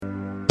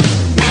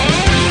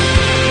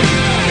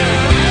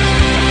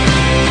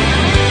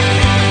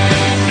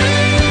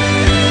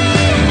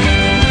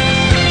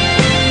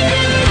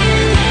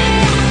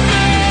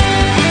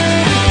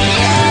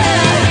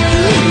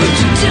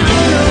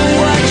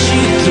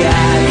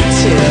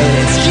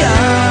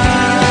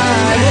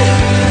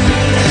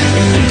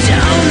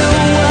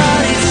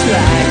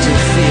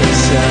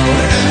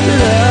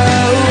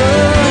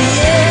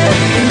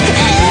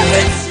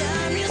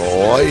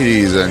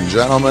Ladies and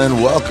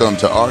gentlemen, welcome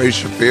to Ari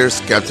Shaffir's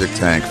Skeptic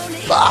Tank.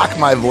 Fuck,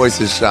 my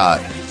voice is shot.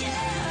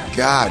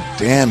 God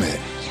damn it.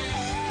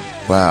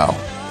 Wow.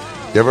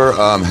 You ever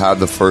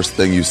have the first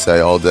thing you say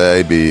all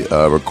day be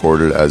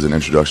recorded as an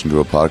introduction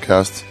to a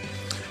podcast?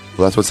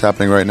 Well, that's what's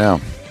happening right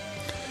now.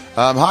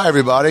 Hi,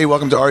 everybody.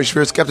 Welcome to Ari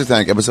Shaffir's Skeptic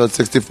Tank, episode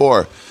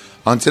 64.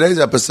 On today's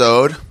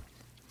episode,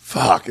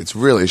 fuck, it's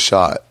really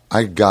shot.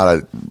 I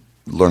gotta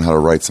learn how to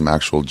write some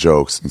actual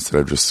jokes instead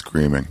of just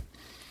screaming.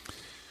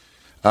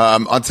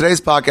 On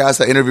today's podcast,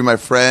 I interview my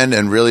friend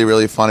and really,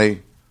 really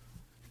funny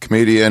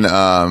comedian,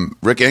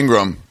 Rick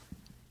Ingraham.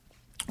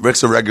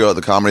 Rick's a regular at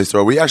the Comedy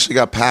Store. We actually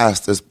got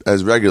passed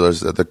as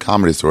regulars at the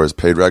Comedy Store, as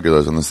paid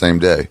regulars on the same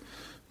day.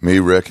 Me,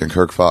 Rick, and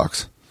Kirk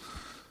Fox.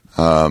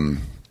 All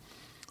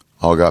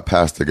got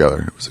passed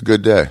together. It was a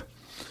good day.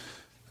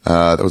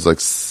 That was like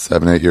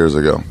 7-8 years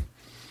ago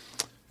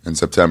in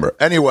September.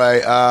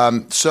 Anyway,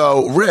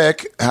 so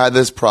Rick had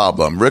this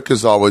problem. Rick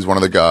is always one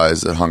of the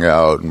guys that hung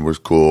out and was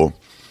cool.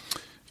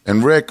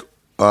 And Rick,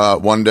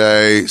 one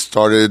day,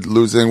 started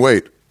losing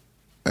weight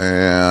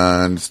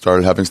and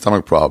started having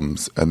stomach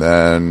problems. And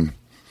then,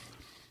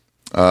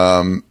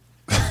 well,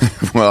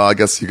 I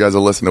guess you guys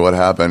will listen to what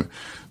happened.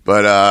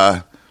 But,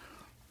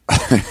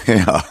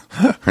 yeah,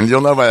 and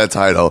you'll know by the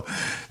title,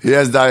 he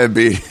has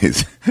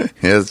diabetes.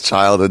 He has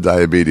childhood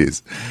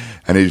diabetes.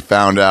 And he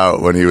found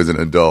out when he was an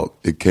adult.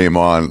 It came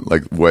on,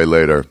 like, way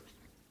later.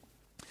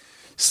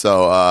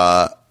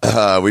 So,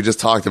 we just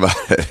talked about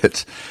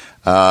it.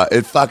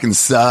 It fucking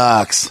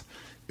sucks.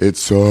 It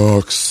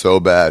sucks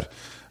so bad.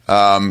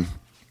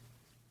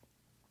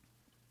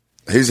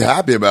 He's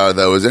happy about it,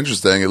 though. It was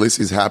interesting. At least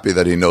he's happy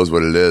that he knows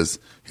what it is.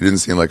 He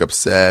didn't seem like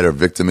upset or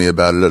victim-y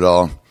about it at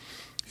all.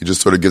 He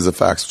just sort of gives the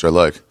facts, which I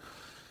like.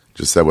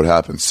 Just said what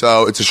happened.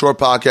 So it's a short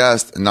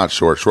podcast. Not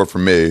short. Short for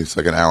me. It's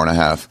like an hour and a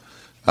half.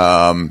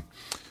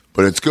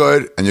 But it's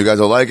good, and you guys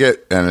will like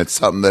it. And it's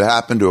something that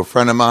happened to a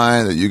friend of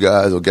mine that you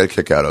guys will get a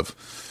kick out of.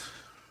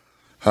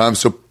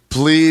 So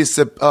please,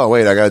 oh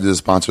wait, I got to do the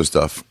sponsor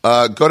stuff.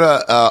 Go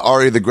to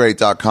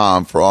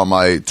arithegreat.com for all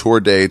my tour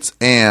dates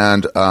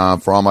and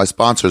for all my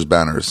sponsors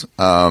banners.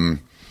 To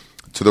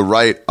the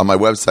right, on my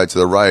website to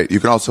the right, you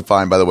can also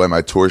find, by the way,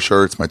 my tour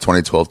shirts, my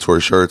 2012 tour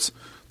shirts,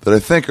 that I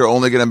think are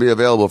only going to be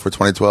available for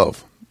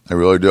 2012. I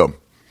really do.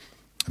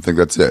 I think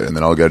that's it. And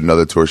then I'll get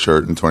another tour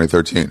shirt in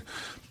 2013.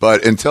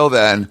 But until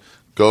then,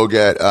 go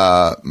get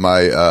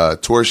my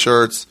tour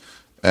shirts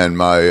and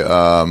my,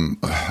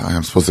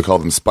 I'm supposed to call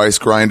them spice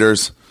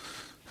grinders.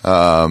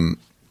 Both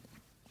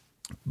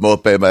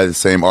made by the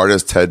same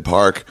artist, Ted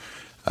Park.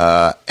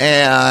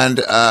 And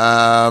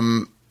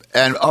while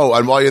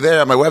you're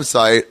there on my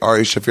website,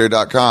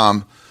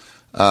 arishafir.com,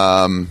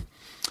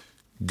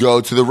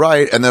 go to the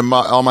right, and then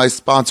all my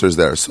sponsors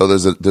there. So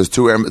there's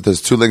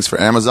two links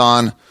for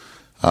Amazon,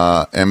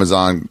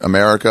 Amazon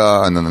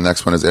America, and then the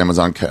next one is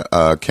Amazon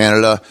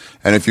Canada.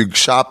 And if you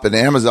shop at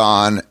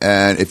Amazon,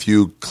 and if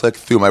you click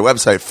through my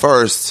website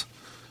first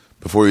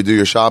before you do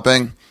your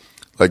shopping,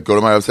 like go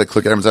to my website,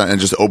 click Amazon, and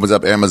it just opens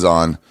up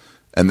Amazon,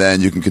 and then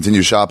you can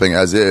continue shopping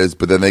as is,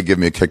 but then they give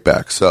me a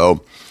kickback.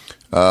 So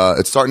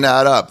it's starting to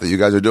add up that you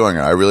guys are doing it.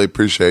 I really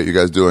appreciate you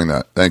guys doing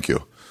that. Thank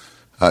you.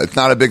 It's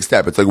not a big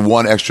step. It's like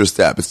one extra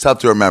step. It's tough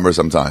to remember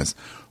sometimes,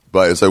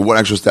 but it's like one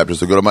extra step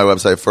just to go to my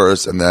website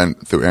first and then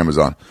through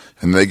Amazon.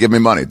 And they give me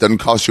money. It doesn't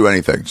cost you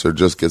anything, so it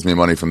just gives me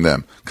money from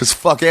them. Because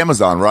fuck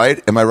Amazon,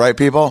 right? Am I right,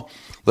 people?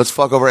 Let's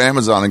fuck over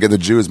Amazon and get the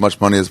Jew as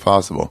much money as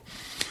possible.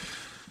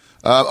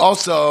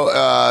 Also,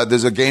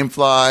 there's a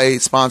Gamefly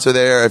sponsor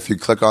there if you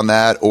click on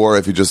that, or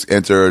if you just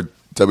enter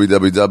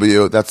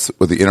www. That's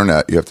with the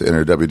internet. You have to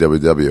enter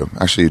www.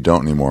 Actually, you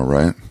don't anymore,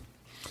 right?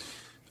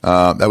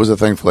 That was a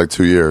thing for like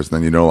 2 years, and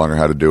then you no longer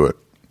had to do it.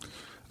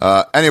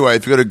 Anyway,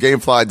 if you go to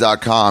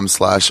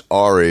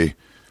gamefly.com/Ari,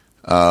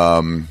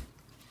 and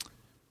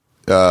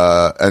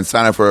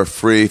sign up for a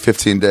free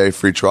 15-day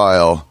free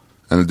trial,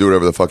 and do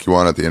whatever the fuck you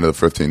want at the end of the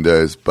 15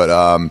 days. But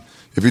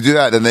if you do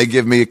that, then they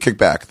give me a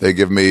kickback. They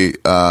give me,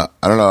 I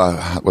don't know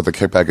what the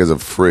kickback is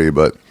of free,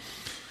 but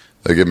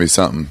they give me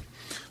something.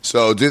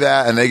 So do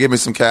that, and they give me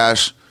some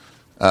cash,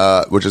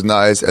 which is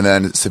nice. And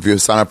then if you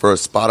sign up for a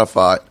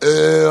Spotify,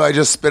 ew, I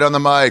just spit on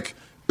the mic.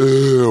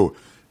 Ew,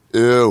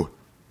 ew.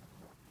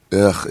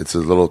 Ugh, it's a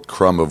little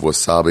crumb of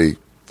wasabi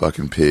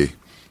fucking pee.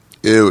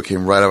 Ew, it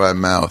came right out of my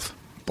mouth.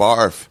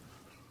 Barf.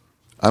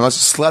 I must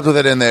have slept with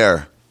it in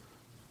there.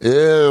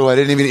 Ew, I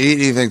didn't even eat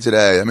anything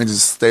today. That means it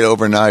stayed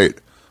overnight.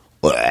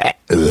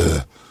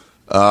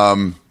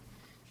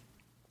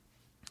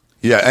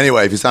 Yeah,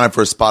 anyway, if you sign up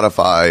for a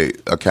Spotify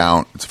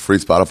account, it's a free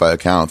Spotify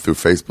account through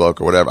Facebook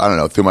or whatever, I don't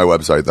know, through my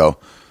website though,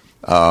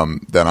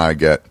 then I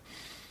get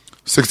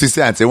 60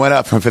 cents. It went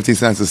up from 50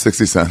 cents to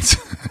 60 cents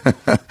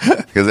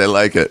because they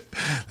like it.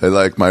 They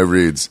like my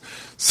reads,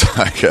 so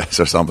I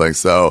guess, or something.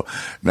 So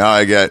now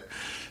I get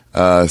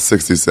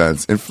 60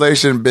 cents.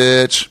 Inflation,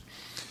 bitch.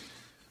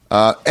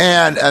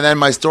 And then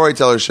my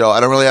storyteller show.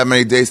 I don't really have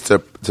many dates to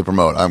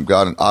promote. I've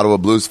got an Ottawa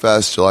Blues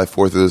Fest, July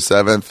 4th through the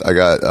 7th. I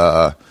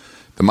got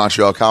the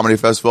Montreal Comedy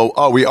Festival.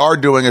 Oh, we are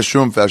doing a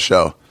Shroom Fest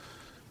show.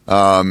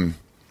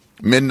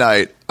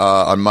 midnight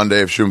on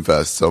Monday of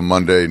Shroomfest, so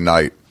Monday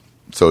night.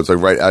 So it's like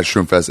right as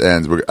Shroomfest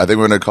ends. I think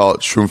we're going to call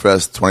it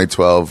Shroomfest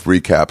 2012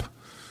 Recap.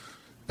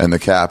 And the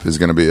cap is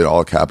going to be in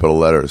all capital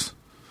letters.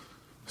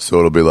 So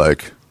it'll be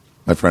like,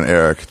 my friend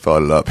Eric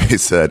thought it up. He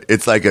said,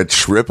 it's like a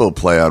triple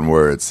play on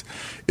words.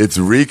 It's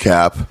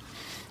recap,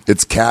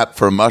 it's cap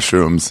for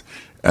mushrooms,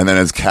 and then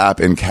it's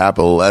cap in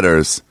capital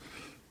letters.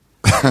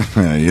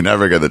 You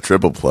never get the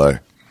triple play.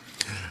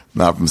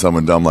 Not from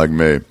someone dumb like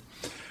me.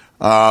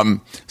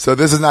 So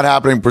This Is Not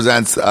Happening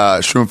presents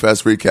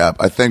Shroomfest Recap.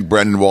 I think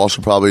Brendan Walsh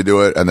will probably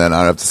do it, and then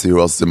I'd have to see who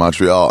else is in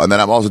Montreal. And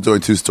then I'm also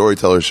doing 2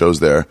 storyteller shows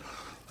there.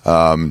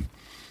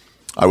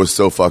 I Was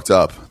So Fucked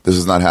Up. This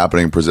Is Not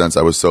Happening presents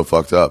I Was So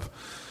Fucked Up.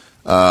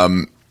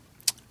 And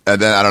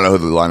then I don't know who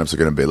the lineups are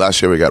going to be.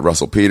 Last year we got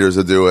Russell Peters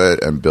to do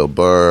it, and Bill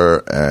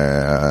Burr,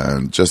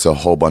 and just a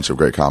whole bunch of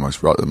great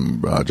comics.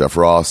 Jeff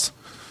Ross.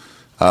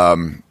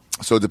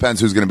 So it depends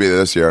who's going to be there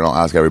this year, and I'll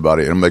ask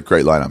everybody, and it'll make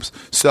great lineups.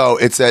 So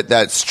it's at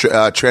that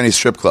tranny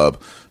strip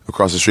club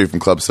across the street from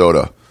Club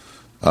Soda.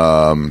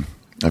 I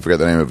forget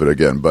the name of it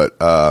again, but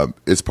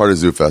it's part of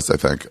Zoo Fest, I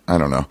think. I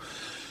don't know.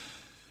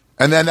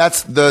 And then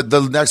that's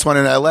the next one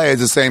in LA is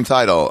the same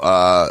title.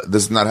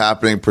 This Is Not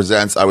Happening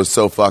presents I Was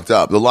So Fucked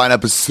Up. The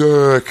lineup is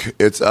sick.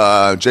 It's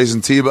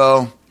Jason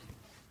Tebow,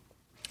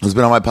 who's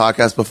been on my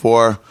podcast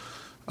before,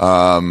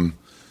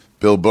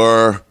 Bill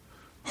Burr,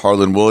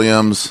 Harlan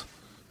Williams,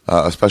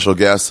 a special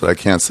guest that I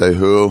can't say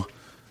who,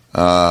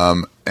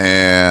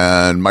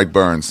 and Mike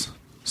Burns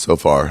so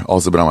far.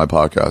 Also been on my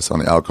podcast on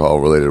the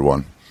alcohol-related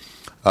one.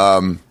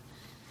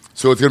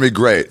 So it's going to be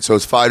great. So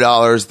it's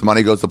 $5. The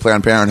money goes to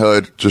Planned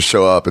Parenthood. Just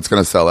show up. It's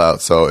going to sell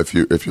out. So if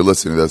you're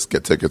listening to this,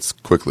 get tickets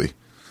quickly.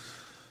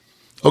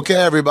 Okay,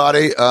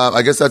 everybody.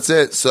 I guess that's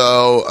it.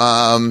 So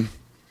I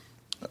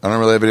don't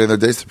really have any other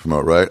dates to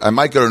promote, right? I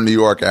might go to New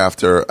York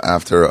after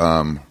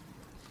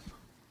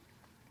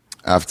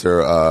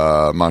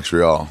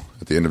Montreal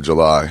at the end of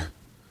July,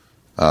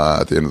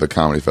 at the end of the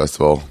comedy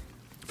festival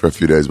for a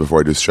few days before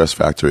I do Stress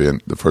Factory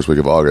in the first week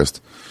of August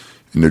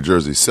in New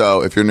Jersey.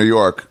 So if you're in New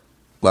York,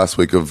 last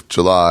week of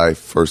July,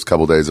 first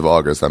couple days of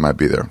August, I might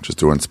be there, just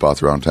doing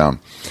spots around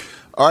town.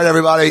 All right,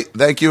 everybody,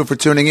 thank you for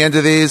tuning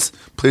into these.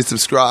 Please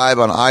subscribe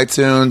on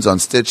iTunes, on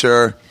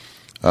Stitcher.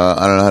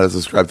 I don't know how to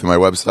subscribe to my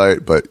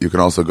website, but you can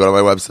also go to my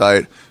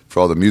website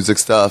for all the music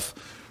stuff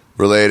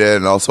related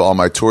and also all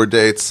my tour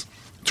dates.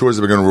 Tours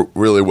have been going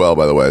really well,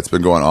 by the way. It's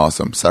been going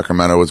awesome.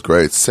 Sacramento was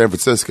great. San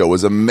Francisco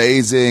was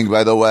amazing,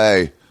 by the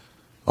way.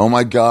 Oh,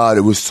 my God,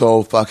 it was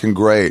so fucking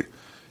great.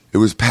 It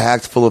was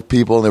packed full of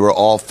people, and they were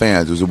all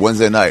fans. It was a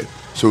Wednesday night.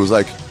 So it was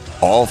like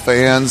all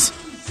fans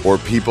or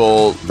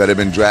people that had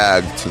been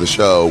dragged to the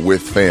show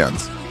with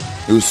fans.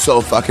 It was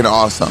so fucking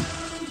awesome.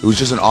 It was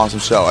just an awesome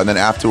show. And then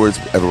afterwards,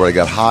 everybody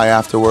got high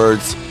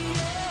afterwards.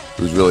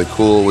 It was really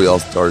cool. We all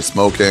started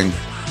smoking.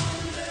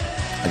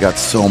 I got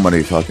so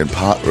many fucking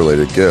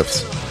pot-related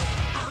gifts.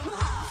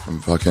 From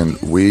fucking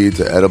weed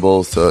to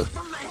edibles to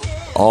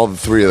all the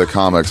 3 of the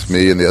comics,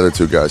 me and the other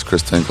 2 guys,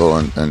 Chris Tinkle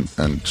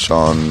and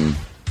Sean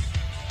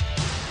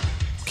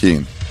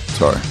Keen.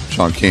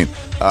 Sean Keen.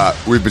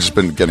 We've just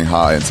been getting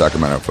high in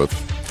Sacramento for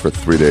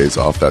 3 days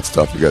off that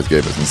stuff you guys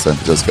gave us in San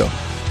Francisco.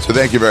 So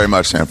thank you very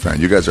much, San Fran.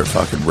 You guys are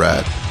fucking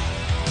rad.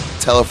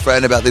 Tell a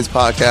friend about these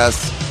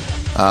podcasts.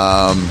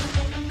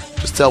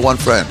 Just tell one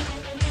friend.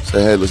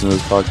 Say, hey, listen to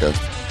this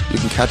podcast. You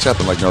can catch up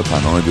in like no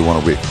time. I only do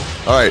 1 a week.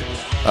 All right.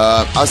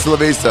 Hasta la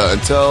vista.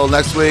 Until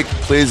next week,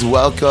 please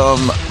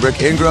welcome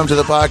Rick Ingraham to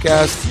the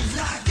podcast.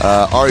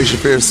 Ari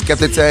Shaffir's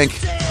Skeptic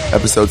Tank,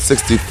 episode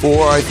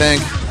 64, I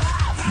think.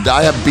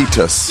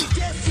 Diabeetus.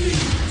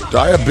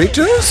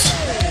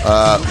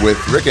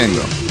 With Rick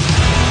Ingraham.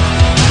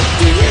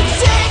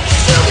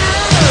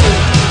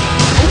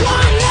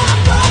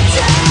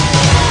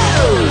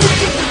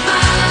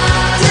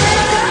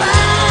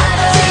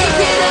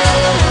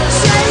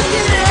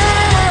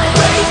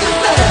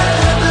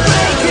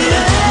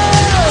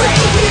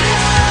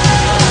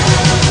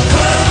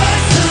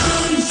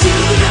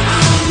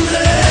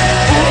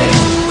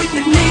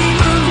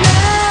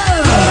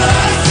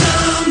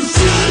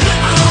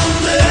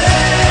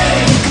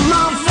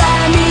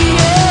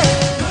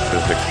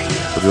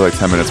 We'll do like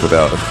 10 minutes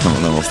without, and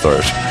then we'll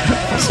start.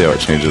 We'll see how it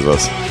changes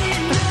us.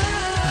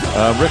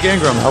 Rick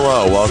Ingraham,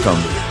 hello, welcome.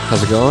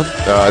 How's it going?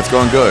 It's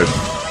going good.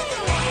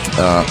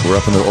 We're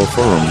up in the old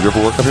forum. Did you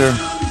ever work up here?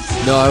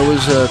 No, I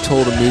was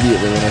told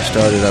immediately when I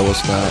started I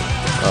was not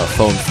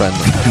phone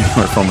friendly.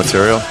 Phone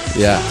material?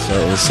 Yeah, so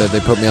it said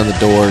they put me on the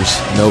doors,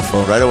 no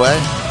phone. Right away?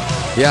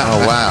 Yeah.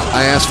 Oh, wow.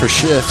 I asked for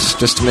shifts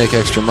just to make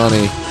extra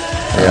money.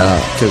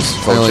 Because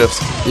phone shifts?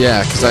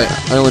 Yeah, because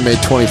I only made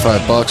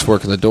 $25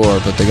 working the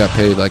door, but they got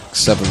paid like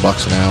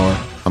 $7 an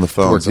hour. On the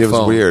phone. See, it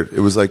was weird.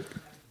 It was like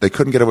they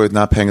couldn't get away with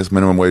not paying us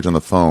minimum wage on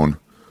the phone,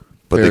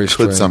 but Very they could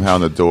strange. somehow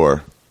on the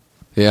door.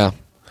 Yeah.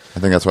 I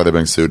think that's why they're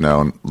being sued now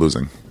and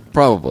losing.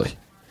 Probably.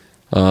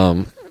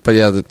 But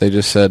yeah, they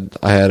just said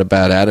I had a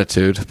bad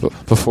attitude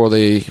before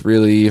they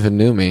really even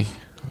knew me.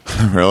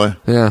 Really?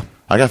 Yeah.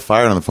 I got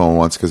fired on the phone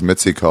once because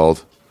Mitzi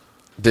called.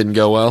 Didn't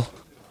go well?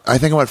 I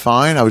think it went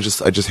fine. I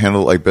just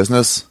handled it like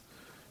business.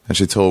 And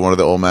she told one of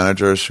the old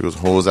managers, she goes,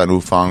 who's that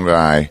new phone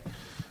guy?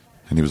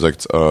 And he was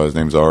like, his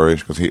name's Ari.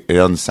 She goes, he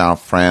doesn't sound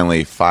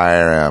friendly.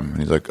 Fire him. And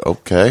he's like,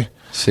 okay.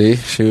 See,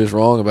 she was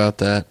wrong about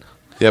that.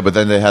 Yeah, but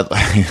then they had,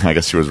 I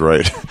guess she was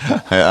right.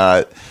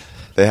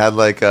 They had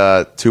like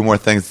 2 more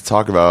things to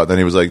talk about. Then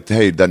he was like,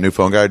 hey, that new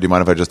phone guy, do you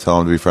mind if I just tell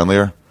him to be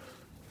friendlier?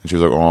 And she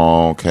was like,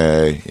 oh,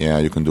 okay. Yeah,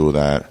 you can do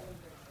that.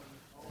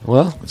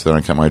 Well. So then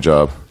I kept my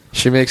job.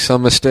 She makes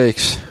some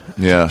mistakes.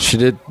 Yeah. She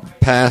did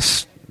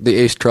pass the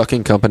Ace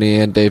Trucking Company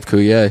and Dave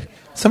Coulier.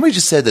 Somebody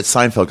just said that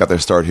Seinfeld got their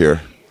start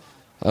here.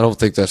 I don't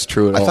think that's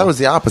true at all. I thought it was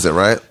the opposite,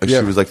 right? Like yeah.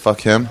 She was like,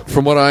 fuck him.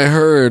 From what I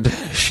heard,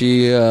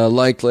 she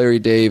liked Larry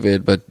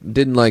David, but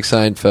didn't like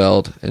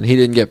Seinfeld, and he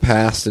didn't get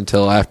passed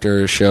until after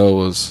his show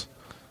was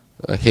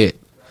a hit.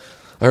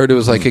 I heard it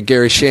was like a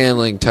Gary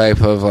Shandling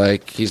type of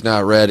like, he's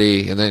not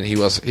ready, and then he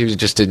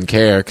just didn't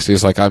care because he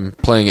was like, I'm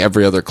playing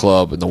every other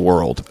club in the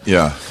world.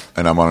 Yeah,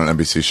 and I'm on an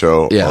NBC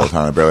show all the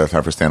time. I barely have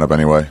time for stand-up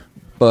anyway.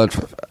 But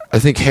I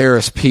think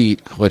Harris Pete,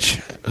 which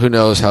who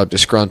knows how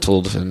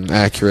disgruntled and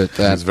accurate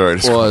that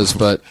was,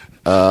 but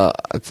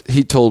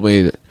he told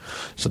me that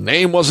his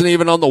name wasn't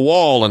even on the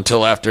wall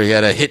until after he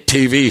had a hit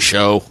TV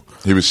show.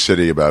 He was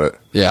shitty about it.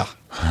 Yeah.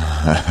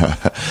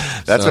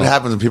 That's what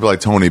happens when people like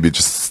Tony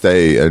just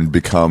stay and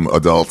become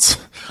adults.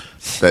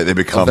 They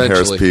become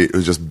Harris Pete,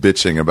 who's just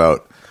bitching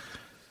about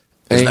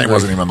his name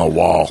wasn't even on the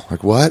wall.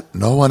 Like, what?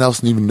 No one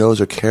else even knows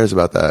or cares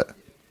about that.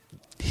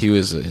 He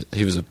was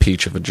a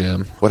peach of a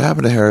gem. What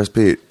happened to Harris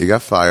Pete? He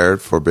got fired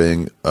for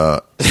being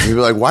people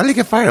were like, why did he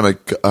get fired? I'm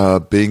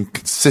like, being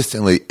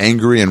consistently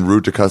angry and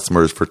rude to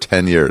customers for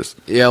 10 years.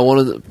 Yeah, one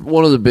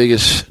of the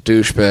biggest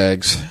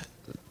douchebags,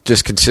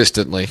 just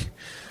consistently.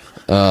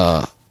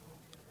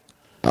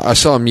 I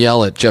saw him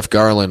yell at Jeff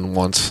Garland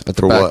once at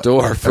the back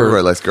door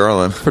everybody likes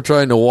Garland for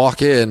trying to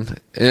walk in,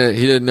 and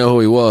he didn't know who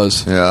he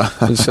was. Yeah,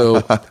 and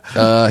so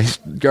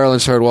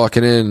Garland started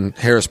walking in. And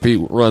Harris Pete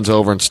runs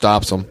over and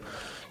stops him.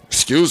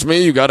 Excuse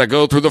me, you got to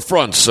go through the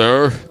front,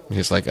 sir.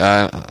 He's like,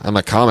 I'm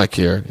a comic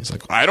here. He's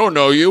like, I don't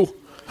know you.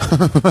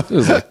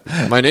 He's like,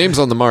 my name's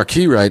on the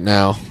marquee right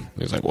now.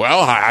 He's like, well,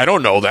 I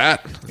don't know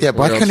that. Yeah,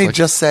 why couldn't he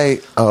just say,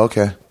 oh,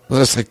 okay.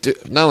 Well, it's like,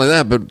 dude, not only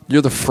that, but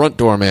you're the front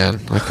door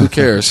man. Like, who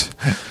cares?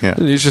 Yeah.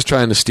 He's just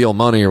trying to steal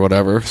money or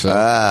whatever. So.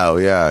 Oh,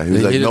 yeah. He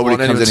was like, nobody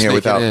comes in here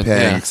without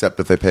paying except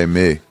if they pay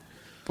me.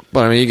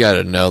 But, I mean, you got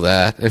to know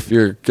that. If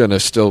you're going to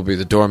still be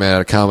the doorman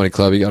at a comedy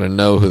club, you got to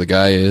know who the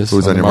guy is.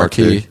 Who's on your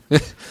marquee?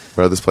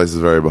 Bro, this place is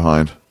very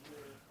behind.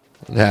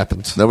 It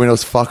happens. Nobody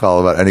knows fuck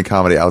all about any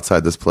comedy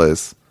outside this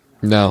place.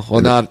 No.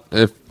 Well, not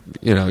if,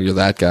 you're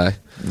that guy.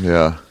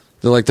 Yeah.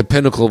 Like the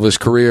pinnacle of his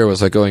career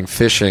was like going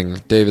fishing,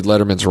 David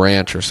Letterman's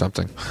ranch or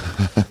something.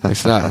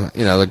 It's not,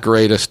 the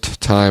greatest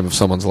time of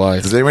someone's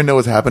life. Does anyone know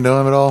what's happened to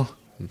him at all?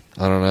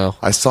 I don't know.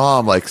 I saw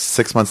him like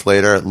 6 months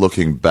later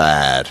looking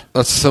bad. That's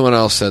what someone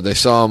else said. They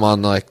saw him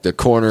on like the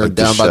corner like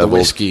down by the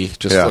whiskey,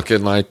 just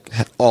looking like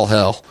all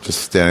hell.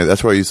 Just standing.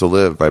 That's where I used to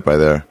live, right by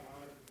there.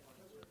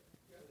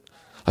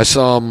 I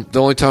saw him,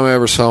 the only time I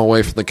ever saw him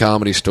away from the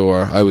Comedy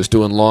Store, I was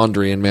doing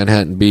laundry in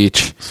Manhattan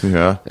Beach.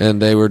 Yeah. And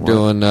they were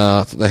doing,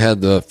 they had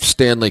the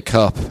Stanley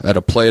Cup at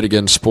a Play It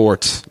Again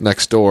Sports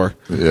next door.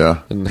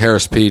 Yeah. And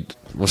Harris Pete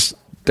was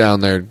down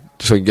there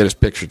so he could get his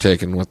picture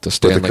taken with the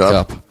Stanley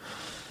Cup.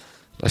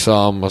 I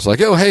saw him, I was like,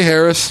 oh, hey,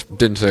 Harris.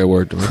 Didn't say a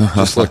word to me.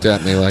 Just looked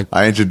at me like.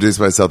 I introduced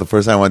myself the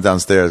first time I went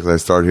downstairs because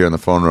I started here in the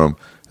phone room.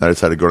 And I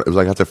decided to go, it was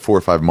like after 4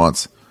 or 5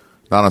 months.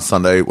 Not on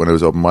Sunday when it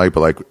was open mic,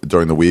 but like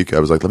during the week, I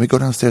was like, let me go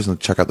downstairs and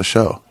check out the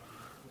show.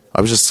 I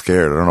was just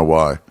scared. I don't know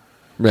why.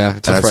 Yeah,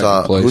 it's a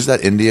frightening place. Who's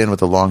that Indian with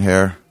the long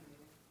hair?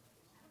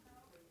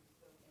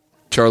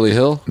 Charlie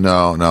Hill?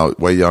 No,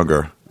 way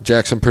younger.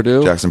 Jackson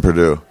Purdue? Jackson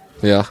Purdue.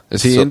 Yeah.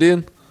 Is he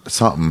Indian?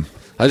 Something.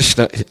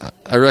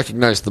 I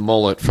recognize the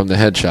mullet from the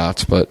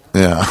headshots, but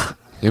yeah,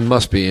 he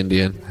must be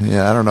Indian.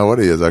 Yeah, I don't know what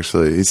he is,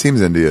 actually. He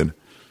seems Indian.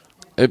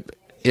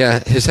 Yeah,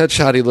 his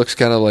headshot, he looks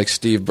kind of like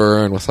Steve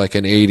Byrne with like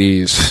an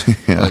 80s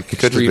like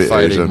street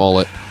fighting Asian.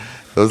 mullet.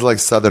 Those like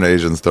Southern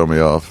Asians throw me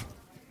off.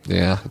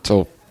 Yeah,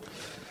 so.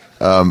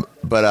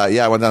 But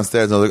I went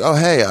downstairs and I was like, oh,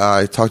 hey,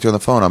 I talked to you on the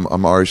phone.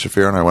 I'm Ari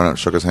Shaffir, and I went out and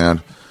shook his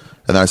hand.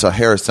 And then I saw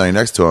Harris standing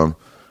next to him.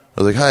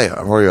 I was like, hey,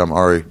 how are you? I'm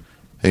Ari.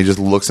 And he just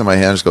looks at my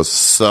hand and just goes,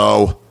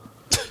 so.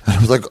 And I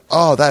was like,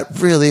 oh, that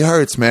really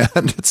hurts, man.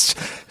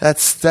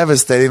 That's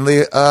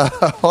devastatingly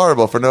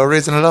horrible for no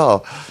reason at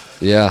all.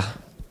 Yeah.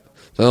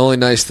 The only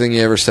nice thing he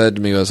ever said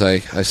to me was I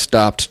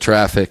stopped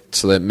traffic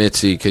so that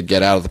Mitzi could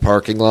get out of the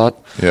parking lot.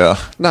 Yeah.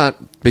 Not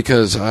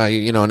because I,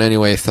 in any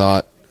way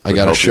thought I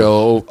got to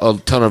show a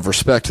ton of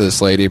respect to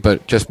this lady,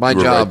 but just my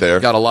job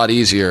got a lot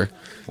easier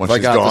if I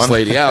got this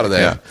lady out of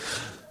there.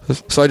 Yeah.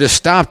 So I just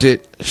stopped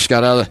it. She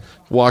got out,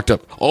 walked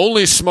up.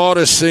 Only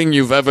smartest thing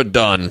you've ever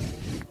done.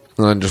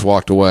 And then just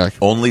walked away.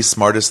 Only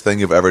smartest thing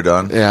you've ever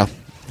done? Yeah.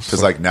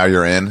 Because now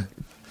you're in?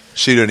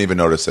 She didn't even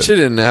notice it. She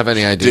didn't have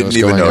any idea what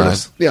was going on.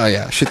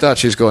 Yeah. She thought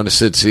she was going to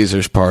Sid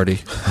Caesar's party.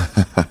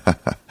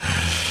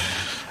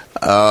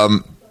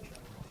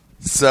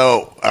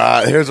 So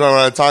here's what I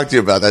want to talk to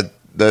you about.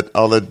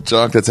 all the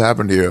junk that's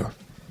happened to you.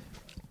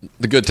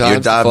 The good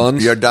times, the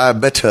funs. Your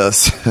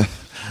diabetes.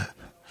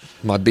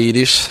 My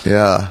beaties.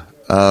 Yeah.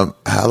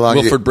 How long?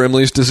 Wilford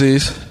Brimley's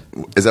disease.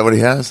 Is that what he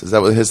has? Is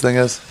that what his thing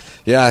is?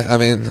 Yeah, I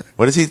mean,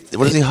 what does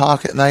he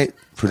hawk at night?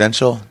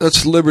 Prudential.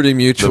 That's Liberty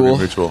Mutual. Liberty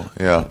Mutual.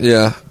 Yeah.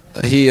 Yeah.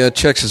 He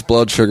checks his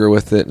blood sugar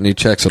with it, and he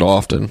checks it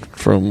often.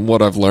 From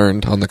what I've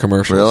learned on the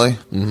commercials. Really?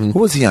 Mm-hmm. Who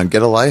was he on?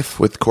 Get a Life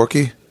with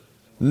Corky?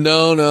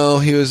 No,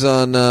 he was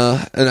on,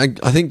 and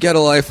I think Get a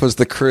Life was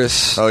the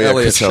Chris Elliott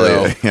Chris show.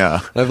 Elliott,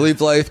 yeah. I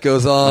believe Life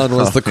Goes On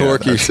was the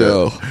Corky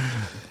show.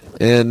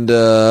 And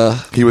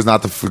he was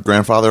not the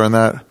grandfather in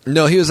that?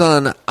 No, he was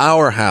on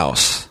Our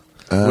House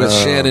with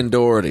Shannon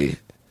Doherty.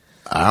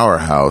 Our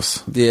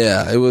House?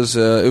 Yeah, it was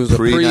a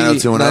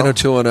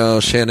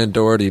pre-90210 Shannon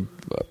Doherty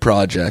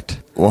project.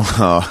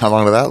 Wow, how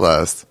long did that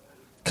last?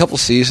 Couple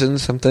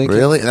seasons, I'm thinking.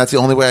 Really? And that's the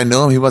only way I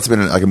knew him? He must have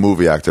been like a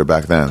movie actor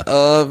back then.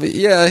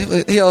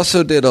 Yeah, he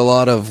also did a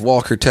lot of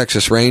Walker,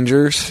 Texas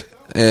Rangers,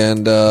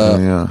 and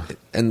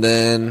and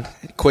then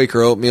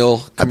Quaker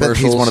Oatmeal commercials. I bet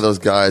he's one of those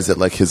guys that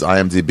like his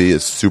IMDb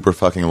is super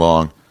fucking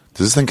long.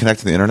 Does this thing connect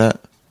to the internet?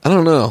 I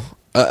don't know.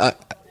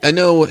 I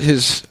know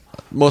his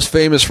most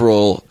famous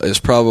role is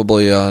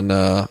probably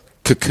on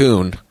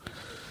Cocoon.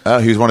 Oh,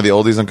 he was one of the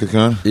oldies on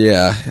Cocoon?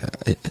 Yeah.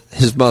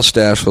 His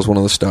mustache was one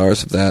of the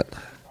stars of that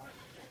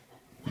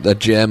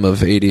gem of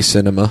 80s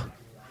cinema.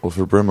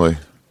 Wilford Brimley.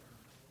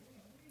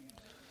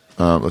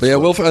 But yeah,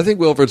 I think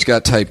Wilford's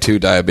got type 2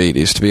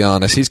 diabetes, to be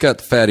honest. He's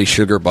got fatty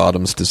sugar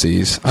bottoms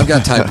disease. I've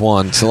got type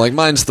 1, so like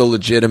mine's the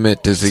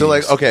legitimate disease. So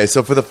like, okay,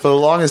 so for the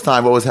longest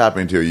time, what was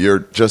happening to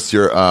you?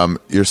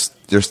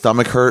 Your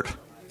stomach hurt?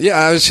 Yeah,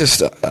 I was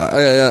just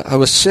I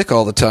was sick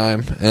all the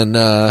time, and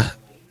I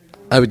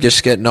would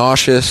just get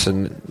nauseous,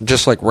 and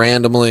just like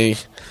randomly,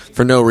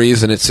 for no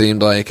reason, it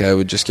seemed like I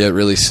would just get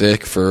really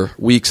sick for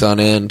weeks on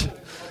end,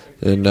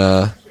 and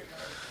I'd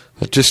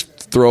just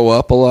throw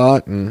up a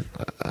lot, and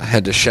I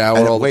had to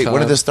shower all the time. Wait,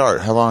 when did this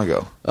start? How long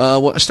ago?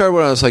 I started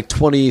when I was like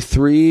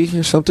 23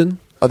 or something.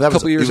 Oh, that a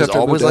couple years after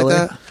always I moved like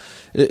to LA.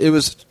 that?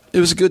 It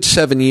was a good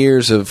 7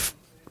 years of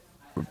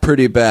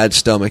pretty bad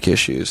stomach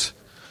issues.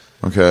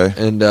 Okay.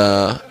 And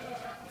I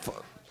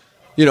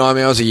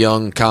was a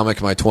young comic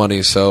in my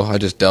 20s, so I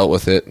just dealt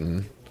with it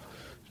and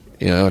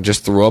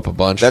just threw up a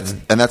bunch.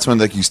 That's when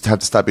like you have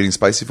to stop eating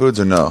spicy foods,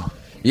 or no?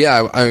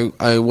 Yeah,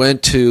 I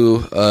went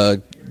to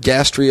a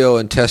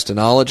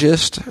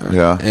gastroenterinologist.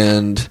 Yeah.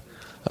 And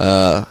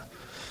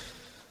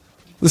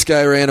this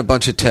guy ran a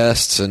bunch of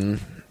tests and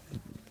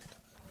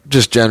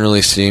just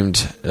generally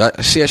seemed...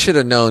 I should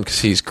have known because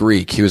he's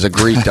Greek. He was a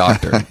Greek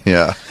doctor.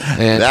 Yeah.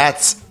 And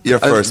that's your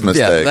first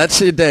mistake. Yeah, that's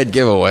a dead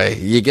giveaway.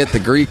 You get the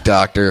Greek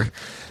doctor.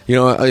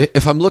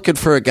 If I'm looking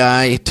for a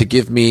guy to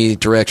give me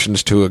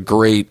directions to a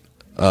great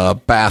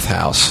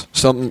bathhouse,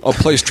 a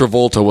place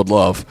Travolta would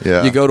love,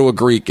 yeah. You go to a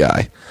Greek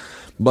guy.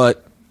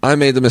 But I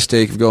made the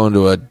mistake of going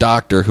to a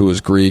doctor who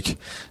was Greek,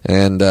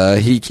 and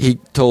he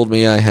told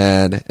me I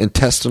had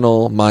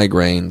intestinal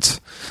migraines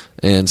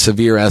and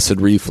severe acid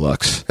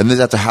reflux. And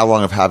then after how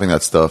long of having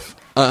that stuff?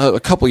 A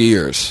couple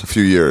years. A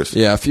few years.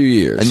 Yeah, a few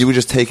years. And you would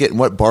just take it and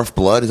what, barf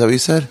blood? Is that what you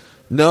said?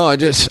 No, I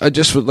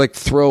just would like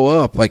throw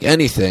up, like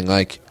anything.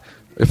 Like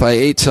if I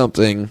ate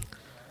something,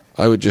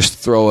 I would just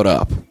throw it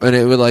up, and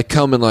it would like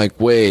come in like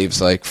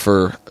waves, like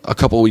for a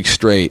couple weeks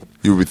straight.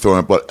 You would be throwing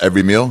up what,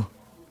 every meal?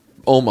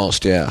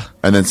 Almost, yeah.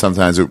 And then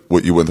sometimes you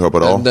wouldn't throw up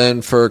at all? And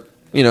then for,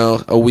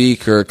 a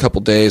week or a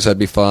couple days, I'd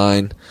be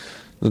fine.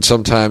 And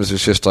sometimes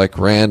it's just like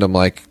random,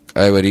 like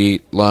I would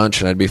eat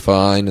lunch and I'd be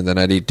fine, and then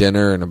I'd eat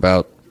dinner, and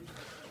about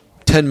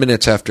 10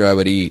 minutes after I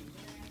would eat,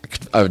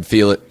 I would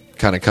feel it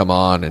kind of come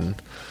on.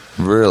 And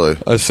really?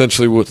 I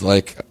essentially would,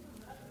 like,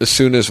 as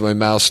soon as my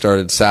mouth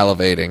started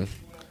salivating,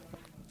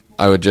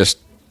 I would just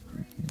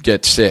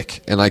get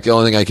sick. And like the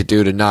only thing I could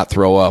do to not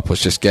throw up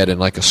was just get in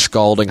like a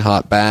scalding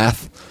hot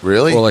bath.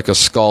 Really? Or like a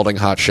scalding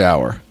hot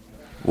shower.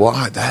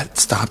 Why? That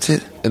stopped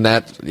it? And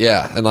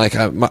and like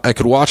I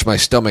could watch my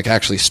stomach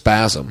actually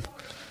spasm,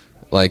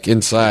 like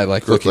inside,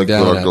 like looking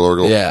down.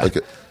 Yeah,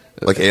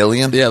 like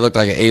Alien. Yeah, it looked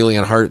like an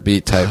alien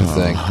heartbeat type of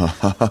thing.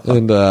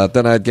 And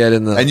then I'd get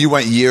in the. And you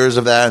went years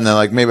of that, and then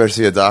like maybe I should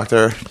see a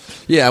doctor.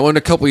 Yeah, I went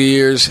a couple of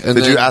years. And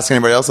did you ask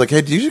anybody else? Like,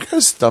 hey, do you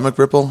guys stomach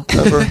ripple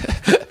ever?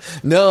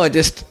 No, I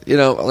just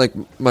like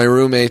my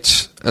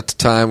roommates at the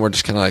time were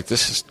just kind of like,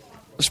 this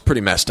is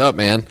pretty messed up,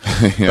 man.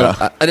 Yeah.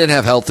 But I didn't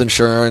have health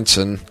insurance,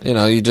 and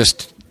you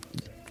just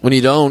when you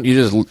don't, you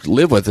just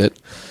live with it.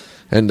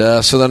 And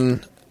so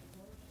then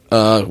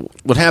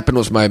what happened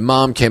was my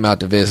mom came out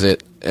to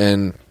visit,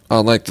 and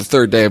on like the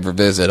third day of her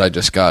visit, I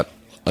just got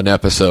an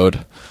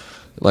episode.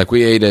 Like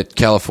we ate at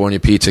California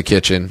Pizza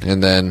Kitchen,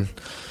 and then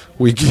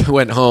we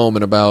went home,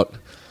 and about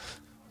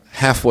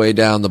halfway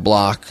down the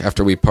block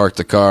after we parked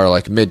the car,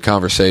 like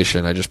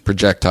mid-conversation, I just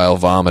projectile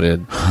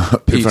vomited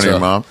pizza. In front of your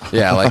mom?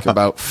 Yeah, like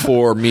about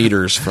 4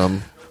 meters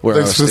from where I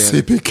was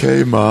standing. Thanks for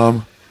CPK,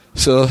 Mom.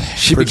 So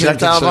she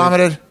projectile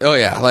vomited? Oh,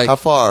 yeah. Like, how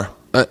far?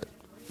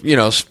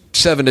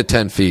 7 to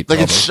 10 feet. Like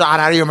probably. It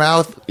shot out of your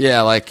mouth?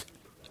 Yeah, like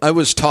I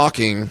was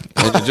talking,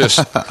 and it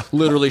just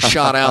literally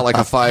shot out like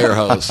a fire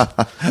hose.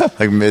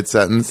 Like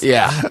mid-sentence?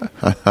 Yeah.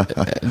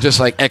 Just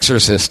like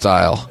Exorcist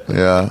style.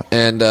 Yeah.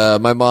 And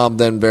my mom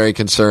then very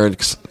concerned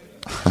 'cause,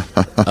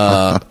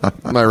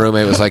 my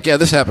roommate was like, yeah,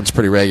 this happens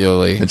pretty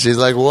regularly. And she's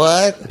like,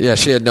 what? Yeah,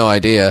 she had no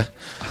idea.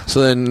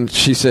 So then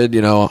she said,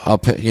 I'll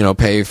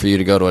pay for you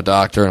to go to a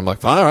doctor. And I'm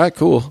like, all right,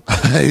 cool.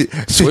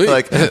 Sweet.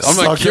 Like, I'm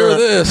going to cure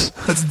this.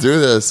 Let's do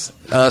this.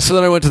 So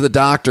then I went to the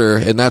doctor,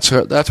 and that's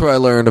where I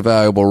learned a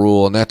valuable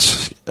rule. And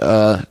that's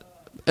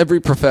every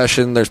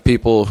profession, there's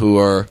people who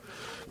are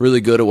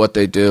really good at what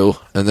they do,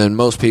 and then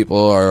most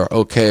people are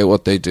okay at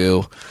what they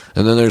do.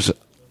 And then there's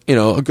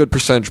a good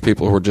percentage of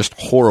people who are just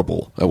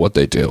horrible at what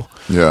they do.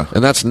 Yeah.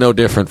 And that's no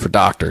different for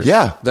doctors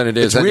than it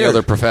is any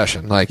other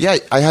profession. Like, yeah,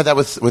 I had that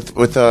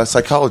with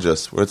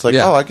psychologists, where it's like,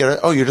 oh, I get it.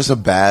 Oh, you're just a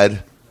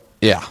bad...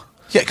 Yeah.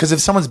 Yeah, because if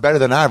someone's better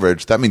than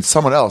average, that means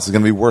someone else is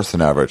going to be worse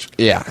than average.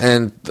 Yeah,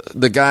 and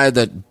the guy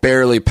that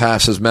barely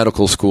passes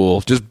medical school,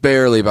 just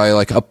barely by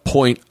like a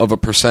point of a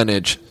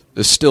percentage,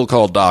 is still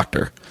called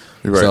doctor.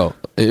 You're right. So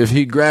if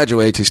he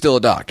graduates, he's still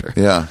a doctor.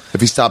 Yeah.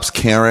 If he stops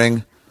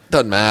caring...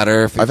 Doesn't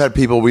matter. I've had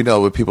people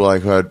with people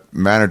like who had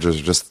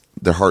managers just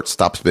their heart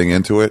stops being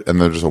into it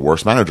and they're just a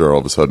worse manager all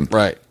of a sudden.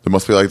 Right. There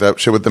must be like that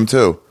shit with them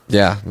too.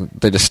 Yeah,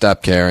 they just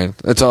stop caring.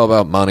 It's all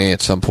about money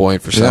at some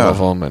point for some of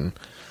them, and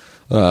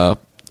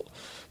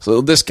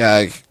so this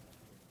guy,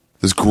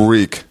 this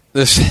Greek,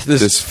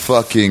 this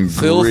fucking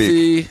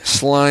filthy, Greek.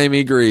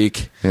 slimy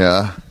Greek,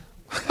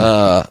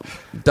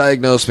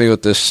 diagnosed me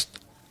with this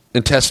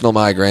intestinal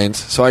migraines.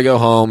 So I go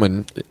home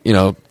and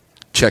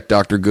check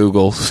Dr.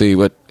 Google, see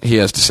what he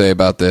has to say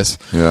about this.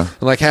 Yeah.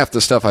 And like half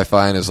the stuff I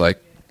find is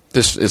like,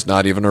 this is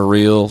not even a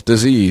real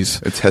disease.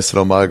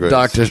 Intestinal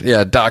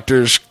migraines.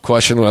 Doctors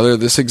question whether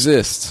this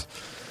exists.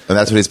 And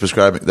that's what he's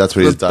prescribing. That's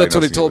what he's diagnosing. That's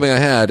what he told me I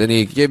had. And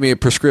he gave me a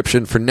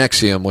prescription for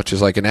Nexium, which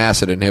is like an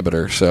acid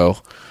inhibitor. So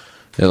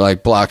it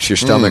like blocks your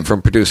stomach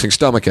from producing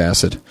stomach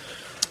acid.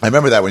 I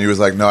remember that when he was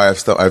like, no, I have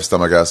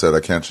stomach acid.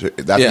 I can't.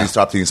 That's when he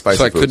stopped eating spicy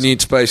foods. So I couldn't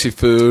eat spicy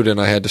food, and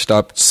I had to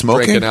stop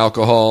smoking? Drinking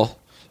alcohol.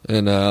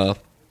 And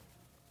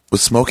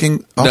was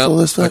smoking also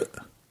this thing?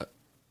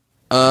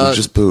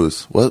 Just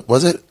booze. What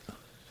was it?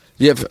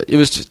 Yeah, it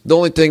was just, the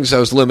only things I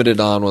was limited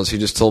on was he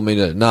just told me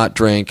to not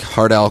drink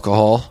hard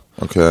alcohol,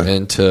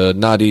 and to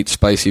not eat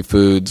spicy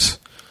foods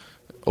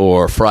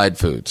or fried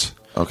foods.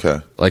 Okay,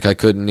 like I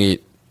couldn't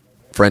eat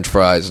French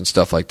fries and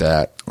stuff like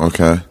that.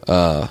 Okay,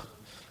 that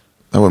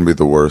wouldn't be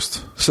the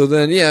worst. So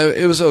then, yeah,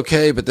 it was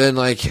okay, but then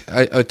like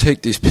I'd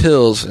take these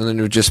pills, and then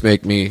it would just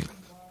make me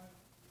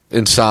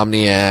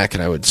insomniac,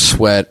 and I would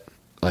sweat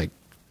like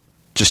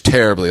just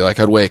terribly. Like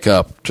I'd wake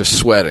up just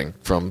sweating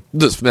from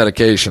this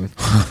medication,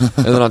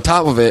 and then on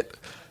top of it,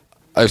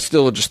 I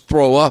still would just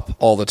throw up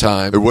all the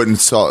time. It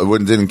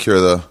didn't cure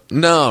the.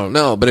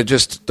 No, but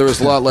there was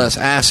a lot less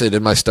acid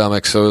in my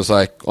stomach, so it was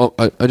like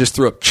I just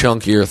threw up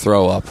chunkier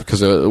throw up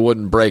because it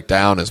wouldn't break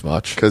down as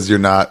much. Because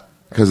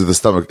of the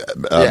stomach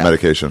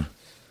medication.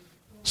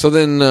 So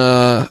then,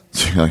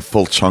 like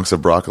full chunks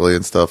of broccoli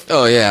and stuff.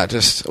 Oh yeah,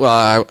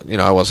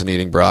 I wasn't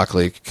eating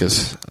broccoli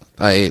because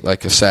I ate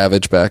like a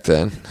savage back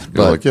then.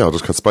 You're like, I'll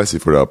just cut spicy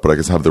food out, but I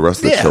can have the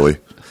rest of the chili.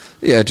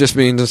 Yeah, it just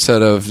means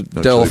instead of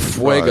Del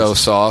Fuego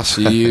sauce,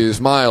 you use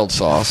mild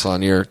sauce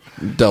on your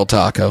Del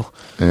Taco.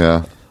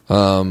 Yeah.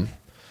 So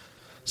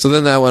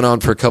then that went on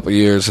for a couple of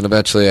years, and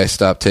eventually I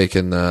stopped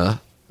taking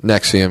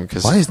Nexium.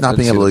 Cause why is not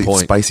being able to eat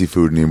spicy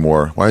food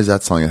anymore? Why is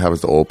that something that happens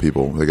to old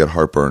people? They get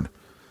heartburn.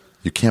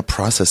 You can't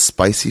process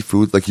spicy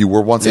food like you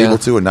were once able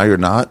to, and now you're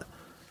not?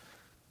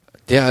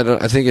 Yeah,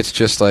 I think it's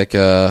just like...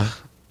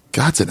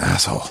 God's an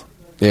asshole.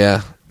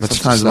 Yeah.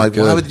 Sometimes I'm like,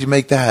 why would you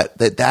make that?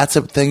 That's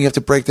a thing you have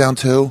to break down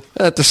too?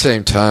 At the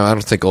same time, I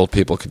don't think old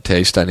people can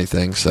taste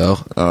anything, so...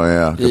 Oh,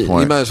 yeah, good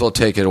point. You might as well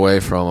take it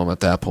away from them at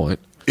that point.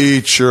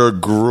 Eat your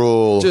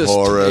gruel, just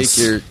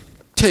Horace.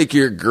 Take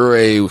your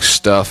gray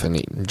stuff and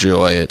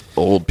enjoy it,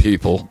 old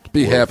people.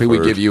 Be happy we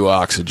give you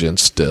oxygen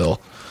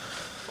still.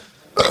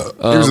 He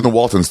was in the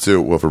Waltons,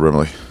 too, Wilford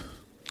Brimley.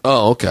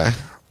 Oh, okay.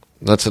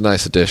 That's a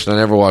nice addition. I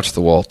never watched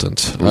the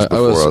Waltons. I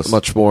was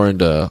much more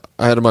into...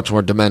 I had a much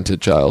more demented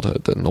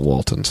childhood than the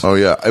Waltons. Oh,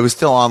 yeah. It was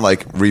still on,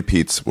 like,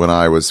 repeats when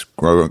I was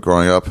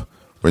growing up.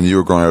 When you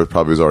were growing up, it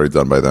probably was already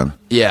done by then.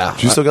 Yeah.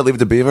 Did you still get Leave It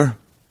to Beaver?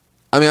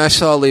 I mean, I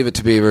saw Leave It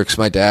to Beaver because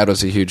my dad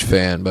was a huge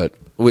fan, but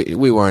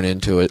we weren't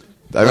into it.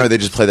 I remember they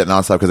just played that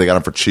nonstop because they got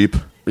them for cheap.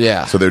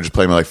 Yeah. So they were just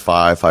playing like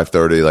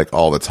 5:30, like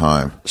all the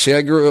time. See,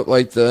 I grew up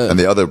like And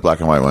the other black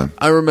and white one.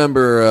 I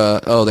remember,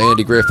 the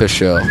Andy Griffith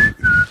Show.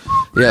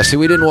 Yeah, see,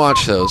 we didn't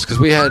watch those because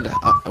we had...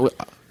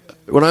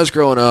 when I was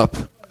growing up,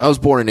 I was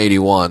born in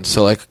 81,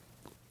 so like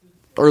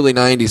early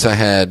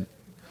 90s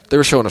they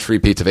were showing us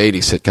repeats of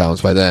 80s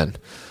sitcoms by then.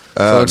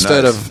 So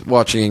instead of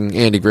watching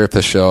Andy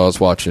Griffith Show, I was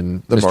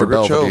watching the Mr.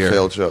 Margaret Belvedere.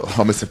 Failed Show.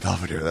 Oh, Mr.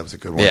 Belvedere, that was a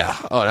good one. Yeah.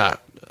 Oh, no.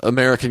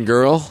 American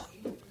Girl.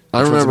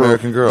 I remember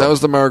American Girl? That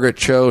was the Margaret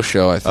Cho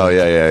show, I think. Oh,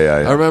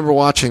 yeah. I remember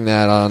watching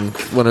that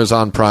when it was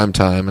on prime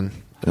time, and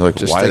You're like,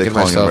 Just why are they thinking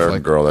calling an myself, American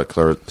like- girl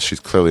that she's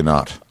clearly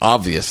not?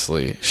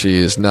 Obviously, she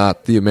is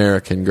not the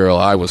American girl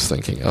I was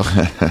thinking of.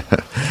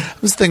 I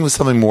was thinking with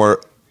something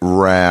more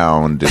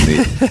round in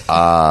the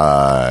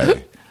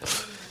eye.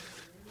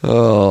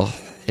 Oh,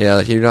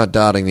 yeah, you're not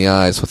dotting the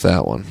I's with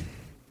that one.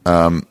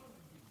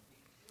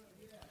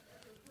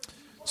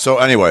 So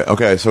anyway,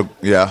 okay, so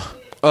yeah.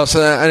 Oh,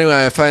 so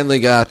anyway, I finally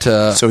got...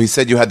 So he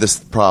said you had this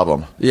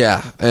problem.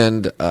 yeah,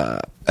 and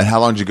And how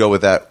long did you go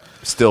with that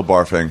still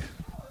barfing?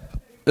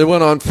 it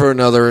went on for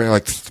another,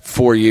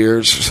 4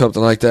 years or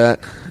something like that.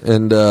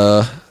 And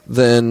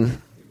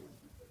then,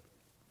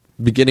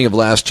 beginning of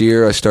last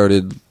year, I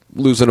started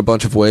losing a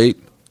bunch of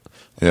weight.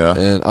 Yeah.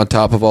 And on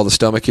top of all the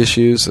stomach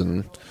issues.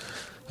 And,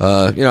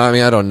 I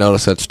don't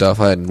notice that stuff.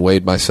 I hadn't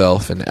weighed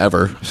myself in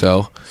ever,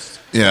 so...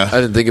 Yeah.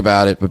 I didn't think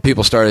about it, but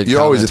people started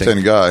You're always a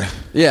commenting. thin guy.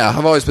 Yeah,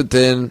 I've always been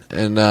thin,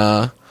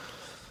 and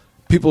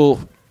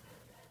people...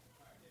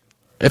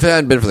 If it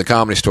hadn't been for the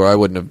Comedy Store, I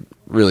wouldn't have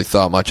really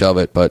thought much of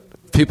it, but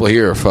people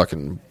here are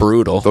fucking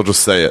brutal. They'll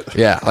just say it.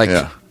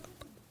 Yeah,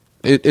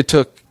 It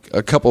took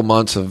a couple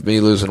months of me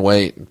losing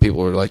weight, and people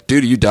were like,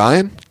 dude, are you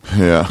dying?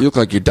 Yeah. You look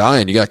like you're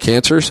dying. You got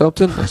cancer or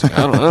something? I was like,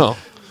 I don't know.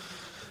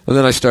 And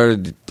then I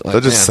started... They'll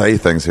just say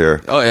things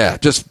here. Oh, yeah,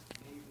 just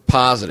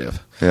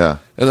positive. Yeah.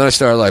 And then I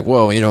started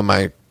whoa,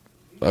 I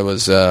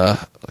was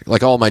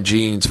all my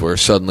jeans were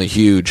suddenly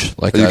huge.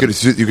 You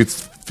could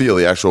feel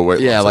the actual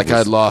weight. Yeah, loss.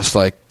 I'd lost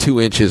 2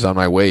 inches on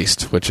my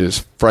waist, which is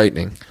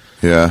frightening.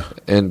 Yeah.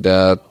 And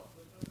then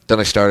I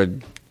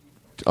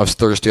was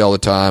thirsty all the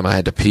time. I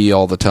had to pee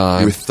all the time.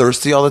 You were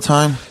thirsty all the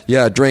time?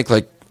 Yeah, I drank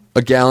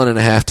 1.5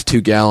 gallons to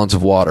 2 gallons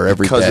of water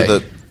every day. Because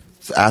of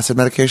the acid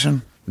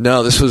medication?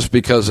 No, this was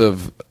because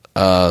of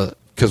the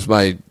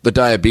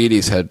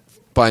diabetes had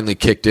finally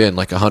kicked in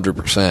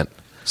 100%.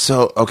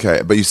 So,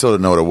 okay, but you still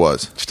didn't know what it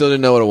was. Still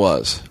didn't know what it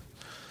was.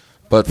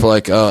 But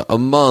for a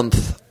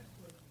month,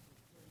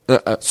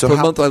 I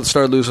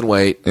started losing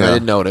weight. And I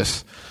didn't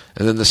notice.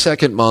 And then the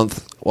second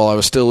month, while I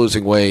was still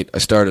losing weight, I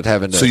started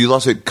having to... So you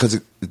lost it because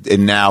it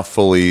now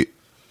fully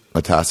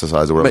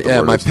metastasized or whatever the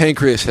word my is.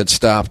 pancreas had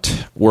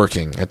stopped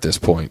working at this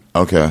point.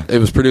 Okay. It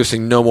was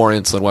producing no more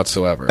insulin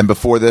whatsoever. And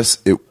before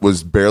this, it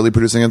was barely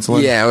producing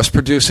insulin? Yeah, I was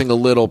producing a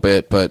little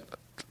bit, but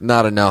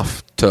not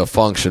enough to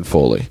function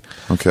fully.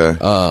 Okay.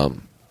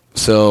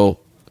 So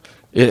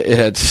it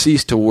had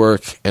ceased to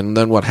work, and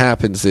then what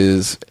happens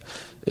is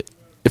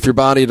if your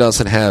body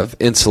doesn't have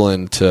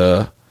insulin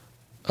to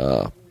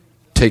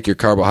take your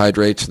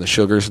carbohydrates and the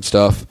sugars and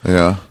stuff,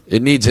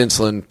 it needs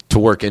insulin to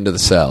work into the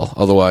cell.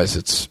 Otherwise,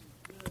 it's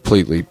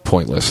completely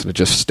pointless, and it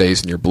just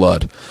stays in your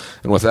blood.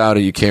 And without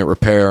it, you can't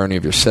repair any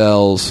of your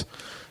cells,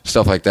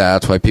 stuff like that.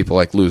 That's why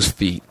people lose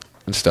feet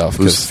and stuff.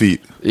 Lose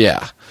feet?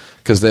 Yeah,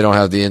 because they don't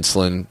have the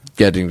insulin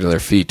getting to their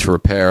feet to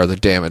repair the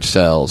damaged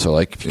cells.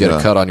 Or if you get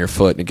a cut on your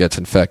foot and it gets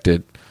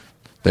infected,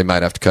 they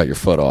might have to cut your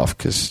foot off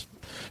because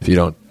if you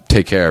don't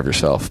take care of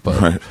yourself. But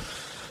right.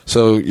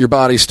 So your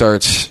body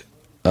starts,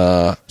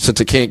 since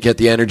it can't get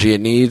the energy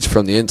it needs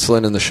from the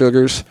insulin and the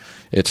sugars,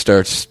 it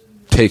starts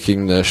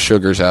taking the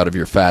sugars out of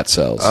your fat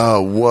cells.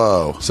 Oh,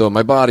 whoa. So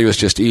my body was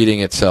just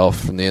eating itself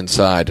from the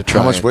inside to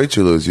try. How much weight did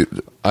you lose?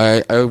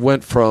 I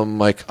went from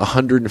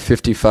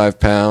 155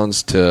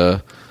 pounds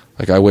to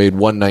I weighed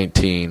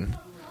 119.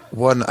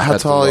 How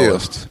tall are you?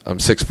 I'm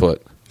 6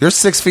 foot. You're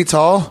 6 feet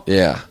tall?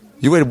 Yeah.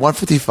 You weighed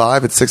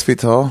 155 at 6 feet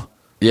tall?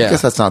 Yeah. I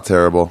guess that's not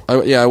terrible.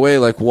 I weigh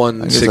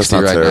 160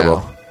 right terrible.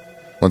 now.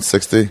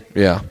 160?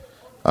 Yeah.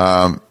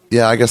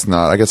 Yeah, I guess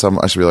not. I guess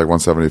I should be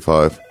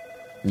 175.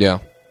 Yeah.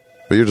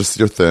 But you're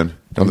thin.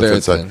 I'm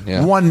very thin,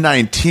 yeah.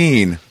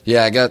 119.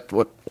 Yeah, I got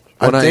what...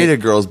 I've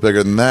dated girls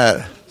bigger than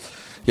that.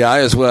 Yeah,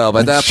 I as well.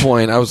 By that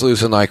point, I was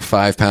losing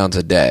 5 pounds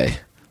a day.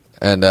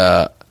 And,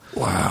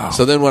 wow.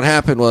 So then what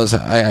happened was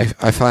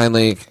I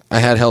finally... I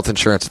had health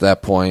insurance at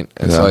that point,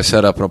 and so I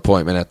set up an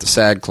appointment at the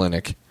SAG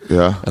clinic.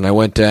 Yeah. And I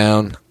went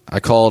down.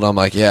 I called. I'm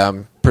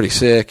I'm pretty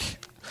sick.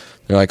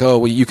 They're like, oh,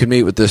 well, you can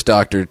meet with this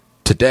doctor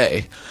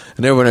today.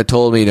 And everyone had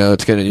told me,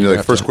 it's going to...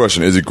 You're first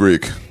question, is he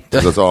Greek?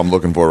 That's all I'm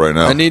looking for right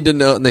now. I need to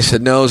know. And they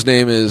said, no,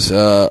 his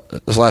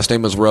last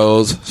name was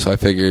Rose. So I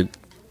figured,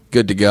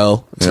 good to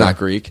go. It's not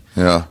Greek.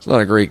 Yeah. It's not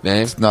a Greek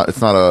name. It's not a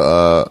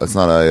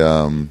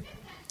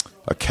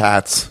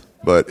cat's,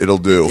 but it'll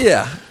do.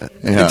 Yeah.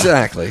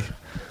 Exactly.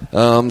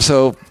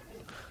 So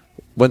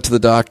went to the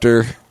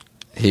doctor.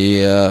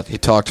 He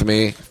talked to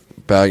me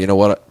about,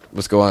 what I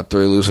was going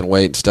through, losing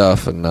weight and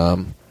stuff. And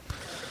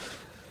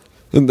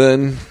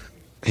then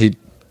he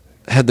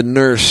had the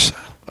nurse,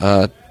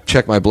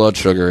 check my blood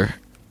sugar,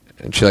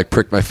 and she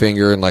pricked my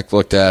finger and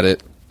looked at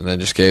it and then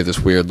just gave this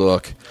weird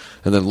look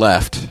and then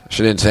left.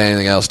 She didn't say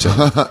anything else to me.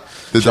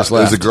 This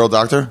is a girl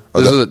doctor?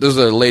 This is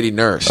a lady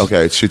nurse.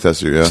 Okay, she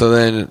tested you, yeah. So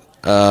then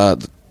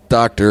the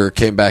doctor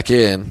came back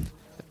in,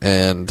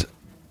 and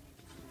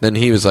then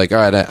he was like, all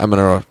right, I'm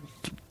going to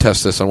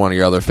test this on one of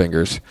your other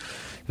fingers,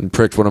 and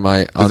pricked one of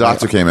my... The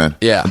doctor came in?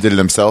 Yeah. And did it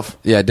himself?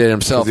 Yeah, did it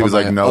himself. He was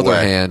on my no other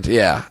way. hand.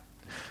 Yeah.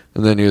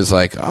 And then he was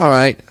like, all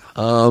right,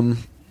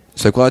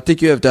 he's like, well, I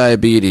think you have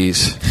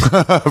diabetes.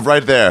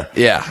 Right there.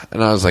 Yeah.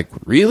 And I was like,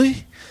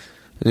 really?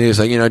 And he was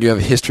like, do you have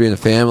a history in the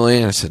family?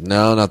 And I said,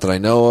 no, not that I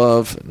know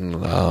of.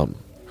 And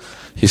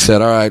he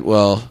said, all right,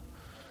 well,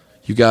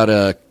 you got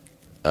to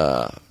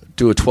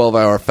do a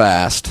 12-hour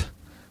fast,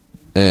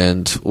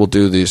 and we'll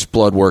do this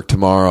blood work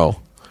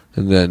tomorrow,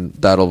 and then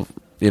that'll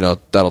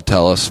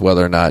tell us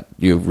whether or not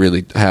you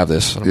really have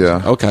this. Yeah.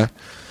 Like, okay.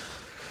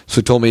 So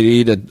he told me to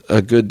eat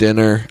a good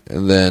dinner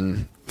and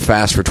then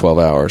fast for 12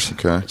 hours.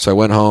 Okay. So I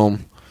went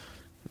home,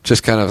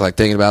 just kind of like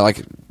thinking about,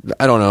 like,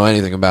 I don't know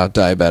anything about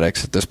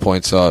diabetics at this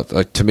point, so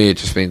like to me it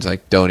just means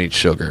like don't eat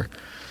sugar.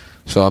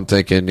 So I'm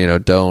thinking,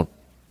 don't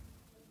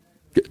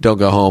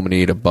go home and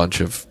eat a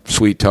bunch of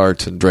sweet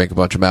tarts and drink a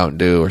bunch of Mountain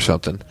Dew or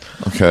something.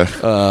 Okay.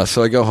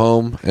 So I go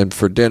home, and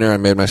for dinner I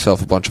made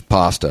myself a bunch of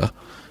pasta,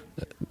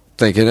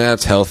 thinking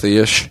that's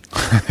healthy-ish.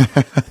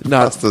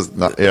 not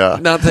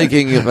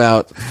thinking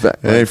about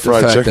hey,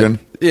 fried chicken.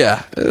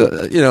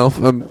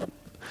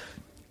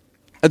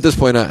 At this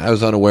point I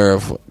was unaware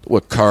of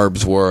what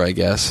carbs were, I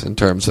guess, in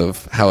terms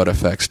of how it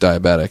affects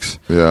diabetics.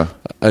 Yeah.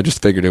 I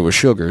just figured it was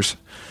sugars.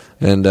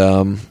 And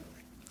so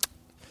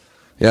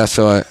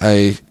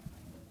I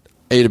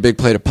ate a big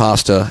plate of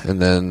pasta,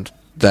 and then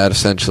that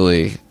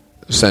essentially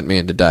sent me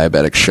into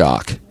diabetic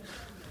shock.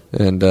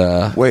 And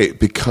wait,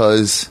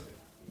 because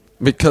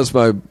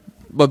my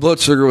blood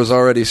sugar was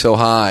already so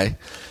high,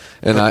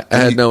 and I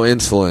had no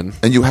insulin.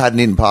 And you hadn't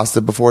eaten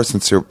pasta before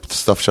since your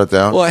stuff shut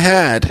down? Well, I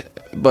had,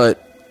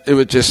 but it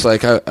would just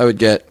like I would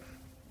get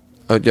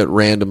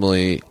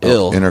randomly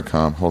ill.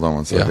 Intercom. Hold on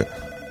one second.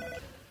 Yeah.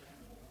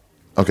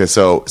 Okay,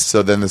 so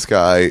then this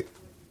guy.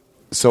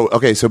 So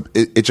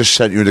it just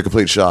sent you into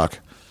complete shock.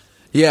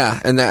 Yeah,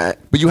 and that.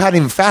 But you hadn't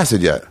even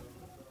fasted yet.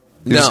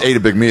 You just ate a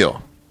big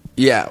meal.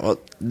 Yeah, well,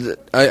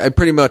 I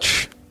pretty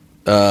much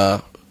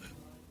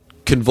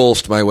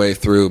convulsed my way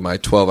through my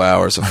 12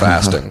 hours of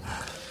fasting.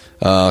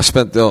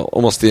 Spent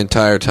almost the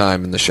entire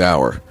time in the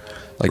shower.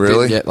 Like,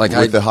 really?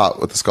 With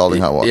the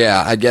scalding hot water.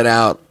 Yeah, I'd get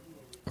out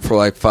for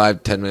like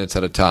 5-10 minutes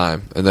at a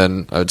time, and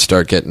then I would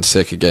start getting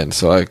sick again.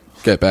 So I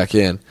get back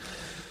in.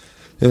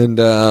 And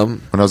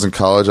when I was in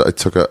college, I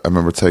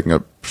remember taking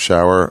a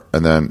shower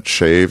and then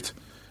shaved,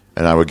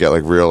 and I would get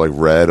like real like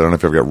red. I don't know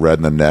if you ever get red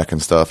in the neck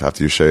and stuff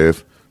after you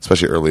shave,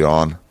 especially early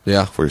on.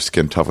 Yeah, before your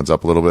skin toughens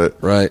up a little bit.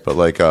 Right. But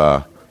like,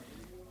 so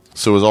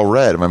it was all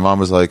red. And my mom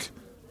was like,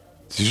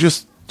 "Did you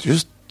just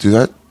do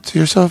that to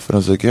yourself?" And I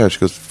was like, "Yeah." She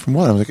goes, "From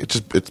what?" I'm like,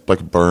 "It's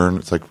like a burn.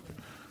 It's like."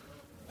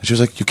 And she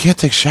was like, "You can't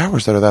take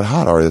showers that are that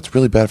hot, Ari. That's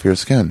really bad for your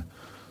skin." And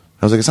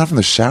I was like, "It's not from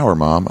the shower,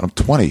 Mom. I'm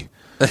 20.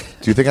 Do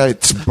you think I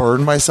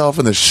burn myself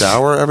in the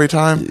shower every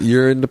time?"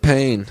 You're into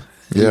pain.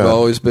 Yeah. You've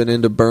always been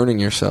into burning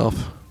yourself.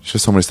 She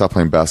just told me to stop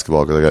playing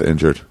basketball because I got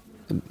injured.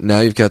 Now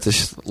you've got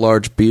this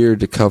large beard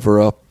to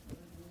cover up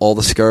all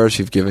the scars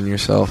you've given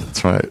yourself.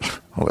 That's right.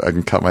 I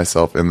can cut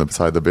myself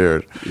beside the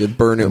beard. You'd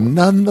burn it.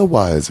 None the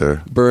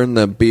wiser. Burn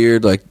the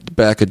beard like the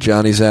back of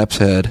Johnny Zapp's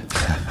head.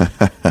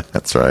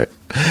 That's right.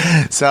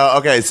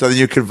 So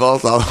you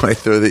convulsed all the way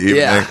through the evening.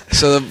 Yeah.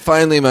 So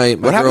finally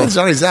what happened to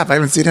Johnny Zapp? I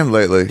haven't seen him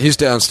lately. He's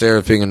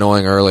downstairs being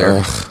annoying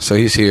earlier. So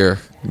he's here.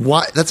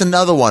 Why? That's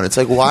another one. It's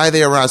like, why are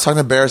they around? I was talking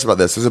to Barris about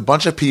this. There's a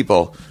bunch of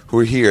people who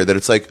are here that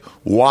it's like,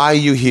 why are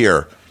you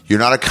here? You're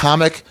not a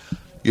comic.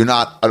 You're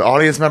not an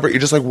audience member. You're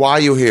just like, why are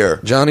you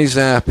here? Johnny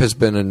Zapp has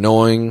been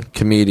annoying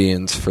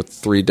comedians for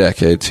 3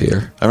 decades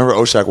here. I remember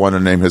Oshak wanted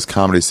to name his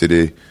comedy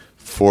CD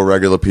 4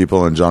 Regular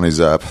People and Johnny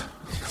Zapp.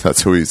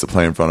 That's who he used to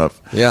play in front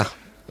of. Yeah.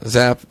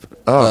 Zapp.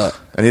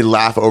 And he'd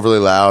laugh overly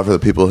loud for the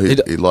people he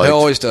liked. He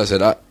always does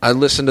it. I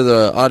listened to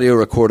the audio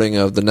recording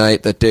of the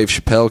night that Dave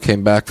Chappelle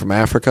came back from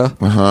Africa.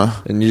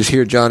 Uh-huh. And you just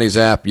hear Johnny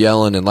Zapp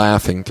yelling and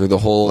laughing through the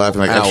whole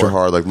Laughing like hour. Extra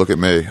hard, like, look at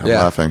me. I'm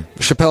laughing.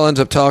 Chappelle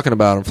ends up talking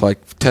about him for like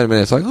 10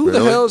 minutes. Like, who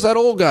the hell is that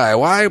old guy?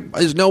 Why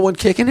is no one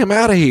kicking him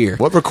out of here?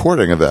 What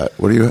recording of that?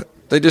 What do you...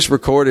 They just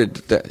recorded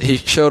that. He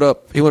showed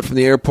up. He went from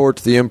the airport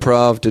to the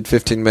Improv, did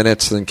 15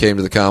 minutes, and then came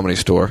to the Comedy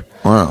Store.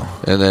 Wow.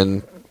 And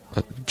then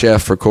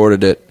Jeff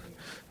recorded it.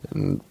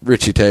 And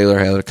Richie Taylor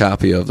had a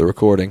copy of the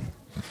recording.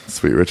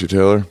 Sweet Richie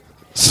Taylor.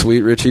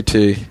 Sweet Richie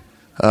T.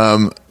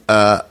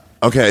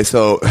 Okay,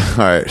 so all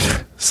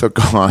right, so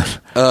go on.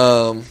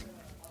 All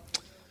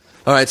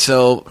right,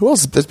 so who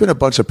else? There's been a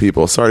bunch of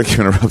people. Sorry to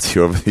interrupt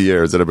you over the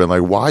years that have been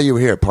like, "Why are you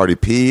here?" Party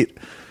Pete,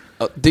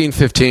 Dean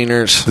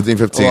 15ers, the Dean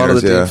 15ers, a lot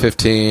of the Dean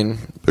 15,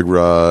 Big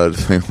Rod,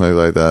 things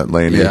like that,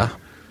 Laney. Yeah,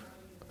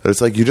 it's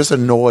like you just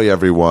annoy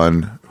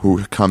everyone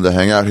who come to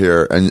hang out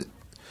here, and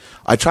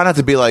I try not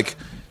to be like.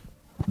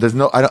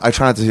 I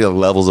try not to see the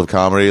levels of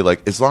comedy.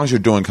 Like, as long as you're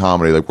doing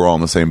comedy, like, we're all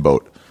in the same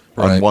boat.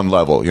 Right. On one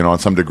level, on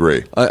some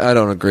degree. I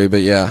don't agree, but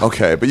yeah.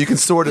 Okay, but you can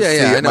sort of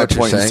see my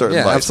point in certain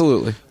light.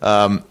 Absolutely.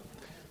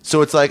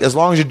 So it's like, as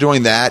long as you're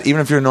doing that, even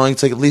if you're annoying,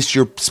 it's like, at least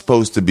you're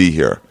supposed to be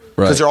here.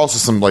 Right. Because there are also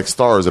some, like,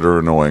 stars that are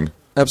annoying.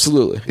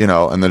 Absolutely.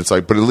 And then it's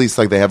like, but at least,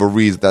 like, they have a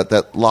reason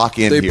that lock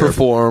in here. They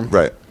perform.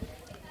 Right.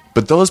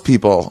 But those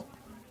people...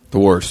 The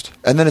worst.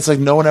 And then it's like,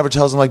 no one ever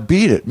tells them, like,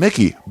 beat it.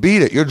 Mickey,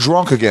 beat it. You're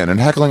drunk again and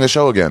heckling the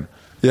show again.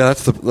 Yeah,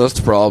 that's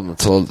the problem.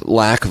 It's a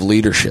lack of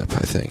leadership, I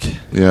think.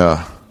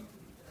 Yeah.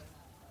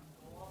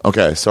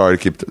 Okay, sorry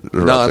to keep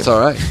interrupting. No, that's all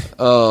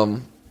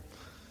right.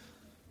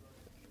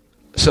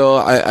 So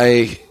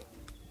I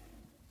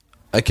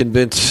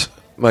convinced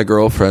my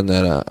girlfriend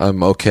that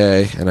I'm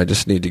okay, and I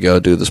just need to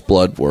go do this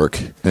blood work.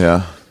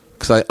 Yeah.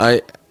 Because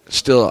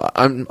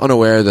I'm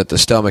unaware that the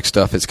stomach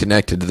stuff is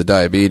connected to the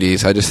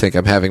diabetes. I just think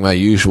I'm having my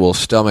usual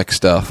stomach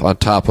stuff on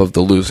top of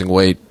the losing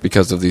weight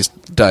because of these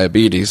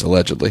diabetes,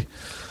 allegedly.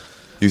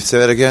 You say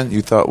that again?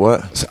 You thought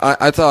what? So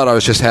I thought I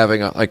was just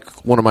having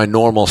one of my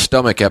normal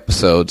stomach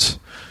episodes,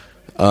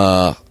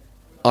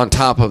 on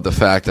top of the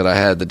fact that I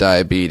had the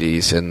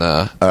diabetes and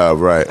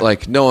right.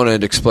 Like no one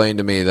had explained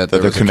to me that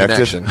there was a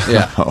connection.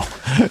 Yeah.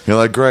 Oh. You're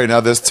like, great, now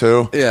this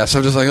too? Yeah, so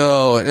I'm just like,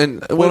 oh.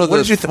 And what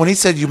did you when he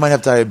said you might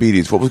have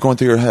diabetes, what was going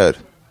through your head?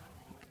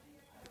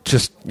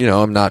 Just,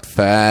 I'm not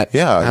fat.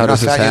 Yeah, how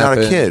does this happen? You're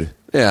not a kid.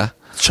 Yeah.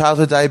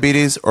 Childhood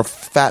diabetes or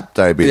fat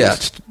diabetes? Yeah,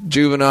 it's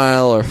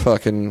juvenile or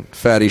fucking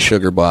fatty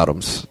sugar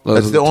bottoms.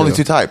 That's the only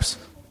two types.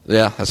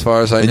 Yeah, as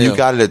far as I knew. And you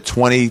got it at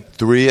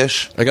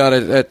 23-ish? I got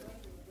it at,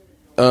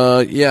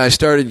 I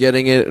started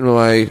getting it in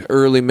my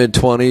early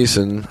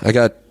mid-20s, and I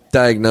got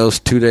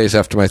diagnosed 2 days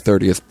after my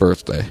 30th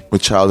birthday.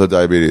 With childhood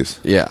diabetes?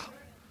 Yeah.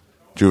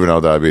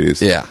 Juvenile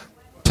diabetes? Yeah.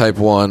 Type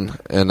 1,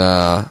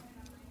 and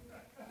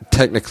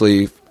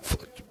technically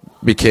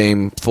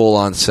became full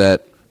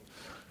onset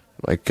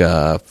like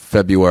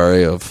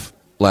February of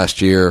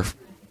last year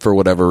for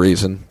whatever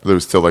reason. There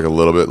was still like a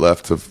little bit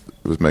left of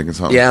it was making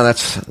something. Yeah,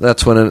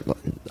 that's when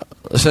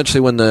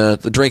essentially when the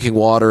drinking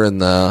water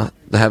and the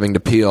having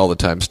to pee all the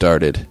time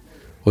started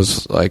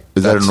was like.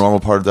 Is that a normal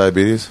part of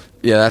diabetes?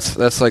 Yeah,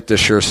 that's like the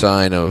sure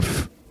sign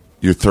of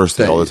you're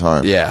thirsty all the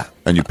time. Yeah,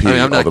 and you pee.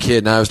 I'm not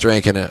kidding. I was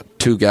drinking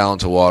 2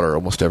 gallons of water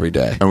almost every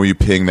day. And were you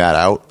peeing that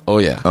out? Oh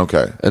yeah.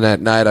 Okay. And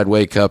at night I'd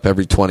wake up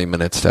every 20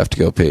 minutes to have to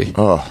go pee.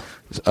 Oh.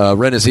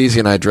 Renazizi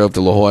and I drove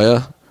to La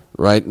Jolla,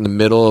 right in the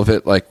middle of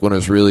it, like when it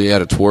was really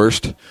at its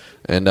worst,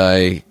 and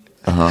he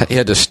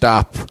had to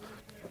stop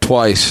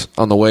twice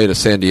on the way to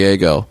San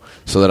Diego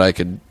so that I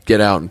could get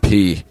out and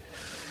pee.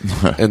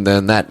 And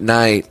then that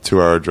night,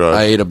 2-hour drive,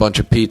 I ate a bunch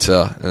of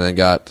pizza and then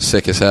got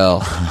sick as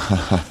hell.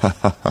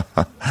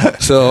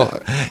 So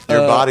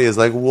your body is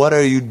like, "What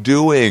are you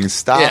doing?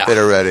 Stop it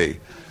already!"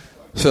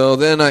 So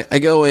then I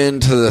go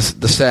into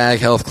the SAG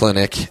Health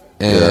Clinic,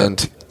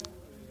 and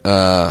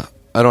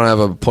I don't have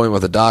an appointment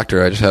with a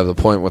doctor. I just have an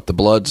appointment with the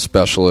blood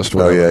specialist.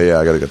 Oh yeah,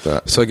 I got to get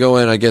that. So I go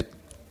in, I get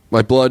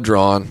my blood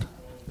drawn.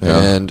 Yeah.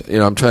 And,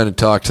 I'm trying to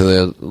talk to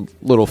the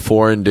little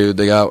foreign dude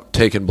they got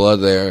taking blood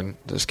there, and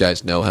this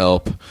guy's no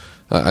help.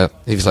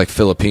 He's like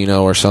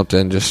Filipino or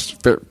something,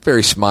 just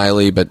very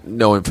smiley, but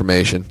no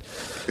information.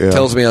 Yeah.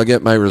 Tells me I'll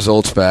get my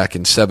results back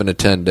in 7 to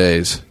 10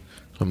 days.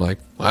 I'm like,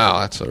 wow,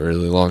 that's a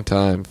really long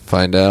time.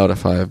 Find out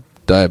if I'm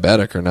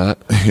diabetic or not.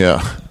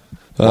 Yeah.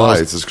 Why?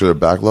 Is this because of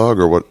backlog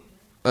or what?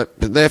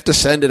 They have to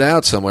send it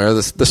out somewhere.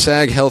 The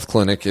SAG Health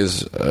Clinic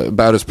is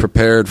about as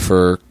prepared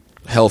for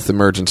health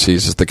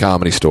emergencies as the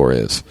Comedy Store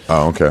is.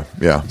 Oh, okay,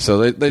 yeah.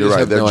 So they just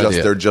have no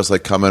idea. They're just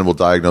like, come in, we'll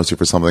diagnose you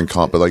for something,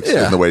 but like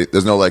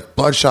there's no like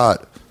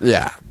bloodshot.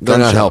 Yeah, they're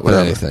not helping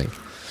anything.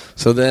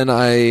 So then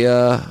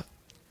I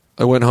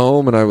went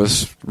home and I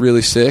was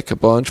really sick a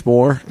bunch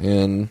more.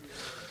 And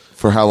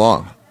for how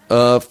long?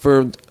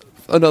 For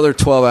another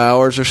 12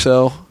 hours or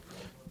so.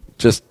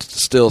 Just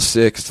still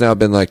sick. It's now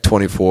been like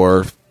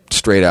 24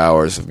 straight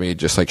hours of me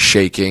just like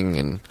shaking.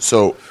 And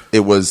so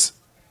it was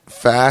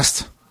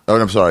fast. Oh,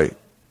 I'm sorry.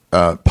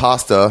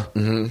 Pasta,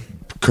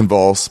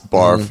 convulse,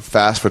 barf,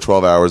 fast for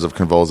 12 hours of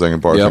convulsing and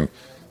barfing,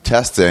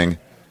 testing,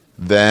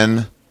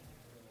 then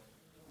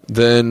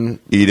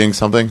eating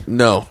something?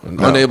 No,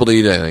 unable to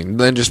eat anything.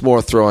 Then just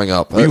more throwing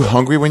up. Were you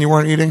hungry when you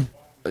weren't eating?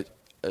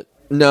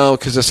 No,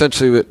 because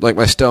essentially, like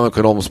my stomach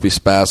would almost be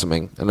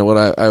spasming, and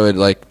then I would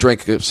like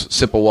drink a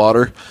sip of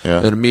water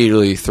and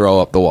immediately throw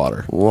up the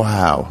water.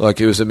 Wow!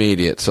 Like it was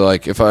immediate. So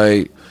like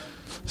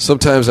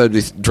sometimes I'd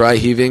be dry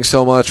heaving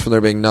so much from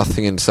there being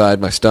nothing inside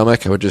my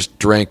stomach, I would just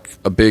drink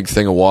a big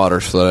thing of water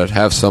so that I'd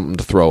have something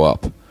to throw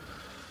up.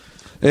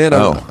 And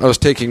I was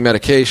taking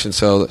medication,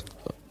 so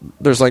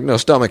there's like no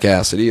stomach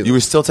acid either. You were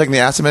still taking the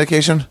acid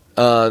medication?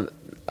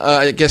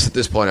 I guess at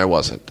this point I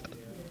wasn't.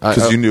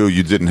 Because you knew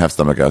you didn't have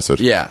stomach acid.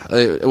 Yeah,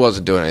 it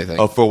wasn't doing anything.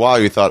 Oh, for a while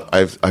you thought,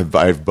 I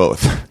have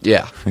both.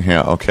 Yeah.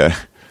 Yeah, okay.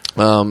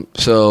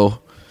 So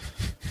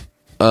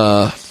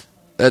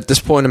at this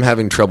point I'm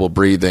having trouble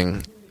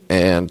breathing.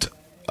 And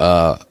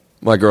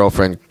my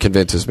girlfriend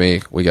convinces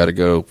me we got to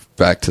go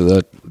back to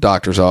the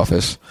doctor's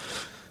office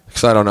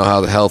because I don't know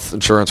how the health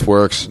insurance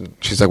works. And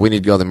she's like, we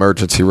need to go to the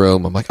emergency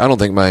room. I'm like, I don't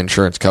think my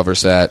insurance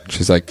covers that.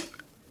 She's like,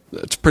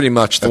 it's pretty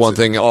much the one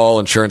thing all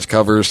insurance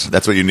covers.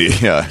 That's what you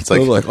need. Yeah, it's like,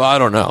 I was like, well, I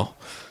don't know.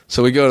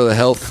 So we go to the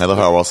health. I love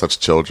how we're all such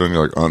children.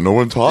 You're like, oh, no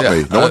one taught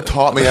me. No one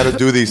taught me how to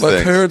do these things.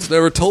 My parents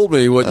never told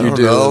me what you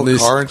do in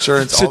this car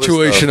insurance,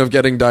 situation of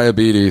getting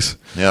diabetes.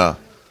 Yeah.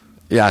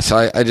 Yeah,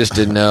 so I just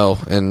didn't know.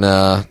 And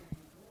I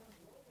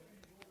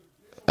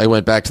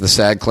went back to the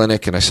SAG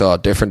clinic and I saw a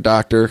different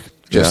doctor.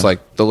 Just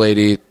like the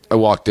lady, I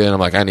walked in, I'm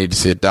like, I need to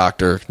see a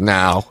doctor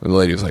now. And the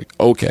lady was like,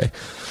 okay.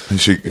 And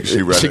she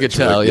read she it. could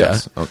tell, like, yeah.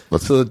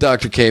 Yes. So the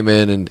doctor came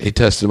in and he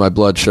tested my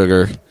blood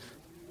sugar.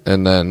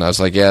 And then I was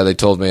like, yeah, they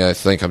told me I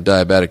think I'm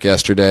diabetic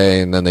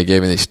yesterday. And then they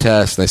gave me these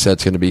tests. And they said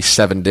it's going to be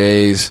 7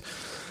 days.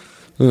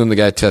 And then the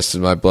guy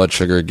tested my blood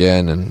sugar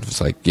again. And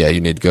it's like, yeah, you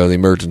need to go to the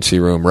emergency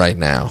room right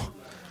now.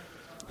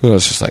 And I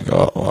was just like,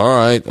 oh, all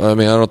right. I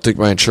mean, I don't think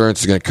my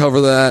insurance is going to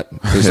cover that.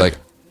 He's like,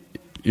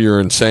 you're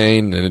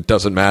insane. And it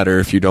doesn't matter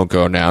if you don't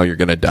go now, you're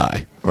going to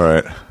die.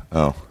 Right.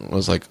 Oh. I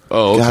was like,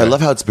 oh, okay. God, I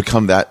love how it's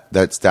become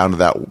that's down to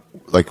that.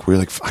 Like, we're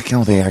like, I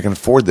don't think I can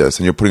afford this.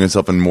 And you're putting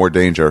yourself in more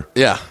danger.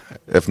 Yeah.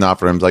 If not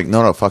for him, it's like,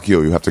 no, fuck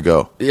you. You have to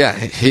go. Yeah.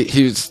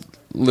 He was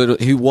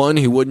literally,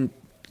 he wouldn't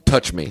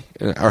touch me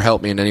or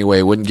help me in any way.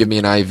 He wouldn't give me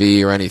an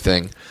IV or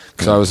anything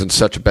because I was in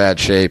such a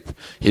bad shape.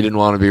 He didn't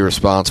want to be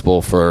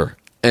responsible for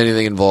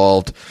anything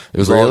involved. It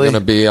was all going to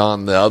be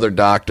on the other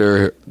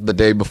doctor the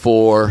day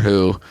before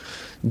who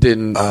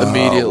didn't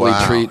immediately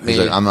treat me.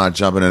 He's like, I'm not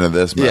jumping into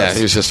this mess. Yeah,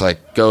 he was just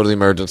like, go to the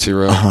emergency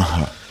room.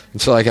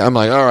 And so I'm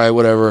like, all right,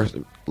 whatever.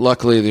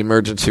 Luckily, the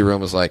emergency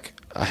room was like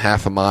a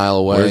half a mile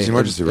away. Where's the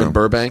emergency room? In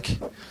Burbank.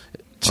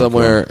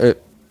 Somewhere. Okay.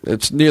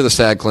 It's near the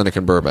SAG clinic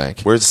in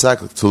Burbank. Where's the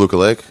SAG? Toluca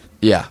Lake?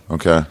 Yeah.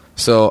 Okay.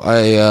 So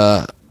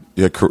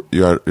your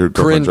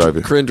girlfriend drive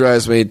you. Corinne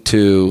drives me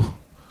to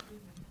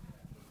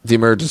the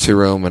emergency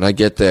room, and I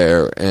get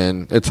there,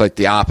 and it's like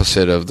the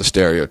opposite of the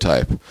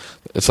stereotype.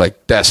 It's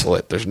like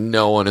desolate. There's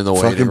no one in the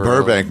waiting room. Fucking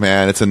Burbank,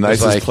 man. It's the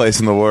nicest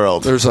place in the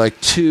world. There's like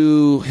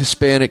 2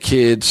 Hispanic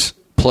kids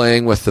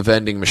playing with the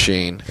vending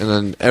machine, and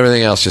then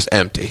everything else just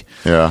empty.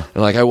 Yeah.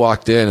 And like I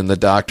walked in, and the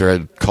doctor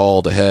had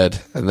called ahead,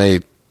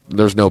 and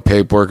there's no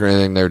paperwork or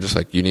anything. They were just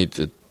like, you need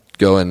to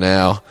go in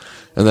now.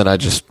 And then I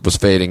just was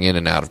fading in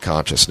and out of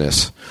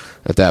consciousness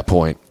at that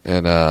point.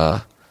 And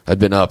I'd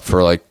been up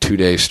for like 2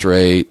 days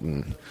straight,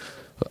 and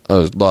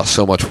I lost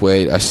so much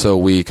weight. I was so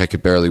weak I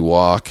could barely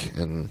walk,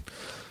 and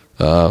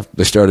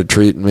they started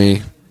treating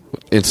me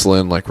with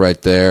insulin like right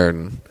there,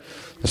 and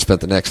I spent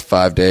the next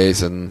 5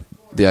 days in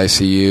the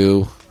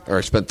ICU, or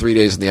I spent 3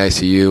 days in the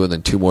ICU and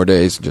then 2 more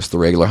days in just the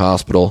regular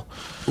hospital.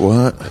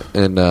 What?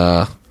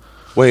 And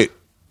wait,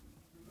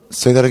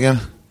 say that again.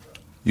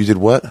 You did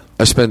what?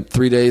 I spent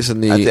 3 days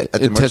in the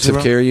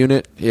intensive care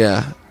unit.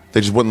 Yeah.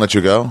 They just wouldn't let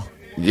you go?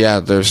 Yeah.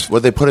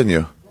 What'd they put in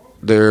you?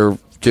 They're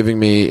giving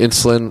me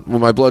insulin. Well,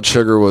 my blood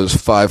sugar was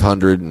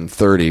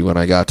 530 when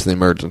I got to the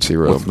emergency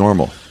room. What's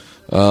normal?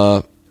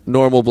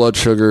 Normal blood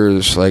sugar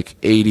is like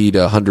 80 to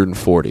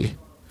 140.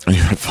 And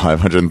you're at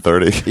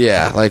 530?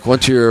 Yeah. Like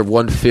once you're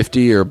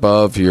 150 or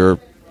above, you're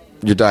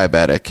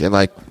diabetic. And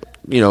like,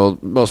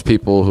 most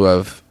people who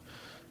have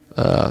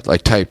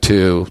like type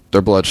 2,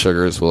 their blood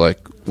sugars will like,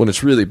 when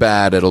it's really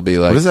bad, it'll be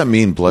like. What does that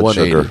mean, blood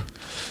sugar?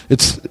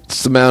 It's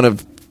the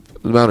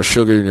amount of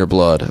sugar in your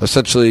blood.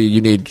 Essentially,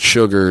 you need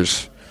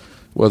sugars,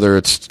 whether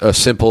it's a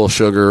simple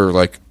sugar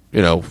like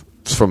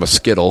from a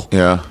Skittle,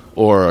 yeah,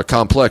 or a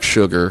complex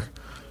sugar.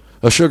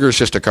 A sugar is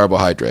just a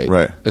carbohydrate.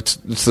 Right. It's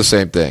the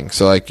same thing.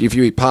 So like if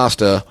you eat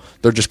pasta,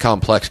 they're just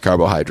complex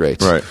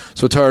carbohydrates. Right.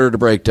 So it's harder to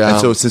break down.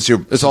 And so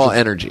it's all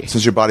energy.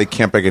 Since your body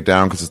can't break it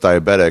down because it's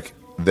diabetic,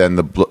 then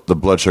the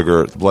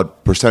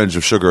blood percentage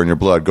of sugar in your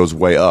blood goes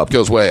way up.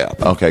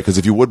 Okay, because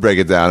if you would break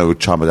it down, it would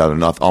chop it down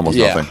to almost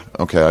nothing.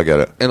 Okay, I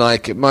get it. And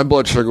like my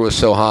blood sugar was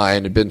so high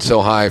and had been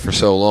so high for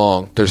so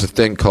long, there's a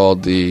thing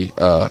called the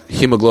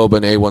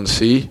hemoglobin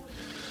A1C,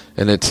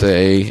 and it's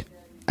a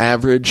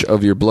average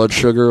of your blood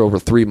sugar over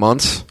 3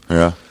 months.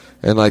 Yeah.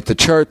 And like the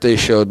chart they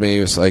showed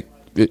me was like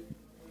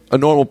a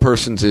normal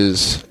person's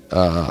is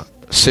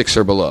 6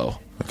 or below.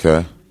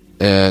 Okay.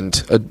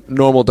 And a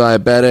normal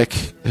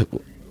diabetic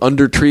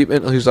under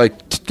treatment who's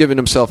like giving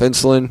himself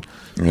insulin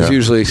is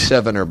usually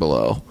 7 or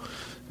below.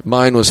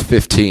 Mine was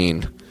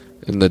 15.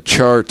 In the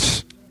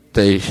charts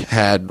they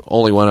had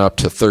only went up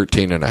to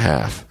 13 and a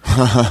half.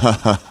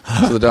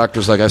 So the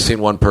doctor's like, I've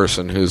seen one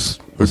person who's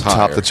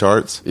topped the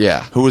charts.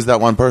 Yeah. Who was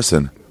that one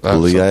person?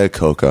 Lee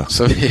Iacocca.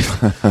 So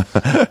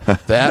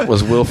that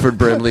was Wilford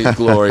Brimley's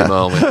glory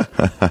moment.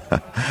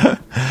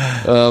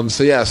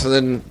 So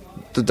then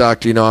the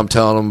doctor, I'm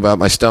telling him about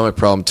my stomach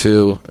problem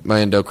too. My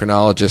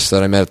endocrinologist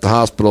that I met at the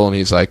hospital, and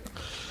he's like,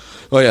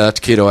 "Oh yeah,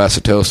 that's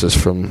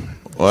ketoacidosis from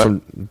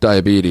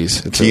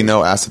diabetes."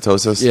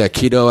 Ketoacidosis? Yeah,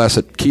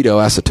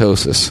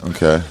 ketoacidosis.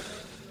 Okay.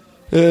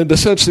 And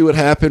essentially, what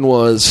happened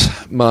was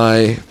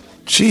my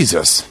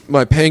pancreas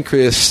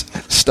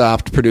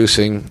stopped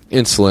producing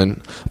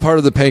insulin. Part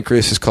of the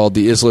pancreas is called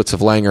the islets of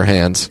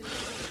Langerhans,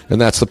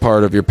 and that's the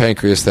part of your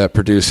pancreas that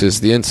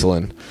produces the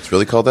insulin. It's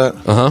really called that?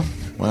 Uh huh.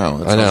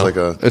 Wow,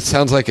 it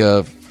sounds like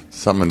a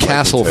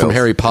castle from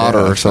Harry Potter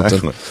or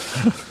something.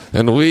 Exactly.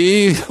 And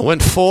we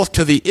went forth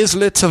to the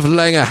islets of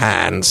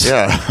Langerhans.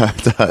 Yeah,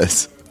 it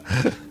does.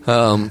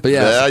 But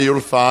yeah, there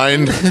you'll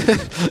find.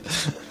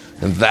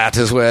 And that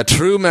is where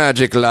true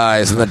magic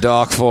lies, in the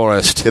dark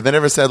forest. Yeah, they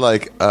never said,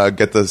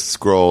 get the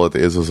scroll at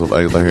the Islets of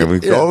Langerham. We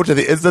go to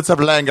the Islets of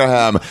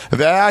Langerham.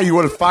 There you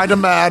will find a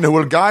man who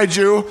will guide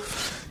you.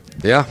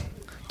 Yeah.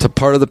 To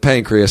part of the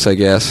pancreas, I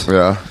guess.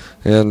 Yeah.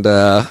 And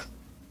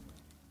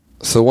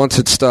so once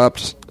it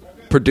stopped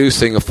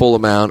producing a full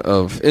amount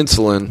of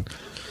insulin,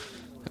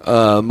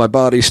 my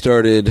body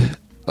started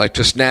like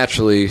just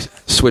naturally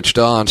switched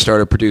on,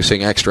 started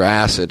producing extra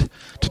acid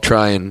to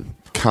try and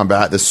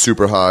combat this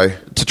super high.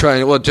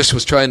 Just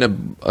was trying to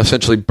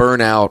essentially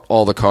burn out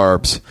all the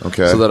carbs,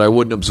 so that I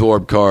wouldn't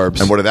absorb carbs.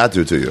 And what did that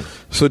do to you?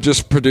 So it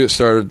just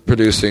started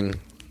producing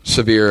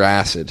severe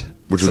acid.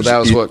 So that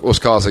was what was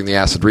causing the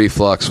acid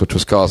reflux, which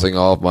was causing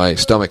all of my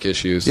stomach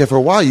issues. Yeah, for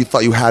a while you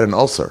thought you had an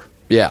ulcer.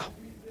 Yeah.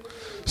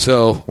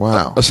 So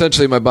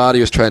essentially my body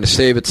was trying to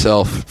save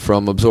itself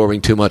from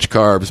absorbing too much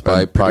carbs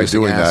by producing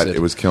doing acid. that, it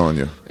was killing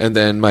you. And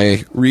then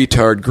my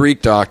retard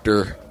Greek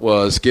doctor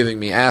was giving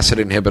me acid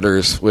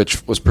inhibitors,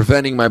 which was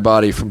preventing my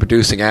body from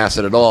producing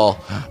acid at all,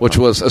 which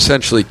was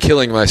essentially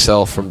killing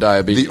myself from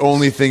diabetes. The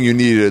only thing you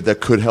needed that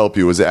could help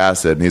you was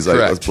acid. And he's like,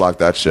 let's block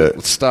that shit.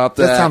 Let's stop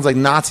that. That sounds like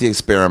Nazi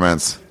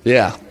experiments.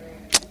 Yeah.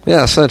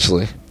 Yeah,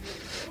 essentially.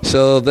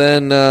 So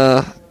then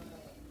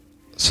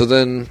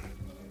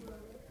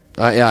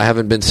I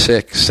haven't been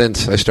sick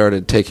since I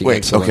started taking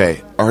insulin.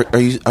 Okay.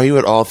 Are you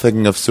at all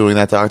thinking of suing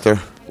that doctor?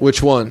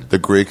 Which one? The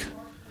Greek?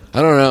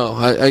 I don't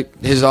know.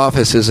 His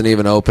office isn't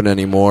even open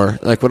anymore.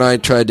 Like when I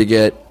tried to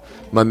get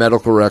my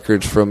medical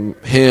records from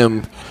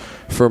him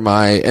for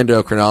my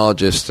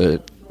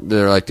endocrinologist,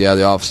 they're like, yeah,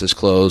 the office is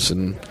closed,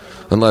 and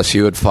unless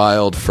you had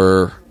filed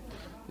for,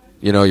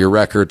 your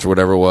records or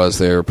whatever it was,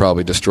 they were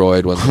probably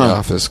destroyed when the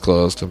office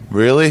closed.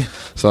 Really?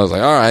 So I was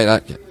like, all right,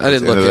 I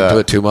didn't look into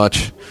it too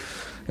much.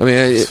 I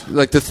mean,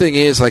 the thing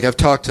is, like, I've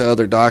talked to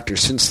other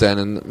doctors since then,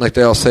 and, like,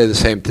 they all say the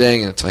same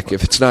thing. And it's like,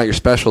 if it's not your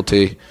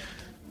specialty,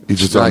 you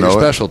just it's not don't know your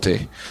it?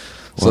 Specialty.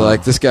 So,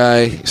 like, this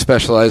guy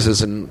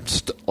specializes in,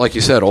 like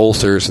you said,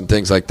 ulcers and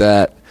things like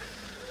that.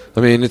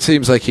 I mean, it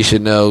seems like he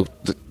should know,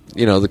 the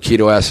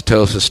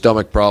ketoacidosis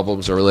stomach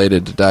problems are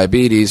related to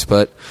diabetes,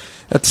 but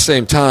at the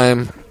same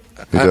time,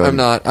 I'm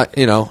not,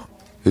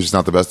 He's just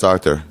not the best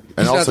doctor.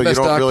 And also, you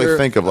don't really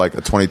think of, like,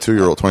 a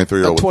 22-year-old,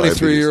 23-year-old with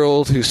diabetes. A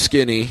 23-year-old who's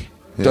skinny.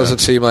 Doesn't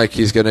seem like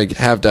he's going to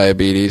have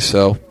diabetes,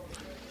 so.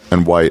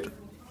 And white.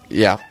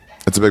 Yeah.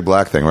 It's a big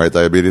black thing, right,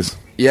 diabetes?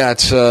 Yeah,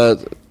 it's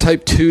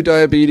type 2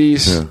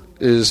 diabetes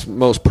is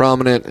most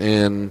prominent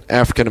in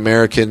African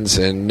Americans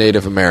and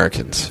Native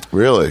Americans.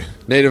 Really?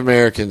 Native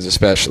Americans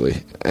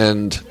especially.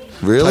 And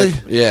really?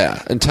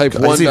 And type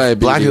 1 diabetes.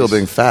 Black people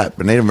being fat,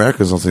 but Native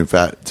Americans don't seem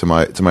fat to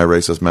my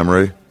racist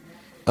memory.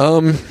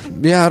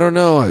 Yeah, I don't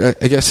know.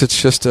 I guess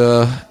it's just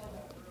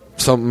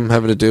something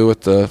having to do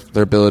with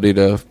their ability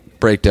to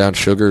break down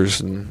sugars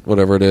and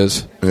whatever it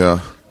is. Yeah.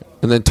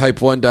 And then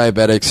type 1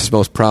 diabetics is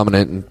most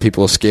prominent in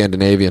people with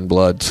Scandinavian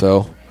blood.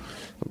 So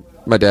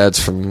my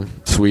dad's from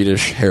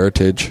Swedish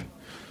heritage.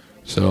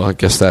 So I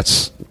guess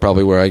that's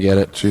probably where I get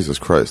it. Jesus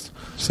Christ.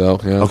 So,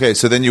 yeah. Okay,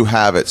 so then you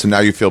have it. So now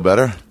you feel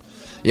better?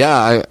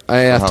 Yeah, I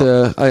have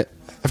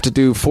to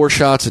do 4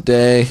 shots a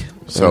day.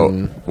 So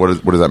what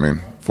does that mean?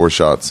 4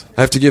 shots?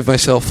 I have to give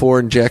myself 4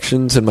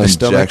 injections in my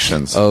stomach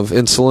of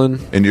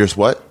insulin. In your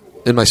what?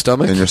 In my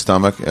stomach. In your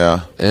stomach,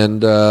 yeah.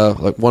 And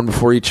like 1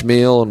 before each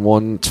meal and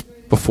 1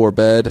 before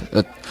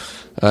bed.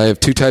 I have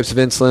 2 types of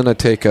insulin. I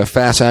take a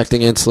fast-acting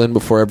insulin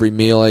before every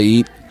meal I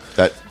eat.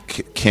 That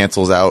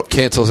cancels out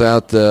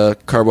the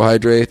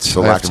carbohydrates. The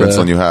lack of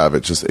insulin you have.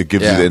 It gives you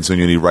the insulin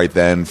you need right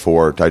then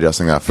for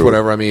digesting that food.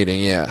 Whatever I'm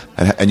eating, yeah.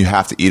 And you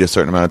have to eat a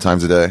certain amount of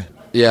times a day?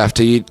 Yeah, I have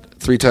to eat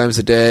 3 times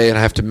a day, and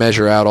I have to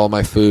measure out all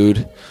my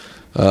food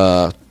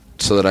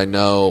so that I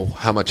know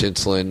how much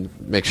insulin,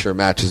 make sure it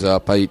matches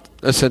up. I eat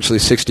essentially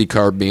 60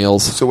 carb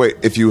meals. So wait,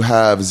 if you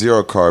have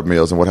 0 carb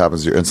meals, and what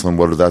happens to your insulin,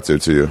 what does that do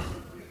to you?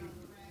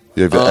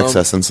 You have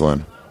excess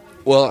insulin.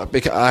 Well,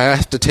 because I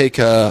have to take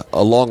a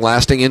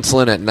long-lasting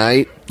insulin at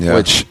night,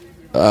 which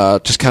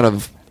just kind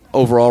of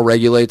overall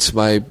regulates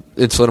my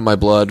insulin in my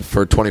blood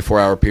for a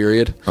 24-hour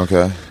period.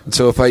 Okay. And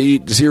so if I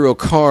eat 0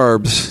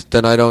 carbs,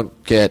 then I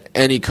don't get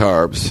any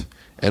carbs,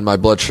 and my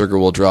blood sugar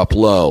will drop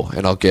low,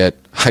 and I'll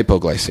get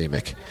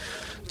hypoglycemic.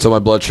 So my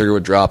blood sugar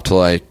would drop to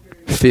like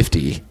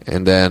 50,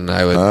 and then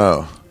I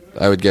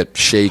would get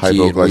shaky and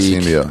weak.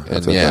 Hypoglycemia.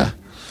 And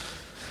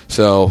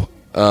So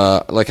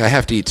like I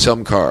have to eat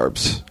some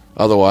carbs,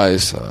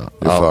 otherwise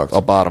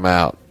I'll bottom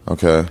out.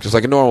 Okay. Just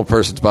like a normal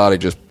person's body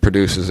just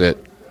produces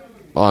it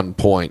on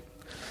point.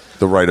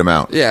 The right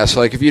amount. Yeah,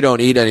 so like if you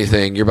don't eat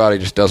anything, your body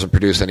just doesn't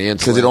produce any insulin.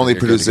 Because it only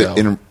produces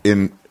it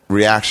in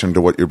reaction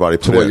to what your body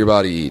what your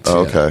body eats.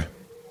 Oh, okay.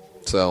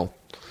 So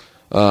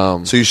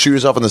so you shoot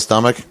yourself in the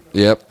stomach?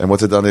 Yep. And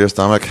what's it done to your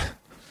stomach?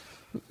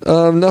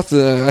 Nothing.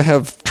 I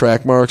have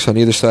track marks on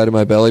either side of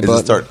my belly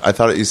button. I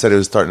thought you said it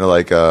was starting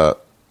to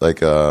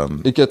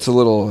it gets a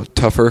little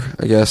tougher,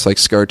 I guess, like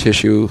scar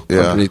tissue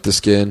underneath the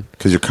skin.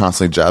 Because you're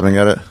constantly jabbing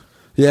at it?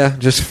 Yeah,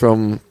 just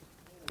from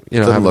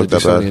having to do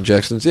so many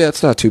injections. Yeah,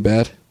 it's not too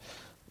bad.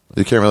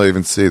 You can't really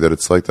even see that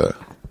it's like that.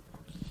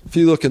 If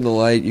you look in the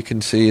light, you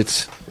can see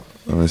it's...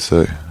 Let me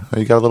see. Oh,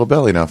 you got a little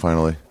belly now,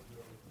 finally.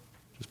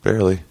 Just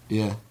barely.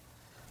 Yeah.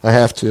 I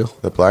have to.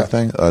 That black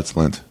thing? Oh, that's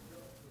lint.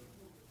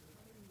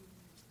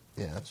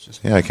 Yeah, that's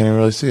just... Yeah, I can't even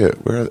really see it.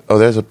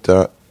 There's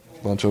a...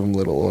 bunch of them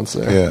little ones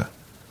there. Yeah.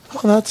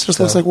 Oh, that just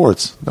looks like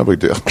warts. No big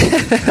deal.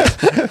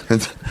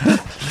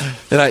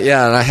 And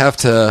I have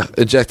to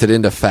inject it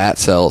into fat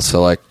cells.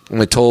 So, like, when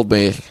they told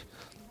me,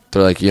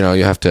 they're like, you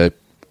have to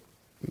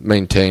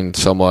maintain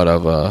somewhat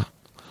of a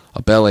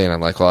belly. And I'm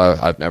like, well,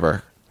 I've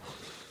never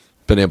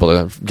been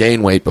able to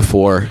gain weight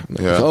before.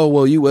 Yeah. Like, oh,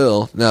 well, you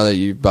will now that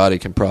your body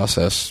can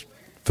process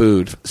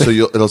food. So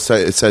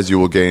it says you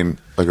will gain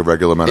like a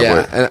regular amount of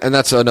weight. Yeah, and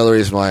that's another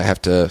reason why I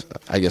have to,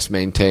 I guess,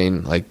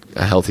 maintain like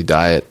a healthy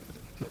diet,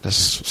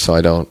 so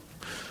I don't.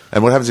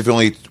 And what happens if you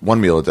only eat one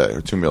meal a day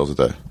or 2 meals a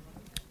day?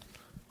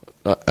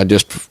 I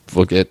just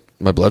will get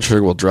my blood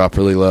sugar will drop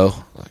really low.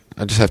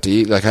 I just have to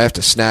eat. Like I have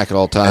to snack at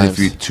all times. And if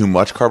you eat too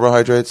much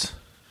carbohydrates?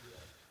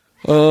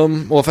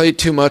 Well, if I eat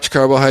too much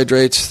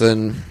carbohydrates,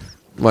 then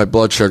my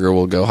blood sugar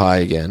will go high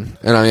again.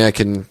 And I mean, I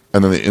can.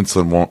 And then the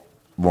insulin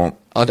won't.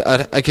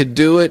 I could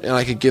do it, and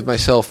I could give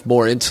myself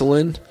more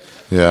insulin.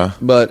 Yeah.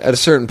 But at a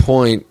certain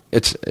point,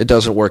 it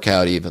doesn't work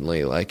out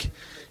evenly. Like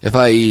if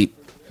I eat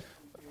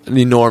an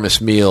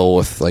enormous meal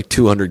with like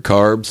 200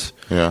 carbs.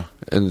 Yeah.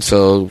 And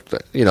so,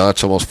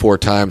 that's almost 4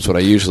 times what I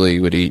usually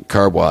would eat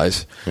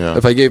carb-wise. Yeah.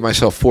 If I gave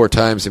myself 4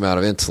 times the amount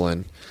of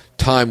insulin,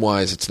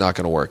 time-wise, it's not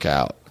going to work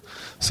out.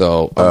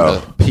 So I'm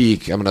going to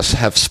peak. I'm going to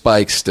have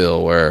spikes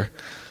still where,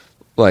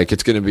 like,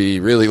 it's going to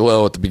be really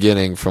low at the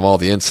beginning from all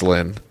the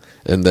insulin,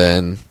 and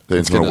then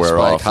it's going to wear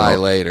spike off high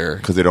later.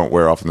 because they don't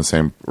wear off in the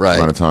same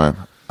amount of time.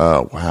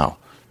 Oh, wow.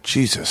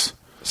 Jesus.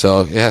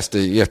 So you have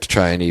to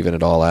try and even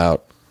it all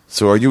out.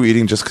 So are you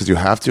eating just because you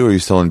have to, or are you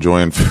still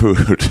enjoying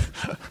food?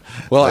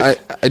 Well,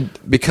 I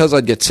because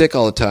I'd get sick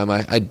all the time,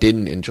 I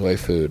didn't enjoy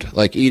food.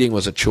 Like, eating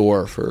was a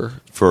chore for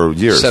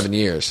years. 7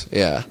 years,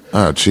 yeah.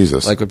 Oh,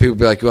 Jesus. Like, when people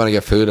be like, you want to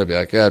get food? I'd be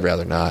like, yeah, I'd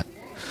rather not.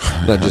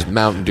 And I'd just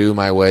Mountain Dew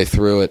my way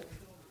through it.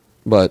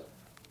 But,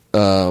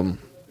 now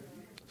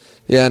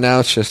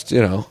it's just,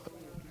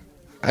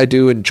 I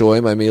do enjoy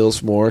my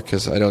meals more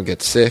because I don't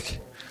get sick.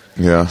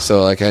 Yeah.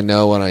 So, like, I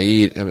know when I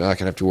eat, I'm not going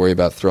to have to worry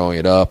about throwing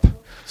it up.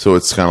 So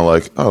it's kind of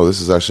like, oh,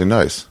 this is actually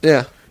nice.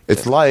 Yeah.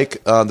 It's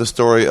like the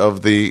story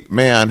of the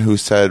man who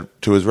said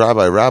to his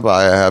rabbi, Rabbi,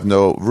 I have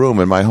no room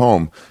in my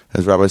home.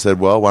 His rabbi said,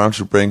 well, why don't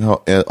you bring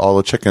all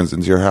the chickens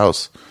into your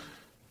house?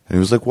 And he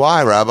was like,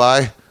 why,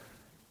 Rabbi?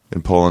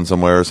 In Poland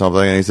somewhere or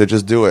something. And he said,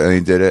 just do it. And he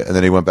did it. And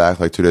then he went back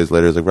like 2 days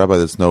later. He's like, Rabbi,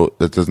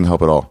 that doesn't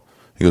help at all.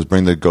 He goes,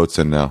 bring the goats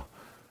in now.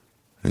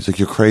 And he's like,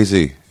 you're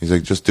crazy. He's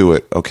like, just do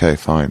it. Okay,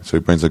 fine. So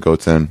he brings the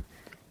goats in.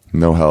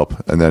 No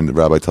help. And then the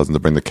rabbi tells him to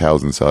bring the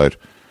cows inside.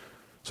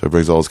 So he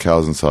brings all his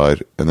cows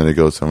inside, and then he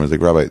goes to him and he's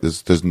like, Rabbi,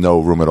 there's no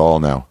room at all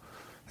now.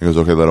 He goes,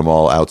 okay, let them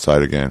all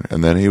outside again.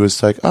 And then he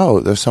was like, oh,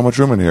 there's so much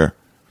room in here.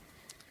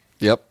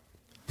 Yep.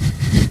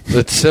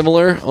 It's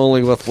similar,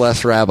 only with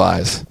less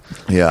rabbis.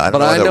 Yeah.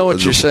 But I know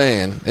what you're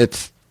saying.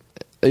 It's,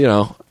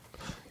 That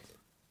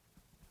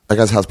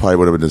guy's house probably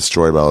would have been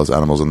destroyed by all those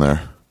animals in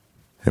there.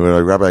 He would be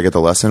like, Rabbi, I get the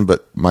lesson,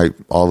 but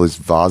all these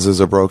vases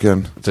are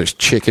broken. There's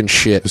chicken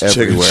shit There's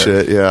everywhere.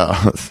 Chicken shit,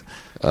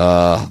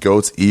 yeah.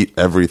 Goats eat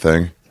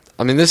everything.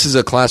 I mean, this is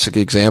a classic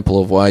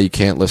example of why you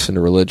can't listen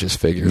to religious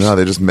figures. No,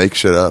 they just make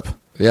shit up.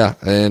 Yeah,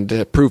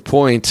 and proof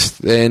points,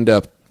 they end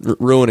up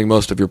ruining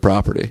most of your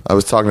property. I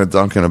was talking to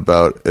Duncan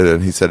about it,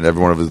 and he said in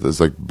every one of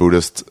his like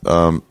Buddhist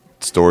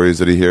stories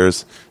that he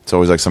hears, it's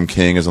always like some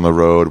king is on the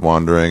road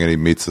wandering, and he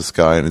meets this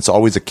guy, and it's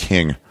always a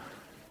king.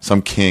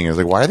 Some king is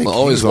like, why are they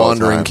always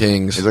wandering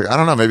kings? He's like, I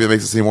don't know, maybe it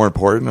makes it seem more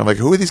important. I'm like,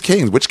 who are these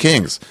kings? Which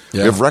kings?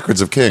 Yeah. You have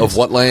records of kings. Of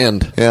what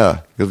land? Yeah.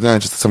 He goes, nah,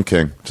 just some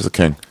king. Just a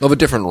king. Of a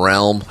different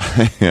realm.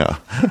 Yeah.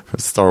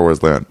 Star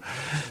Wars land.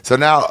 So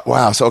now,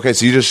 wow. So, okay,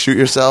 so you just shoot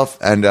yourself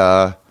and,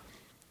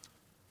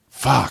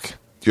 fuck.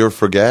 Do you ever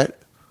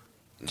forget?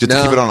 Do you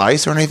have to keep it on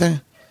ice or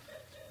anything?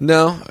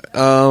 No.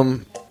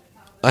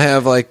 I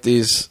have like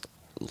these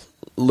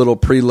little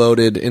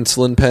preloaded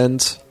insulin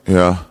pens.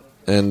 Yeah.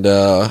 And,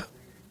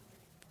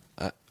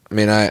 I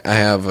mean, I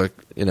have a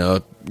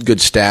good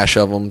stash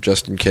of them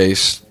just in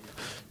case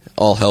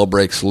all hell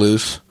breaks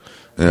loose.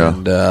 Yeah.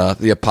 And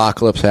the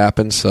apocalypse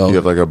happens. So You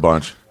have like a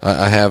bunch.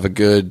 I have a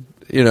good,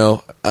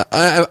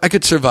 I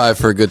could survive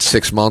for a good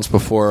 6 months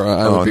before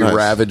I would be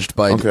ravaged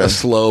by a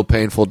slow,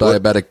 painful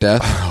diabetic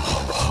death.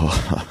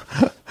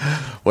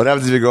 What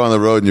happens if you go on the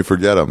road and you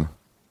forget them?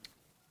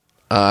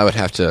 I'd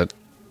have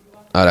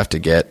to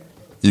get.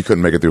 You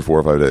couldn't make it through 4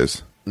 or 5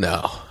 days.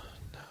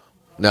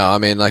 No, I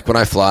mean, like when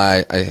I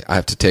fly, I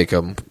have to take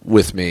them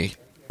with me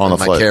on the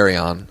my flight.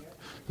 carry-on,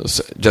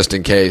 just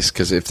in case.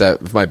 Because if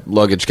my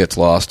luggage gets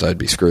lost, I'd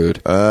be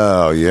screwed.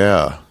 Oh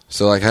yeah.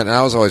 So like,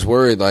 I was always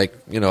worried. Like,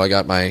 I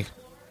got my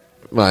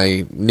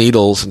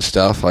needles and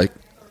stuff. Like,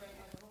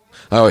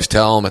 I always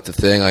tell them at the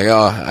thing, like, oh,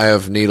 I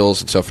have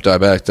needles and stuff for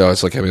diabetic. They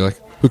always look at me like,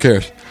 who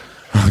cares?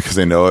 Because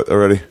they know it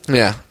already.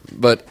 Yeah,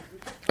 but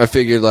I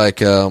figured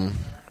like, a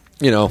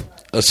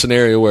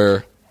scenario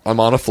where I'm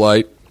on a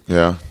flight.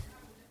 Yeah.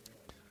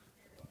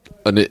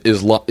 An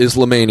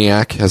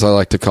Islamaniac, as I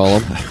like to call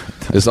him,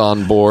 is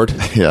on board.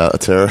 Yeah, a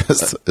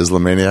terrorist,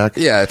 Islamaniac.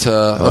 Yeah, it's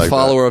a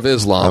follower of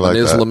Islam, an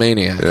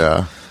Islamaniac.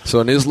 Yeah.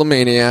 So an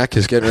Islamaniac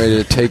is getting ready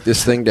to take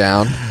this thing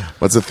down.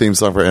 What's the theme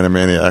song for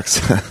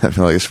Animaniacs? I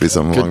feel like it should be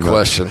something Good along that.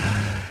 question.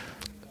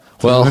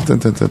 Well, I'm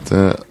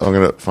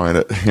gonna find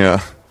it.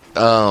 Yeah.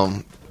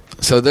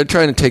 So they're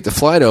trying to take the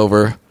flight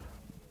over.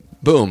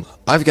 Boom!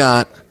 I've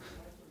got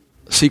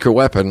a secret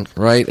weapon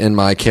right in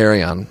my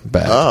carry-on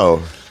bag.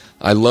 Oh.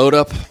 I load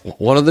up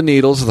one of the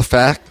needles of the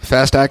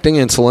fast-acting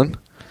insulin.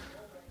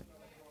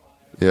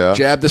 Yeah.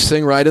 Jab this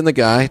thing right in the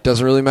guy.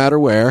 Doesn't really matter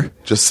where.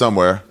 Just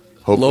somewhere.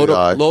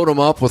 Hopefully Load him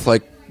up with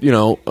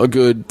a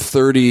good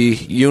 30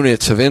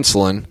 units of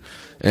insulin,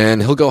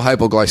 and he'll go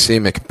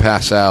hypoglycemic and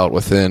pass out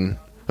within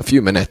a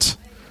few minutes.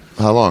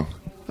 How long?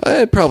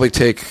 It'd probably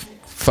take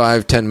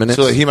 5-10 minutes.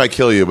 So he might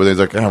kill you, but he's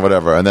like,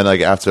 whatever. And then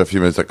after a few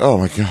minutes, oh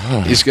my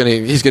god, he's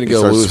gonna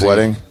go losing.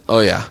 Sweating. Oh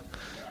yeah,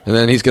 and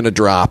then he's gonna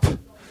drop,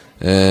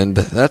 and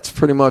that's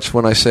pretty much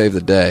when I save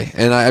the day.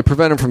 And I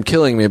prevent him from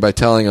killing me by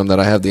telling him that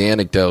I have the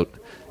antidote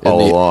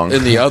all along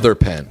in the other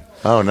pen.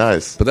 Oh,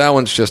 nice. But that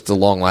one's just the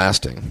long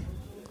lasting.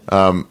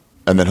 And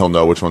then he'll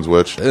know which one's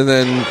which. And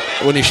then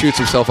when he shoots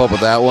himself up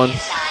with that one,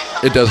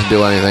 it doesn't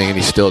do anything, and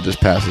he still just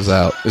passes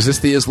out. Is this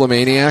the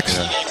Islamaniacs?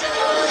 Yeah.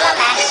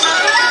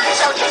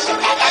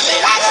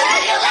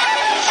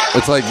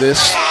 It's like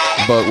this,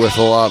 but with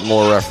a lot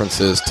more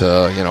references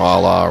to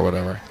Allah or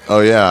whatever. Oh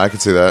yeah, I can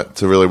see that.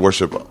 To really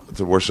worship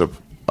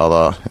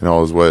Allah in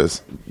all his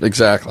ways.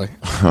 Exactly.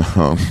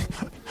 How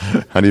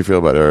do you feel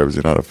about Arabs?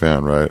 You're not a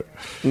fan, right?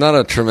 Not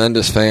a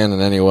tremendous fan in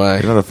any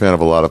way. You're not a fan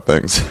of a lot of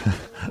things.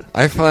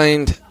 I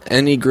find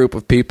any group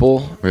of people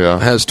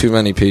has too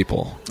many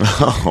people.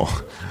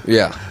 Oh.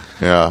 Yeah.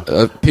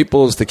 Yeah.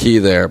 People is the key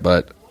there,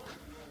 but,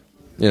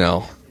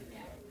 a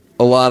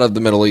lot of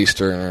the Middle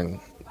Eastern,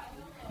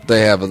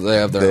 they have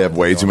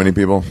way too many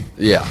people?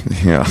 Yeah.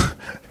 Yeah.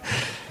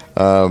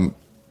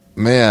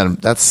 Man,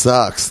 that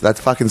sucks. That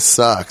fucking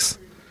sucks.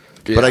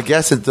 Yeah. But I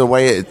guess the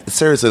way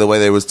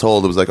they was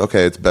told, it was like,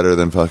 okay, it's better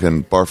than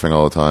fucking barfing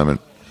all the time. And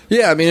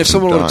yeah, I mean, if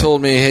someone would have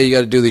told me, hey, you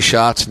got to do these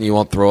shots and you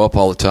won't throw up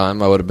all the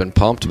time, I would have been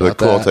pumped about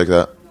cool, that. I'll take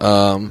that.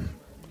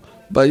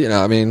 But,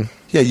 I mean...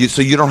 Yeah,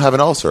 so you don't have an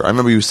ulcer. I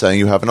remember you saying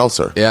you have an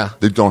ulcer. Yeah.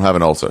 You don't have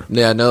an ulcer.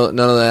 Yeah, no,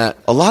 none of that.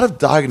 A lot of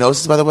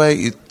diagnoses, by the way,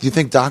 you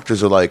think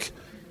doctors are like,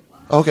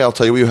 okay, I'll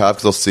tell you what you have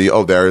because they'll see,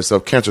 there's a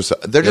cancer cell.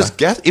 They're just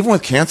even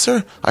with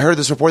cancer, I heard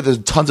this report, there's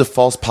tons of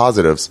false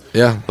positives.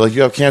 Yeah. Like,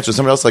 you have cancer.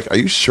 Somebody else like, are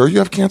you sure you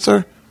have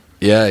cancer?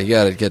 Yeah, you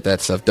got to get that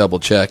stuff double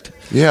checked.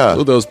 Yeah.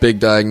 Those big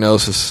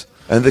diagnoses.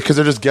 And because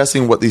they're just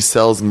guessing what these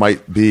cells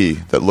might be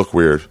that look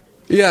weird.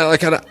 Yeah,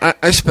 like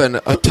I spent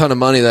a ton of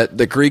money. That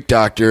the Greek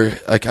doctor,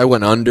 like I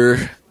went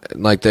under,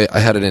 like I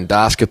had an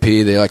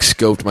endoscopy. They like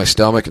scoped my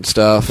stomach and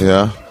stuff.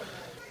 Yeah.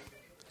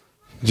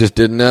 Just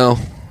didn't know.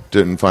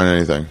 Didn't find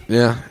anything.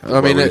 Yeah, I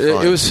mean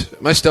it was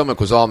my stomach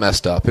was all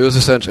messed up. It was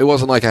essentially, it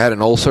wasn't like I had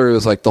an ulcer. It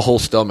was like the whole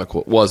stomach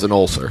was an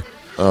ulcer.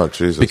 Oh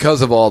Jesus!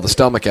 Because of all the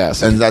stomach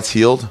acid. And that's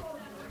healed.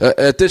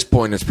 At this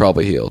point, it's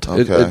probably healed.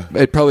 Okay.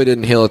 It probably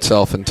didn't heal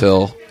itself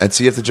until. And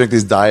so you have to drink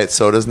these diet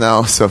sodas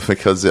now. So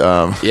because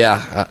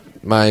yeah,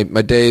 my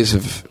days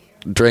of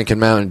drinking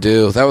Mountain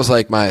Dew, that was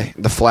like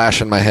the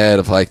flash in my head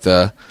of like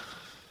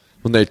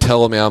when they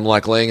tell me I'm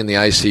like laying in the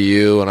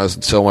ICU and I was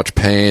in so much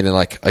pain and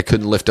like I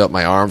couldn't lift up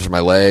my arms or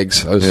my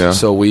legs. I was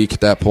so weak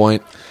at that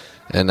point.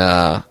 And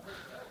the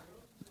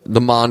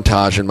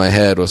montage in my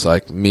head was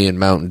like me and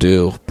Mountain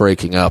Dew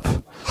breaking up.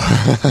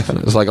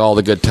 It was like all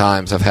the good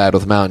times I've had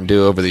with Mountain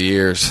Dew over the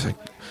years. Like,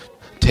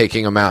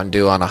 taking a Mountain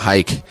Dew on a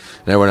hike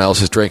and everyone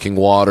else is drinking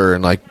water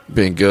and like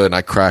being good, and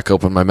I crack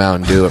open my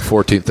Mountain Dew at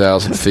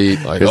 14,000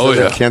 feet. Like,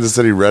 a Kansas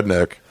City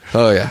redneck.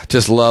 Oh yeah,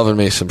 just loving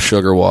me some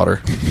sugar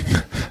water.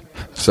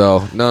 So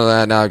none of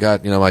that. Now I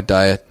got my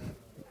diet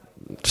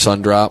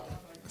Sundrop.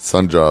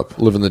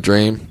 Living the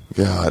dream.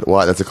 God,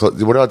 why?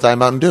 What about Diet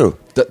Mountain Dew?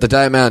 The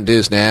Diet Mountain Dew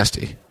is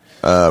nasty.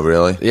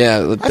 Really?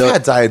 Yeah. I've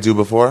had Diet Dew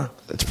before.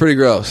 It's pretty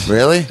gross.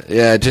 Really?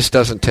 Yeah, it just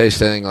doesn't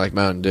taste anything like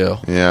Mountain Dew.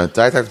 Yeah,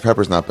 Diet Dr.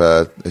 Pepper's not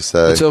bad, they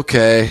say. It's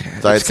okay.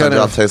 Diet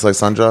Sundrop tastes like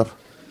Sundrop?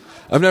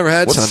 I've never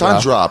had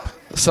Sundrop.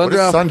 Sundrop. What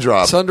is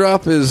Sundrop?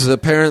 Sundrop is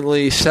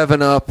apparently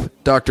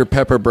 7-Up Dr.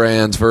 Pepper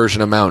brand's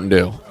version of Mountain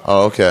Dew.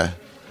 Oh, okay.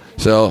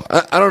 So,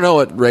 I don't know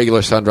what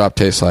regular Sundrop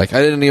tastes like.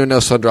 I didn't even know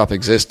Sundrop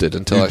existed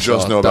until I saw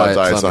just know about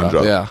Diet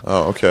Sundrop. Yeah.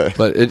 Oh, okay.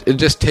 But it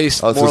just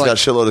tastes more so it's got a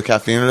shitload of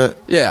caffeine in it?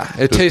 Yeah.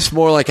 It tastes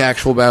more like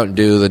actual Mountain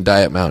Dew than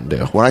Diet Mountain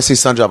Dew. When I see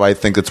Sundrop, I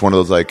think it's one of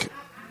those like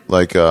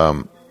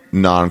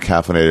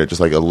non-caffeinated, just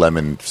like a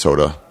lemon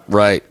soda.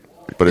 Right.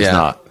 But it's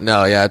not.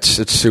 No, yeah,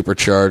 it's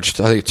supercharged.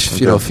 I think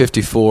it's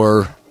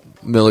 54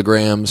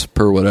 milligrams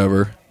per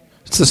whatever.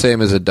 It's the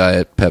same as a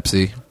Diet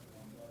Pepsi.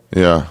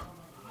 Yeah.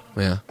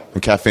 Yeah.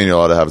 And caffeine you're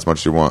allowed to have as much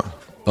as you want.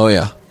 Oh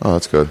yeah. Oh,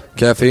 that's good.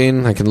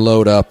 Caffeine I can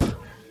load up.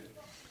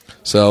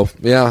 So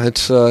yeah,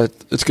 it's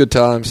good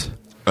times.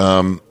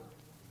 I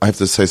have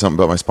to say something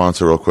about my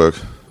sponsor real quick.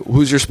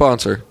 Who's your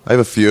sponsor? I have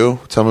a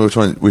few. Tell me which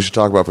one we should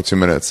talk about for 2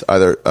 minutes.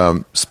 Either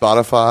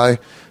Spotify,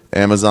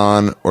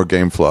 Amazon, or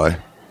Gamefly.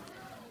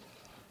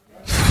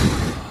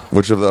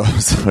 Which of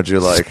those would you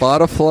like?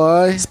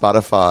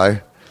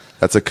 Spotify.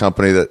 That's a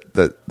company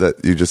that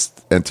you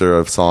just enter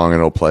a song and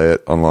it'll play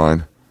it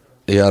online.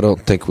 Yeah, I don't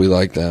think we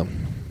like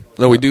them.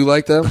 No, we do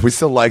like them. We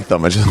still like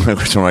them. I just don't know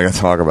which one I got to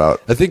talk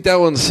about. I think that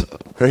one's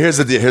Here's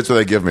the deal. Here's what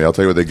they give me. I'll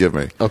tell you what they give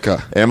me. okay.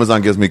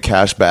 Amazon gives me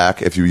cash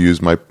back if you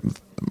use my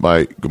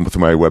go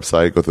through my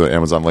website, go through the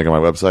Amazon link on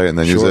my website, and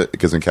then use it. It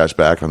gives me cash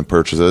back on the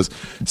purchases.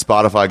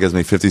 Spotify gives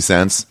me 50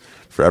 cents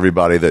for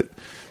everybody that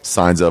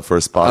signs up for a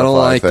Spotify. I don't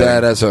like thing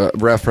that as a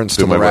reference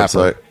to my the rapper.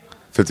 website.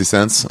 50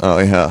 cents? Oh,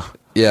 yeah.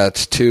 Yeah,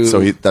 it's too.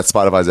 So that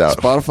Spotify's out.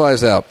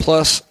 Spotify's out.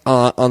 Plus,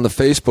 on the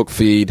Facebook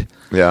feed,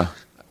 Yeah.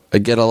 I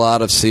get a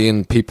lot of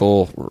seeing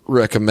people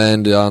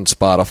recommend on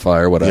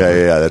Spotify or whatever.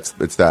 Yeah.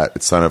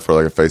 It's sign up for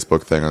like a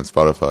Facebook thing on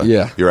Spotify.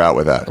 Yeah. You're out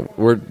with that.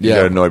 You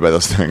get annoyed by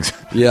those things.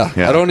 Yeah.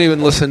 I don't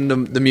even listen to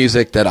the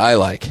music that I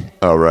like.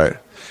 Oh, right.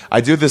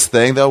 I do this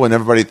thing, though, when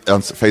everybody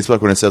on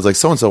Facebook, when it says, like,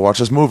 so-and-so watch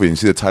this movie, and you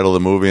see the title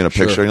of the movie and a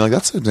picture, and you're like,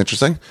 that's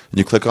interesting. And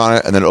you click on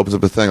it, and then it opens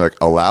up a thing, like,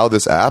 allow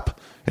this app.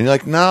 And you're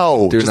like,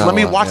 no, just let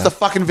me watch the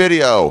fucking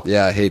video.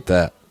 Yeah, I hate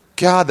that.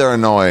 God, they're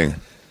annoying.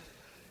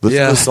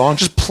 Listen to the song,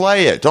 just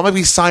play it. Don't make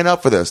me sign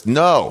up for this.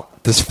 No.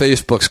 This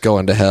Facebook's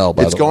going to hell,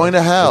 by the way. It's going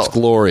to hell. It's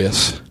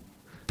glorious.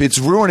 It's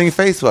ruining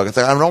Facebook. It's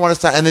like, I don't want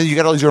to sign. And then you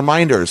get all these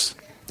reminders.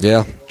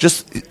 Yeah.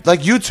 Just like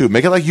YouTube.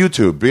 Make it like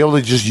YouTube. Be able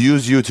to just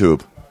use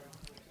YouTube.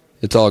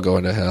 It's all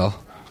going to hell.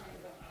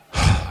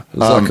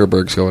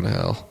 Zuckerberg's going to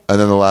hell. And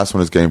then the last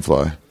one is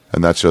GameFly.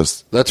 And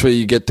that's where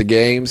you get the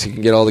games. You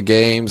can get all the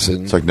games.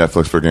 And it's like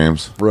Netflix for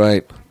games.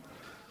 Right.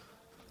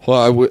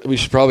 Well, we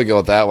should probably go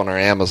with that one or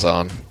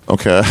Amazon.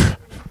 Okay.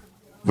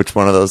 Which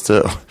one of those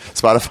two?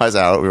 Spotify's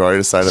out. We've already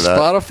decided that.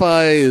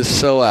 Spotify is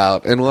so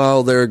out. And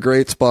while they're a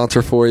great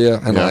sponsor for you,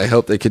 and I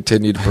hope they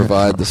continue to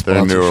provide the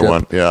sponsorship. They're a newer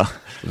one, yeah.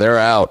 They're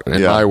out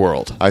in my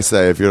world. I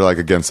say, if you're like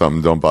against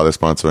something, don't bother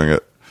sponsoring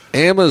it.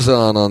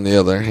 Amazon, on the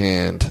other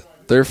hand,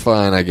 they're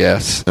fine, I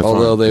guess. They're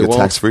Although fine. they won't.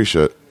 Tax-free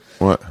shit.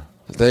 What?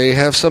 They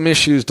have some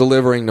issues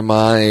delivering to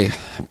my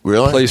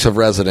place of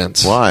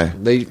residence. Why?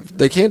 They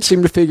can't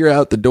seem to figure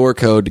out the door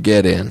code to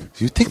get in.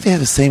 You think they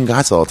have the same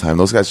guys all the time?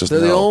 Those guys just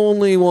They're know. the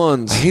only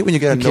ones. I hate when you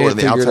get a note on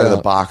the outside of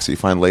the box that you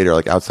find later,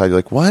 like outside. You're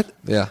like, what?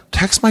 Yeah.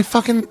 Text my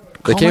fucking.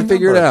 They can't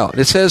figure it out.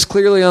 It says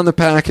clearly on the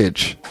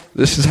package,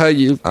 this is how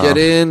you get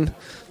in.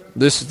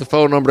 This is the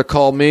phone number to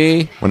call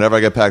me. Whenever I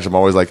get packaged, I'm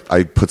always like,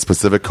 I put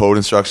specific code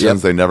instructions. Yep.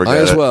 They never get it.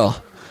 I as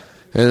well.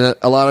 And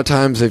a lot of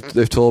times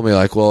they've told me,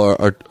 like, well,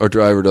 our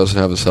driver doesn't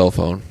have a cell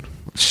phone.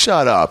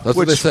 Shut up. That's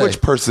what they say.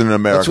 Which person in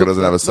America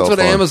doesn't have a cell phone?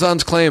 That's what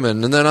Amazon's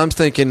claiming. And then I'm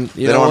thinking,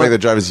 they don't want to make the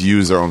drivers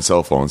use their own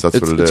cell phones. That's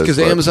what it is. It's because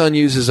Amazon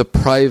uses a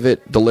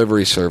private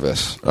delivery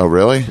service. Oh,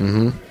 really?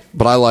 Mm-hmm.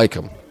 But I like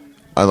them.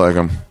 I like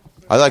them.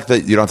 I like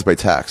that you don't have to pay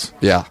tax.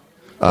 Yeah.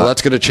 Well,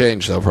 that's going to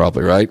change, though,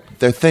 probably, right?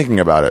 They're thinking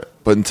about it.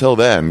 But until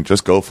then,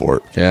 just go for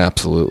it. Yeah,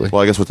 absolutely.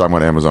 Well, I guess we're talking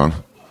about Amazon.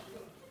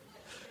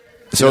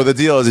 So the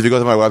deal is, if you go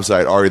to my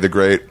website,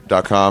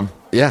 arithegreat.com.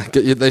 Yeah,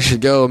 they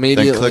should go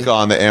immediately. Then click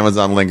on the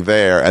Amazon link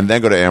there, and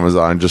then go to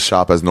Amazon and just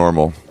shop as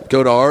normal.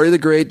 Go to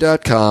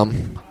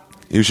arithegreat.com.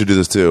 You should do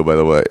this too, by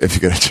the way, if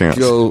you get a chance.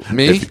 Go,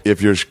 me?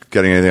 If you're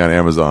getting anything on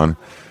Amazon.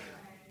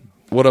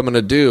 What I'm going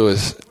to do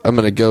is I'm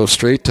going to go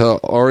straight to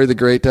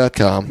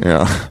arithegreat.com.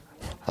 Yeah.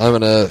 I'm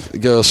going to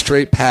go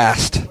straight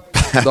past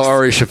the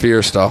Ari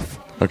Shaffir stuff.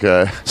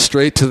 Okay.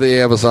 Straight to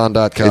the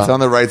Amazon.com. It's on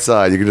the right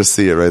side. You can just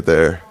see it right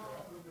there.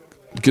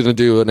 Going to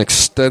do an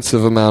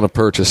extensive amount of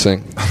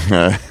purchasing.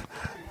 Okay.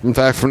 In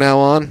fact, from now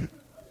on,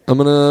 I'm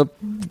going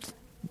to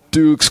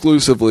do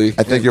exclusively.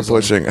 I think you're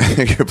pushing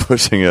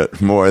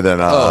it more than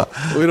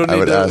we don't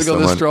need to go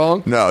this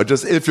strong? No,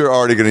 just if you're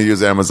already going to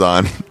use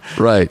Amazon.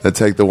 Right. Then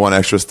take the one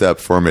extra step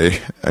for me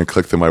and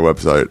click through my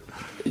website.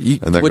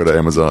 And then go to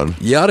Amazon.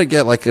 You ought to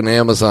get like an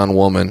Amazon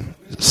woman,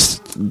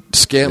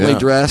 scantily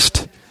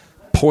dressed,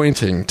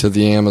 pointing to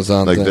the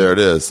Amazon like thing. There it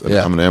is.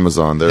 Yeah. I'm an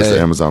Amazon. There's the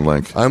Amazon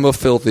link. I'm a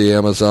filthy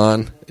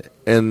Amazon.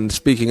 And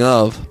speaking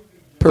of,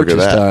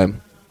 purchase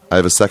time. I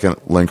have a second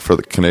link for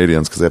the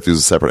Canadians because they have to use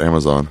a separate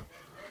Amazon.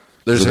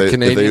 There's a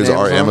Canadian If they use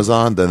Amazon? our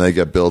Amazon, then they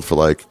get billed for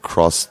like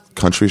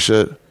cross-country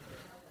shit.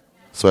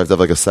 So I have to have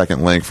like a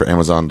second link for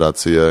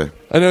Amazon.ca.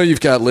 I know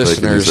you've got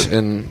listeners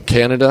in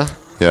Canada.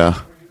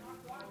 Yeah.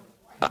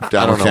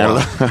 Down in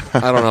Canada.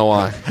 I don't know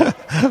why.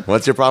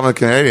 What's your problem with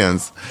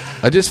Canadians?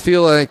 I just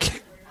feel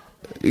like,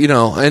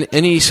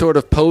 any sort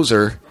of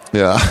poser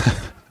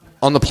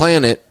on the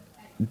planet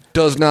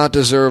does not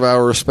deserve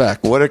our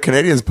respect. What are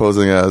Canadians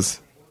posing as?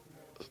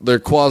 They're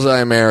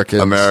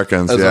quasi-Americans.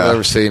 Americans, as I've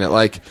ever seen it.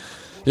 Like,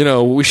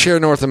 we share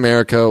North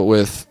America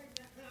with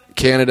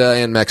Canada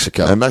and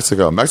Mexico. And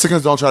Mexico.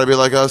 Mexicans don't try to be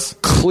like us.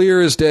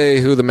 Clear as day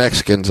who the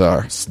Mexicans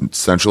are.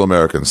 Central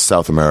Americans,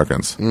 South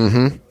Americans.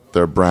 Mm-hmm.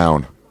 They're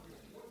brown.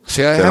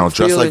 See, they don't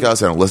dress like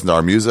us. They don't listen to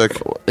our music.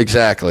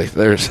 Exactly.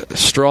 There's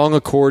strong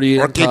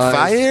accordion Arcade ties.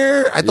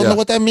 Fire? I don't know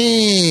what that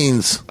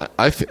means.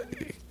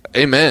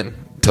 Amen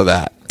to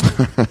that.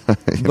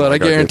 But I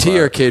guarantee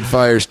Arcade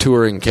Fire's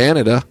touring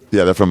Canada.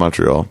 Yeah, they're from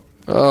Montreal.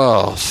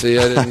 Oh, see,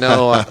 I didn't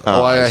know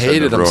why I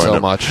hated them so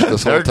much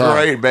this whole time. They're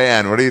a great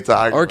band. What are you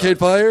talking Arcade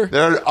Fire?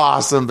 They're an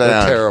awesome band.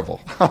 They're terrible.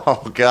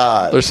 Oh,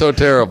 God. They're so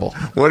terrible.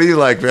 What do you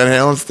like, Van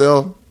Halen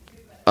still?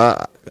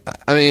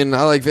 I mean,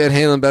 I like Van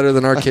Halen better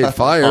than Arcade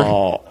Fire.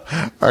 Oh,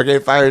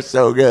 Arcade Fire is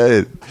so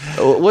good.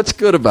 What's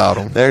good about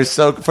them? They're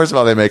so. First of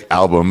all, they make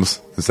albums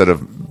instead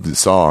of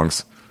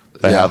songs.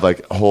 They have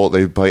like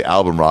they play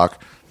album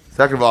rock.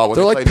 Second of all, when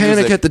they're they like play Panic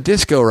music, at the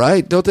Disco,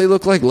 right? Don't they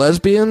look like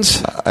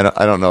lesbians? I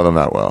don't know them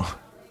that well.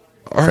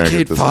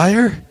 Arcade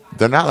Fire?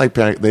 They're not like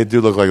Panic. They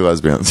do look like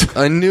lesbians.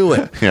 I knew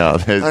it. Yeah,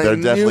 they're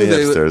definitely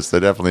hipsters. They're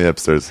definitely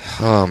hipsters.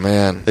 Oh,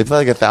 man. They play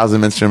like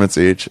 1,000 instruments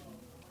each.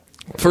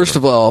 First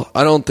of all,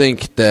 I don't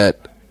think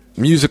that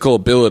musical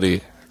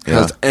ability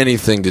has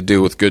anything to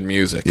do with good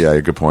music. Yeah,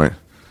 good point.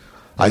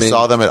 I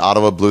saw them at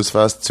Ottawa Blues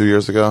Fest 2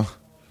 years ago.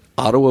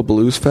 Ottawa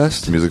Blues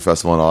Fest? Music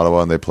festival in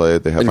Ottawa, and they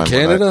played. They in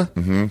Canada?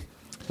 Mm-hmm.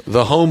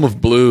 The home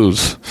of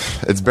blues.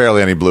 It's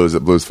barely any blues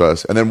at Blues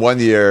Fest. And then one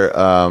year,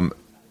 one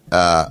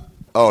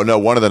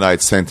of the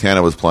nights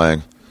Santana was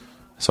playing,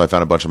 so I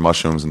found a bunch of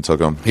mushrooms and took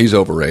them. He's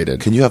overrated.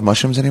 Can you have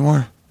mushrooms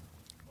anymore?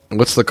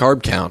 What's the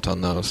carb count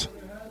on those?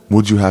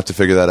 Would you have to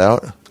figure that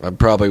out? I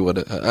probably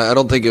would. I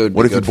don't think it would.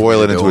 What if you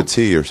boil it into a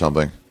tea or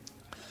something?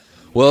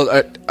 Well,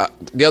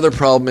 the other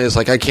problem is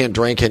I can't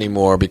drink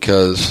anymore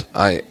because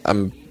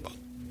I'm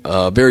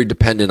very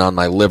dependent on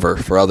my liver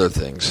for other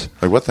things.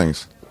 Like what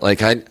things?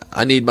 Like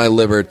I need my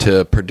liver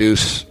to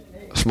produce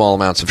small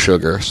amounts of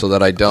sugar so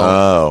that I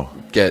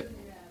don't get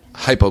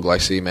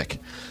hypoglycemic.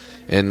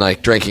 And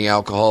like drinking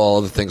alcohol,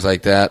 other things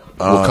like that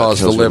will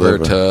cause the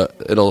liver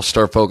it'll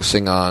start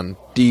focusing on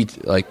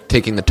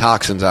taking the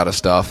toxins out of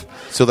stuff.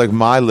 So like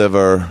my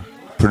liver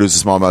produces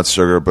small amounts of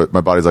sugar, but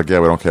my body's like, yeah,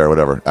 we don't care,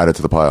 whatever. Add it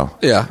to the pile.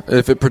 Yeah,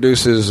 if it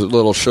produces a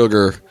little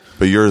sugar.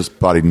 But your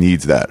body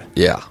needs that.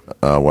 Yeah.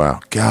 Oh,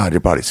 wow. God,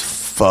 your body's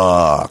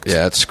fucked.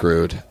 Yeah, it's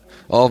screwed.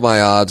 All of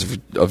my odds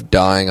of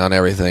dying on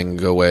everything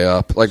go way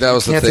up. Like that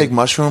was the thing. Can't take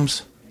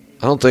mushrooms?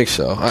 I don't think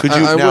so. I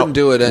now, wouldn't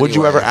do it anyway. Would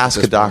you ever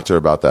ask a doctor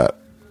about that?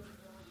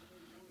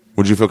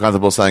 Would you feel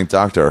comfortable saying,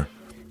 doctor,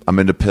 I'm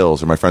into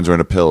pills, or my friends are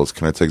into pills.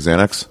 Can I take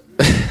Xanax?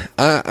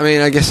 I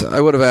mean, I guess I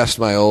would have asked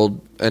my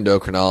old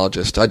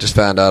endocrinologist. I just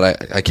found out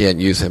I can't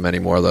use him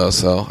anymore, though,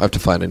 so I have to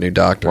find a new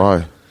doctor.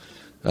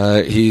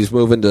 Why? He's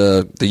moving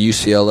to the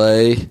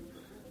UCLA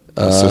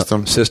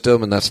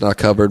system, and that's not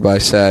covered by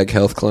SAG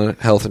health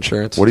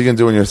insurance. What are you going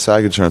to do when your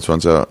SAG insurance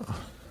runs out?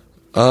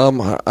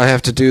 I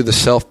have to do the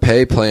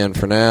self-pay plan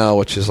for now,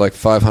 which is like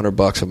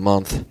 $500 a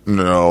month.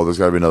 No, there's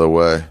got to be another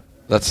way.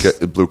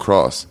 Get Blue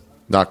Cross,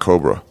 not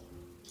Cobra.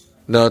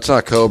 No, it's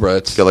not Cobra.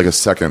 Get like a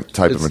second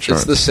type of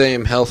insurance. It's the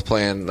same health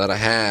plan that I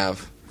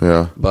have.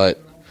 Yeah. But,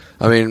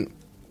 I mean,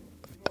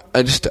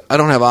 I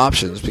don't have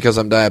options because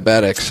I'm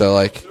diabetic, so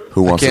like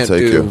who wants I can't to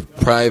take do you?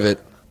 Private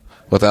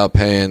without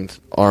paying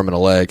arm and a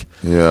leg.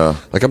 Yeah.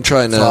 Like I'm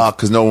trying to... Fuck,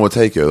 because no one would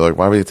take you. Like,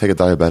 why would you take a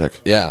diabetic?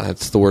 Yeah,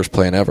 it's the worst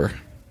plan ever.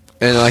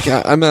 And like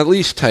I'm at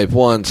least type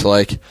 1, so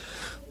like...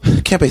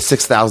 You can't pay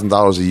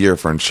 $6,000 a year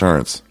for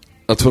insurance.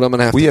 That's what I'm going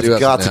to have to do. We have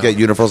got to get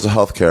universal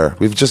health care.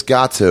 We've just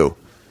got to.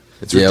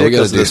 It's we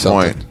ridiculous got to at this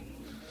point.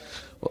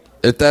 Well,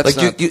 if that's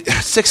like not, you,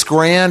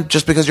 $6,000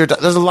 just because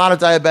there's a lot of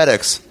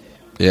diabetics.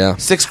 Yeah,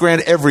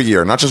 $6,000 every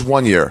year, not just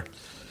 1 year.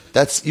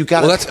 That's you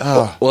got.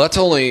 That's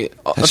only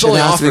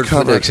offered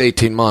for the next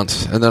 18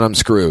 months, and then I'm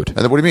screwed. And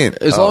then what do you mean?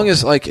 As long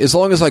as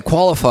I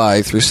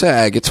qualify through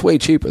SAG, it's way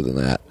cheaper than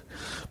that.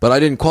 But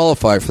I didn't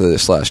qualify for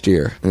this last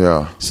year.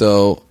 Yeah.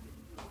 So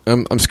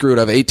I'm screwed.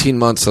 I have 18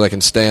 months that I can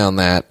stay on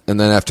that, and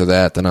then after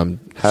that, then I'm.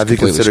 Have you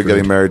considered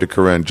getting married to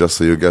Corinne just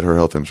so you get her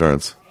health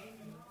insurance?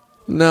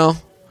 No,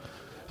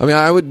 I mean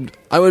I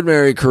would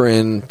marry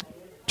Corinne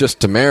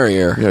just to marry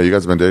her. Yeah, you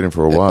guys have been dating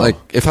for a while. Like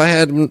if I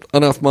had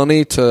enough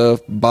money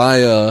to buy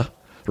a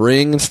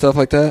ring and stuff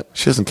like that.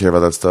 She doesn't care about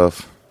that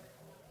stuff.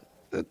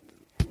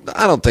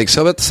 I don't think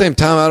so. But at the same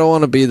time, I don't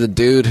want to be the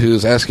dude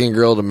who's asking a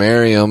girl to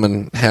marry him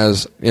and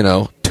has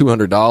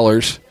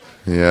 $200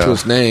 to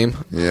his name.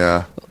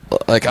 Yeah.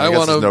 Like I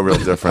want to. No real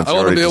difference. I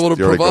want to be able to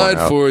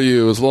provide for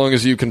you as long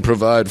as you can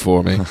provide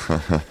for me.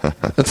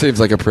 That seems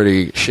like a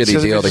pretty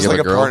shitty deal to give like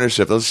a girl. A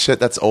partnership.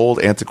 That's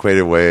old,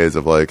 antiquated ways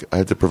of like I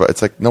have to provide.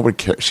 It's like nobody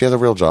cares. She has a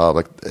real job.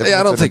 Like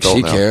I don't think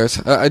she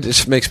cares. It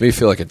just makes me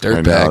feel like a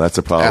dirtbag. I know, that's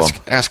a problem.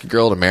 Ask a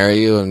girl to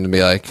marry you and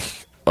be like,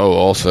 oh,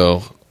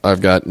 also I've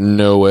got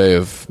no way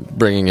of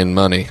bringing in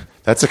money.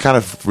 That's the kind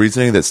of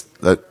reasoning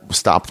that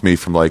stopped me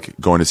from like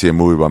going to see a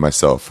movie by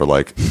myself for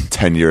like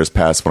 10 years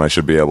past when I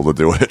should be able to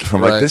do it.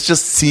 I'm like, this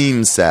just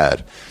seems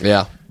sad.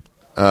 Yeah.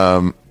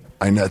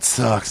 I know it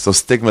sucks. Those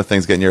stigma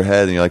things get in your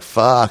head and you're like,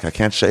 fuck, I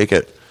can't shake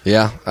it.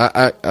 Yeah.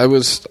 I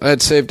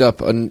had saved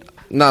up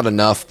not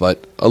enough,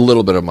 but a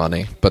little bit of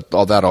money, but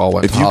all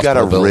went If you got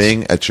a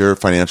ring at your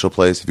financial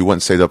place, if you went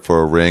and saved up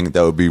for a ring,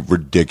 that would be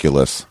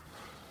ridiculous.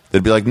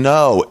 They'd be like,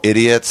 no,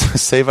 idiots,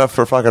 save up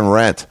for fucking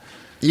rent.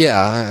 Yeah,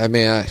 I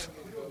mean,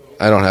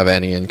 I don't have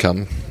any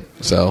income,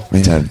 so...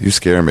 Man, you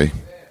scare me.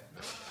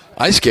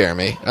 I scare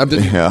me. I've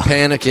been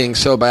panicking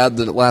so bad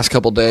the last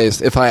couple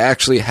days. If I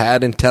actually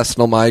had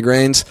intestinal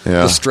migraines,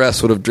 the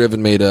stress would have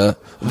driven me to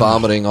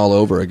vomiting all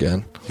over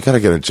again. You got to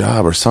get a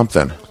job or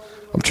something.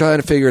 I'm trying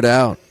to figure it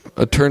out.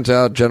 It turns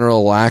out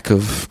general lack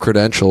of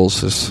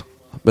credentials has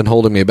been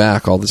holding me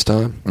back all this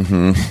time.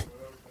 Mm-hmm.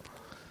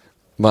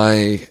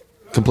 my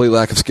complete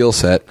lack of skill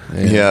set.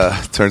 And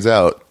Yeah, turns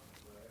out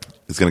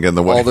it's going to get in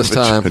the way all this of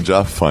time.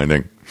 job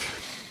finding.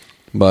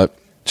 But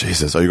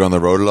Jesus, are you on the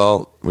road at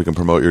all? We can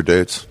promote your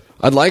dates.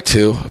 I'd like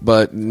to,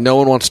 but no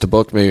one wants to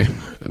book me.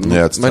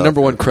 Yeah, it's my tough.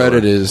 number one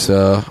credit is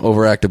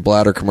overactive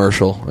bladder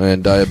commercial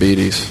and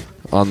diabetes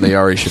on the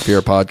Ari Shafir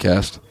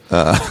podcast.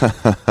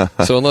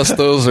 So unless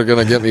those are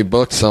going to get me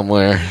booked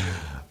somewhere,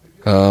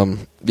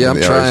 I'm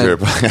trying.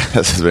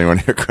 This is being one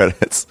of your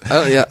credits.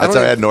 Oh yeah, That's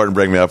how I had Norton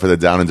bring me up for the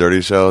Down and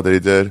Dirty show that he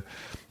did.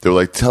 They were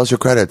like, "Tell us your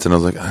credits," and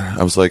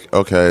I was like,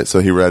 "Okay."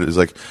 So he read it. He's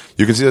like,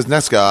 "You can see this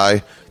next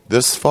guy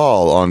this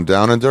fall on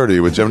Down and Dirty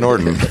with Jim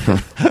Norton."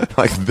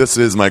 Like, this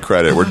is my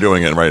credit. We're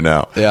doing it right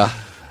now. Yeah.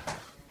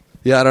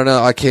 I don't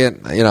know. I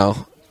can't.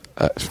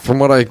 From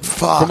what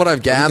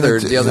I've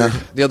gathered,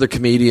 the other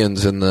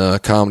comedians in the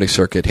comedy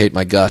circuit hate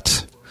my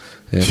guts.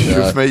 And,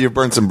 You've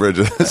burned some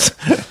bridges.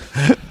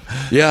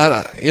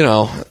 Yeah,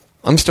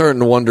 I'm starting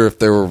to wonder if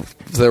there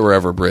were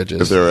ever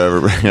bridges. If there were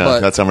ever,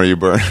 that's how many you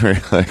burn.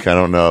 Like, I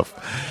don't know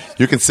if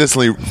you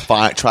consistently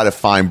try to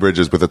find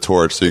bridges with a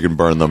torch so you can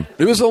burn them.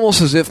 It was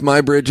almost as if my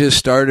bridges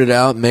started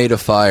out made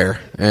of fire.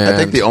 And I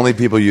think the only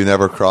people you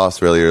never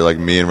cross really are like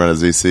me and Rena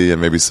ZC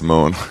and maybe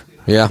Simone.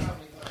 Yeah.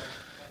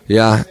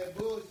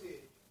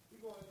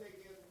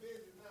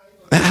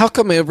 How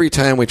come every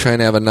time we try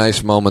and have a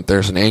nice moment,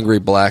 there's an angry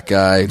black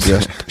guy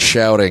just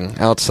shouting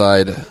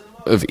outside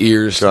of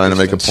ears? Trying to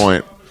make a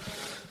point.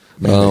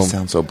 Man, they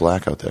sound so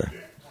black out there.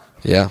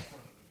 Yeah.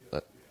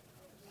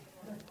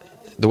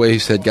 The way he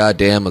said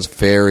 "goddamn" was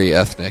very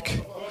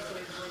ethnic.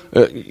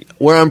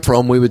 Where I'm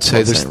from, we would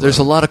say there's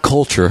a lot of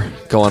culture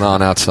going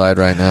on outside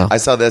right now. I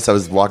saw this. I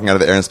was walking out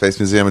of the Air and Space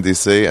Museum in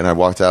D.C., and I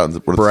walked out,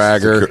 and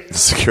Bragger. The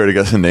security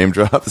guards, name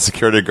drop. The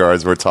security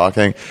guards were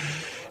talking,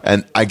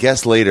 and I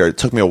guess later, it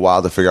took me a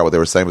while to figure out what they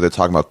were saying, but they're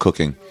talking about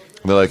cooking.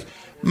 And they're like,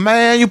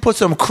 "Man, you put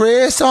some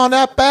Chris on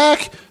that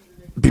back?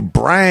 Be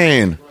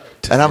brain."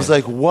 And I was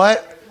like,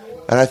 "What?"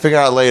 And I figured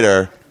out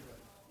later,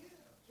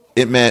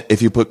 it meant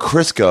if you put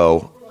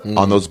Crisco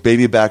on those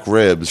baby back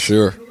ribs,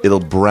 sure, it'll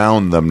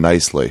brown them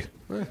nicely.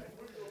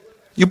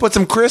 You put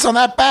some Chris on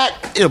that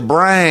back, it'll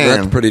brown.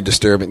 That's pretty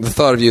disturbing. The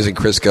thought of using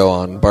Crisco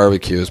on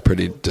barbecue is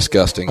pretty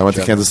disgusting. I went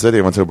to Kansas City.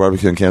 I went to a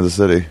barbecue in Kansas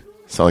City.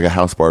 It's not like a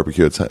house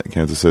barbecue. It's in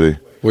Kansas City.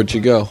 Where'd you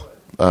go?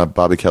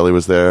 Bobby Kelly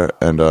was there,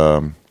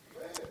 and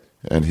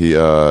he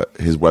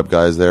his web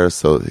guy's there,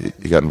 so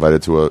he got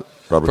invited to a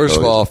Robert First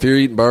Kelly. of all, if you're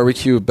eating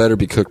barbecue, it better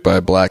be cooked by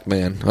a black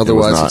man.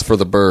 Otherwise, it's for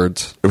the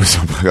birds. It was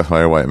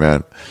by a white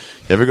man.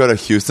 You ever go to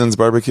Houston's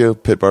barbecue,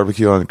 Pit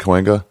Barbecue on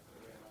Cahuenga?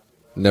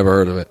 Never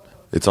heard of it.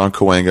 It's on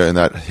Cahuenga in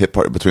that hip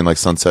part between like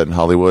Sunset and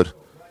Hollywood.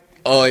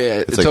 Oh yeah,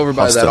 it's like over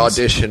by Huston's. that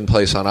audition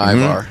place on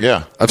Ivar. Mm-hmm.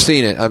 Yeah, I've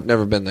seen it. I've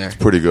never been there.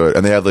 Pretty good,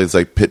 and they have these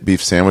like pit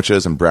beef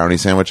sandwiches and brownie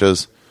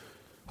sandwiches.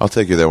 I'll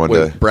take you there one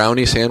day.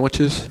 Brownie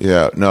sandwiches?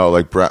 Yeah, no,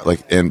 like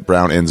in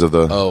brown ends of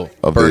the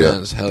burn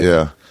ends. Hell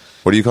yeah.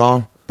 What do you call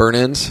them? Burn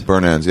ends.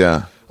 Burn ends.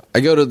 Yeah. I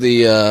go to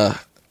the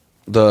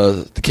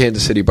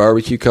Kansas City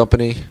Barbecue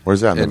Company.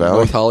 Where's that in the valley?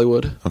 North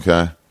Hollywood.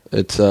 Okay.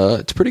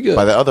 It's pretty good.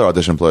 By the other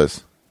audition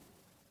place.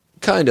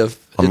 Kind of.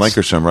 On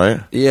Lancashire,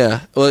 right?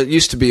 Yeah. Well, it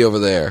used to be over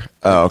there.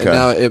 Oh, okay. And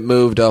now it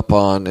moved up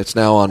on. It's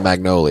now on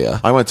Magnolia.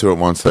 I went to it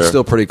once there. It's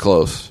still pretty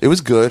close. It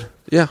was good.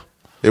 Yeah.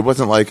 It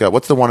wasn't like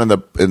what's the one in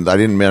I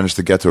didn't manage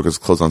to get to it because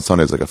it's closed on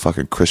Sundays like a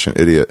fucking Christian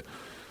idiot.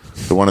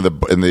 The one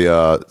in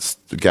the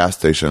gas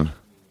station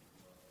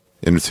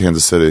in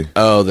Kansas City.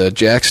 Oh, the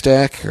Jack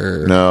Stack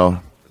or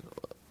no?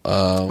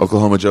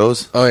 Oklahoma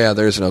Joe's. Oh yeah,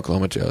 there's an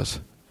Oklahoma Joe's.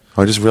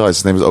 I just realized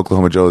his name is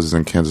Oklahoma Joe's. Is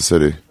in Kansas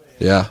City.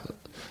 Yeah,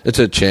 it's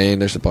a chain.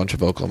 There's a bunch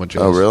of Oklahoma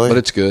Joe's. Oh really? But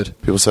it's good.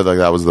 People said like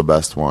that was the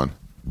best one.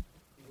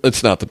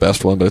 It's not the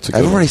best one, but it's a good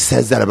Everybody one.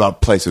 says that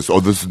about places. Oh,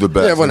 this is the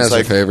best. Yeah, everyone has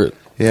their favorite.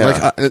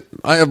 Yeah. Like,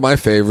 I have my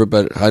favorite,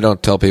 but I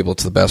don't tell people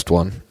it's the best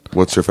one.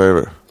 What's your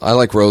favorite? I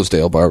like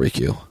Rosedale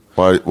barbecue.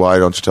 Why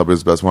don't you tell people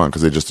it's the best one?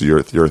 Because they just do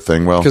your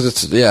thing well?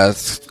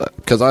 Because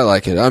because I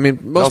like it. I mean,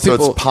 most also,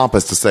 people... it's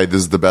pompous to say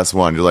this is the best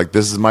one. You're like,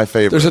 this is my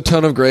favorite. There's a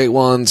ton of great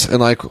ones, and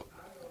like...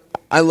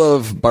 I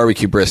love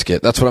barbecue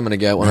brisket. That's what I'm going to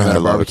get when I'm at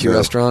a barbecue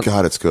restaurant.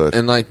 God, it's good.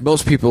 And like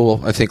most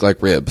people, I think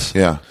like ribs.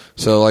 Yeah.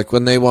 So like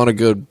when they want a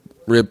good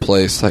rib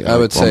place, like I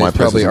would say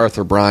probably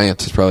Arthur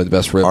Bryant's is probably the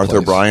best rib place.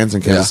 Arthur Bryant's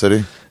in Kansas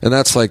City? And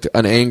that's like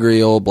an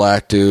angry old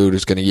black dude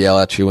who's going to yell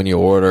at you when you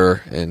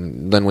order,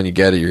 and then when you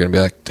get it, you're going to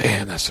be like,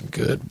 damn, that's some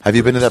good. Have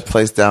you been to that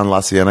place down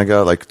La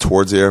Cienega, like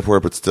towards the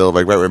airport, but still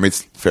like right where it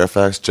meets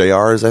Fairfax?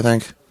 JR's, I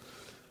think?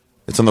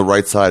 It's on the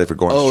right side if you're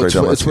going straight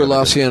down La Cienega. It's where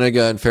La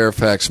Cienega and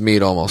Fairfax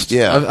meet almost.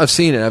 Yeah. I've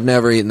seen it. I've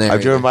never eaten there.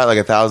 I've driven by like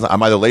 1,000.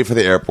 I'm either late for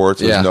the airport,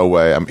 so there's no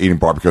way I'm eating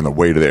barbecue on the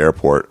way to the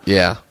airport.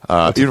 Yeah.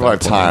 Even if I have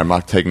time, I'm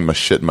not taking my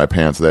shit in my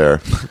pants there.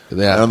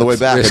 Yeah. And on the way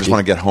back, risky. I just want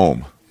to get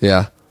home.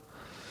 Yeah.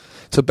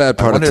 It's a bad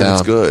part of town. I wonder if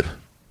it's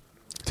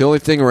good. The only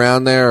thing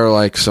around there are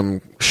like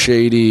some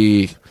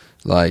shady,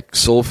 like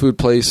soul food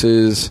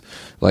places,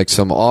 like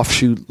some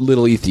offshoot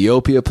Little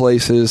Ethiopia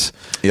places,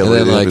 yeah, and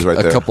then like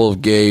right a couple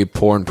of gay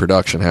porn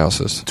production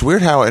houses. It's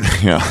weird how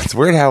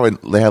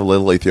they have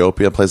Little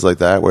Ethiopia places like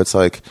that where it's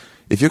like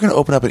if you're going to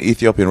open up an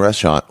Ethiopian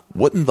restaurant,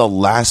 wouldn't the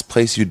last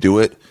place you do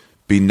it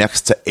be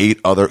next to 8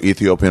 other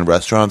Ethiopian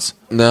restaurants?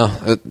 No,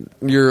 I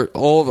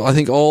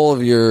think all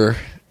of your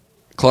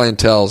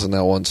clientele's in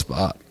that one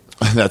spot.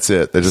 That's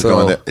it. They're just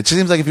going there. It just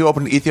seems like if you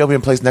open an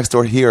Ethiopian place next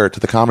door here to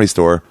the Comedy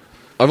Store.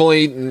 I've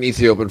only eaten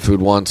Ethiopian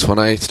food once. When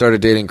I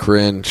started dating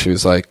Corinne, she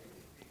was like,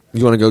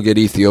 "You want to go get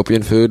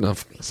Ethiopian food?" And I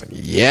was like,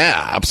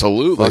 "Yeah,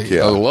 absolutely. Fuck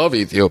yeah. I love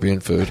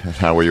Ethiopian food."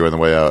 How were you on the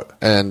way out?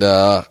 And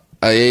I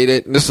ate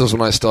it. And this was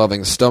when I was still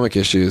having stomach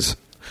issues.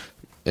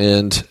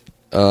 And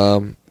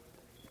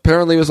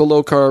apparently it was a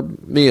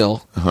low-carb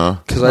meal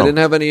because I didn't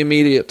have any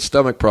immediate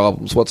stomach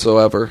problems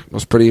whatsoever. I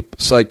was pretty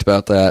psyched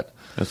about that.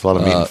 There's a lot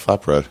of meat and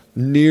flatbread.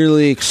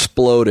 Nearly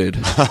exploded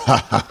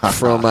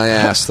from my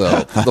ass, though,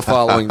 the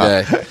following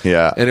day.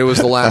 Yeah. And it was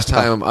the last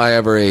time I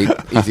ever ate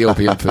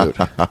Ethiopian food.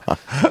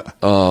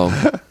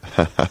 But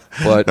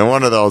no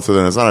wonder also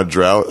then it's not a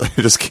drought.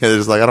 You're just kidding.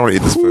 Just like, I don't want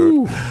to eat this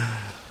food.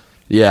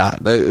 Yeah,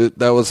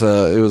 that was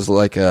it was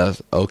like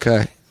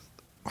okay.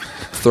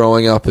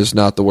 Throwing up is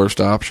not the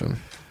worst option.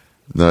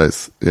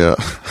 Nice. Yeah.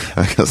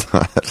 I guess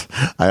not.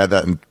 I had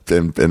that in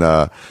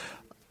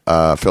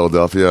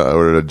Philadelphia. I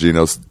ordered a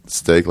Geno's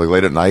steak like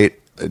late at night.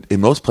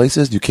 In most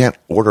places, you can't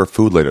order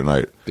food late at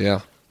night.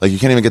 Yeah. Like you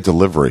can't even get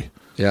delivery.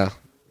 Yeah.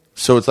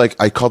 So it's like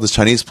I called this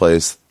Chinese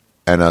place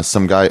and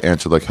some guy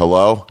answered like,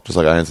 hello? Just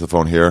like I answered the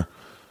phone here.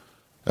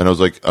 And I was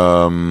like,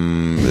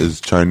 is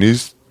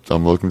Chinese?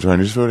 I'm looking for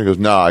Chinese food. He goes,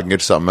 no, I can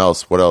get you something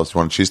else. What else? You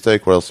want a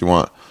cheesesteak? What else do you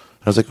want?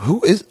 And I was like,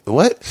 who is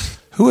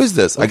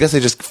this? I guess they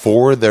just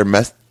forward their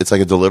it's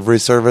like a delivery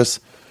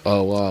service.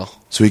 Oh, wow.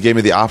 So he gave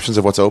me the options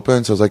of what's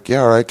open. So I was like,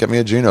 yeah, all right, get me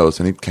a Geno's.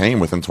 And he came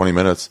within 20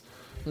 minutes.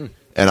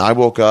 And I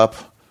woke up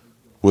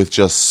with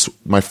just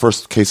my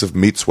first case of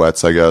meat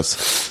sweats, I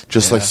guess.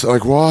 Just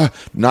like what?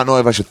 Not knowing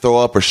if I should throw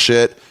up or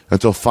shit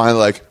until finally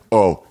like,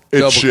 oh, it's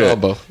double shit.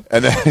 Combo.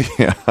 And then,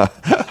 yeah,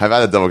 I've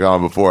had a double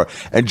combo before.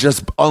 And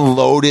just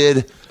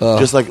unloaded,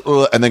 just like,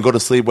 and then go to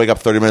sleep, wake up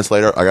 30 minutes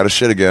later, I got to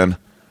shit again.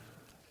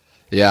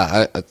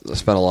 Yeah, I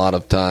spent a lot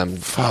of time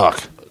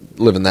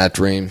living that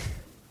dream.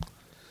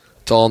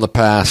 It's all in the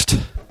past.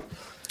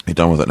 You're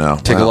done with it now.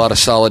 Take a lot of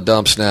solid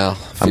dumps now.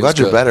 I'm glad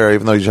you're better,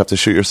 even though you have to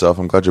shoot yourself.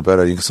 I'm glad you're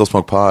better. You can still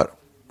smoke pot,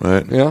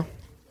 right? Yeah.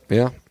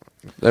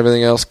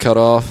 Everything else cut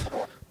off,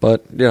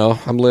 but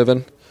I'm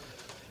living.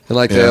 And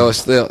like they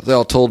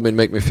all told me to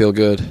make me feel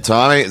good.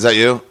 Tommy, is that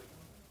you?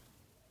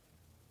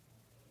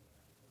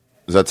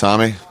 Is that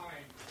Tommy?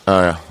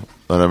 Oh yeah,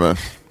 let him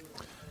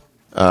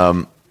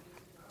in.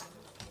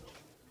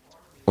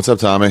 What's up,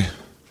 Tommy?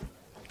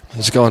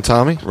 How's it going,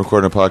 Tommy?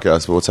 Recording a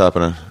podcast, but what's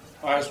happening?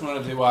 I just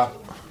wanted to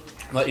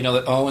let you know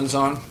that Owen's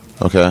on.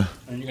 Okay.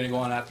 And you're going to go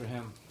on after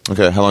him.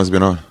 Okay, how long has it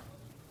been on?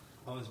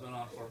 Owen's been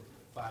on for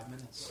 5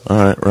 minutes. All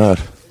right,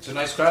 rad. It's a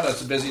nice crowd.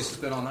 That's the busiest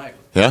it's been all night.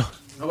 Yeah?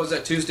 How was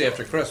that Tuesday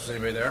after Chris? Was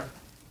anybody there?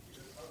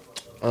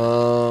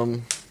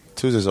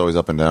 Tuesday's always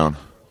up and down.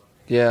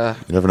 Yeah.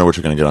 You never know what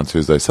you're going to get on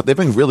Tuesday. So they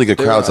bring really good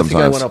crowds sometimes. I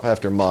think I went up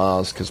after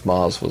Maz because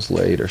Maz was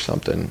late or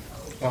something.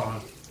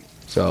 Oh.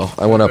 So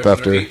I went up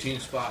after... 18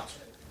 spots.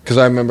 Because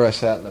I remember I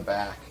sat in the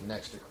back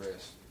next to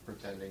Chris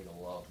pretending to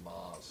love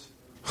Maz.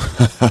 He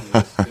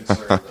was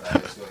concerned that I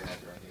was doing that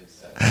during his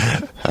set.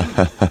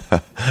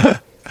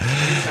 You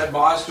had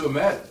Maz to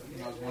Ahmed.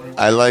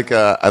 I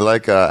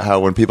like how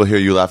when people hear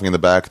you laughing in the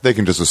back, they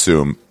can just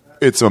assume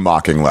it's a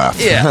mocking laugh.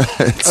 Yeah.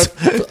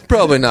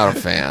 Probably not a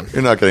fan.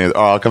 You're not getting it.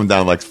 Oh, I'll come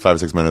down in like 5 or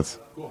 6 minutes.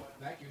 Cool.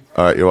 Thank you.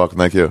 All right, you're welcome.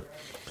 Thank you.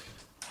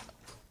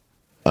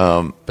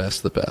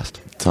 Best the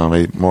best.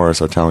 Tommy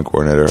Morris, our talent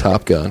coordinator.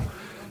 Top gun.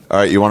 All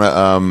right, you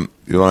want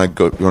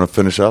to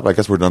finish up? I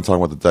guess we're done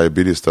talking about the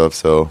diabetes stuff.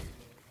 So,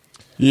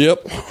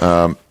 yep. you're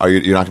not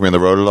gonna be on the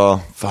road at all?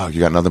 Fuck, you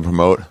got nothing to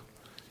promote.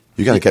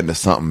 You got to get into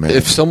something, man.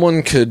 If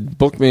someone could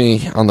book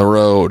me on the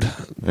road,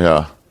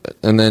 yeah,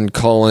 and then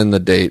call in the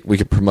date, we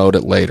could promote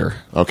it later.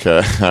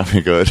 Okay, that'd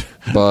be good.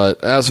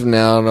 But as of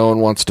now, no one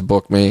wants to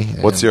book me.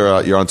 What's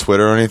your you're on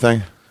Twitter or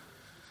anything?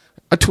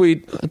 I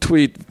tweet.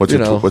 What's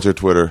your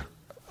Twitter?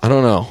 I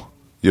don't know.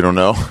 You don't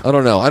know? I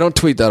don't know. I don't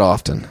tweet that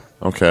often.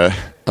 Okay.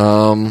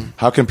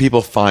 How can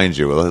people find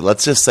you?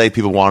 Let's just say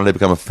people wanted to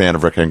become a fan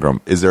of Rick Ingraham.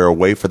 Is there a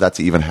way for that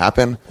to even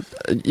happen?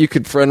 You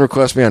could friend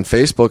request me on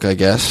Facebook, I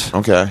guess.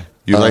 Okay.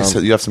 You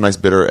have some nice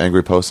bitter,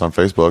 angry posts on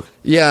Facebook.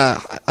 Yeah,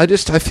 I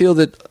feel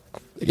that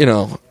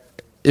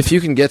if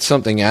you can get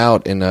something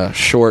out in a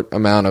short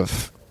amount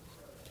of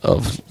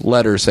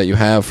letters that you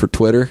have for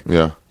Twitter,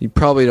 yeah, you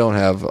probably don't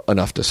have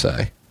enough to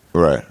say.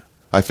 Right.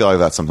 I feel like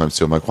that sometimes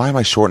too. I'm like, why am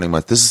I shortening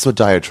my... This is a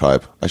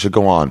diatribe. I should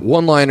go on.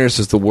 One-liners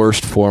is the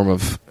worst form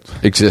of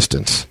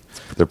existence.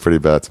 They're pretty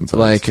bad sometimes.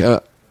 Like,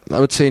 I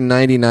would say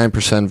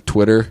 99% of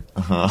Twitter...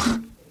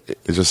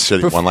 It's just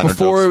shitty one-liner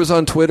Before jokes. it was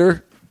on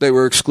Twitter, they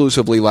were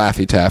exclusively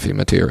Laffy Taffy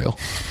material.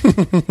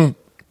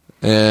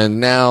 And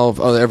now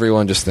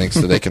everyone just thinks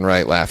that they can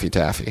write Laffy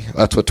Taffy.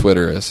 That's what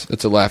Twitter is.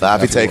 It's a Laffy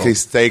Taffy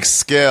takes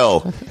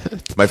skill.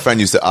 My friend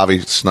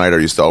Avi Schneider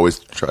used to always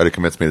try to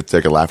convince me to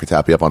take a Laffy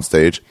Taffy up on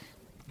stage.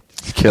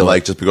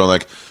 Just be going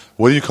like,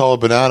 what do you call a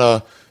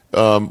banana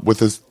with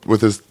his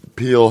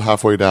peel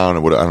halfway down,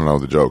 and I don't know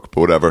the joke,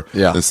 but whatever.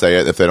 Yeah. Then say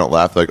it. If they don't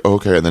laugh, like, oh,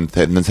 okay, and then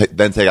take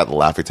out the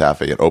Laffy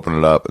Taffy and open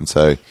it up and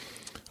say,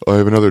 oh, I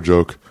have another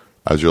joke,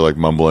 as you're like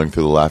mumbling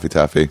through the Laffy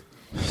Taffy.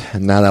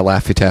 And now that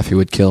Laffy Taffy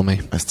would kill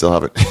me. I still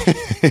have it.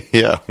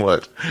 Yeah,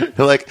 what?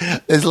 You're like,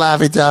 these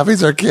Laffy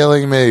Taffies are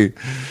killing me.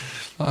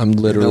 I'm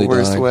literally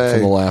dying from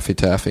the Laffy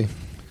Taffy.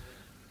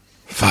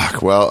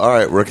 Fuck. Well, all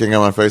right. Rick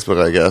Ingraham on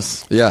Facebook, I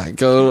guess. Yeah,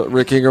 go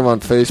Rick Ingraham on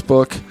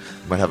Facebook.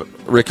 Might have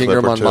Rick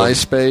Ingraham on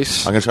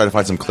MySpace. I'm gonna try to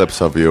find some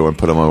clips of you and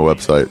put them on my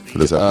website for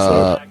this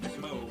episode.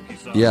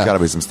 Yeah, got to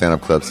be some stand-up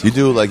clips. You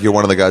do you're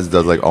one of the guys that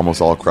does like almost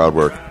all crowd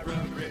work.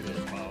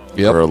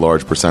 Yep. For a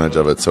large percentage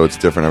of it, so it's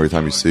different every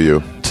time you see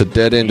you. It's a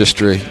dead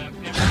industry.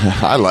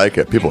 I like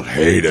it. People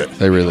hate it.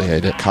 They really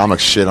hate it.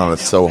 Comics shit on it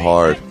so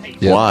hard.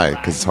 Yep. Why?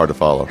 Because it's hard to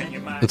follow.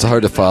 It's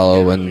hard to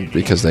follow, and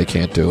because they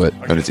can't do it.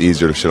 And it's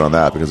easier to shit on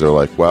that because they're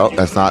like, well,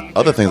 that's not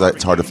other things.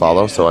 It's hard to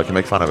follow, so I can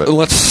make fun of it.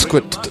 Let's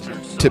quit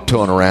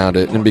tiptoeing around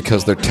it, and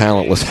because they're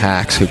talentless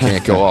hacks who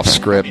can't go off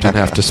script and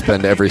have to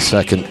spend every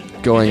second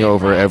going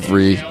over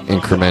every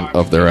increment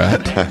of their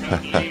act.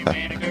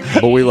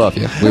 But we love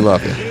you. We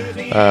love you.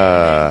 All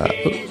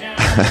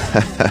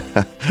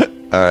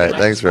right.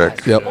 Thanks,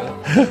 Rick. Yep. Bye.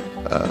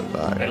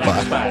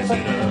 Bye.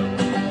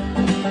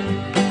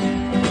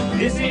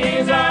 This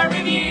is our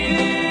review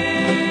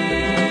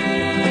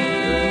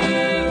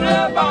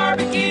of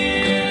barbecue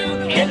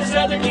in the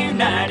southern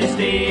United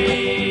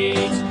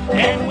States.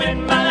 And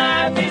when my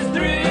life is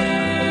through,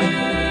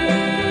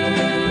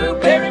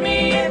 bury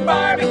me in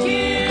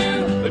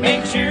barbecue, but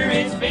make sure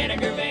it's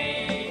vinegar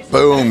based.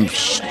 Boom.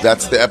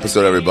 That's the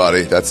episode,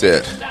 everybody. That's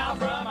it.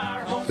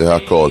 Yeah,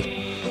 cold.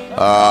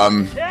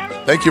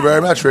 Thank you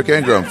very much, Rick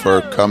Ingraham,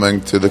 for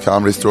coming to the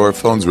Comedy Store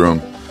Phones Room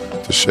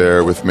to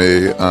share with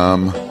me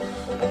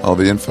all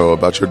the info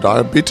about your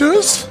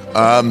diabetes.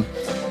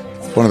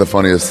 It's one of the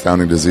funniest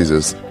sounding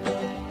diseases.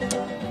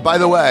 By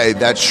the way,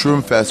 that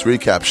Shroomfest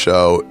recap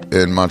show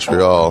in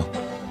Montreal,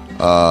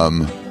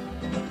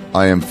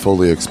 I am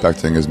fully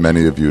expecting as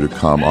many of you to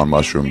come on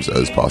mushrooms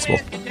as possible.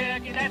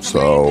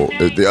 So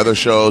the other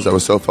shows, I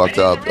was so fucked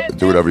up.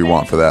 Do whatever you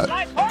want for that.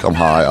 Come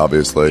high,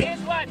 obviously.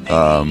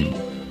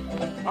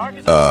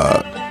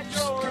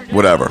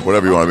 Whatever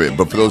you want to be.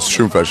 But for those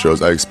Shroomfest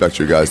shows, I expect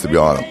you guys to be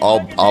on them.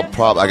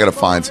 I gotta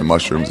find some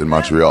mushrooms in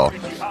Montreal.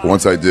 But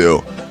once I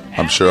do,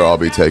 I'm sure I'll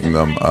be taking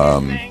them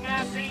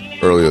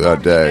earlier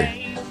that day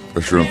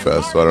for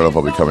Shroomfest. So I don't know if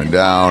I'll be coming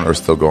down or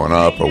still going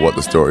up or what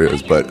the story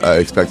is. But I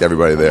expect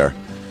everybody there,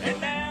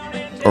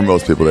 or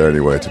most people there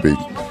anyway, to be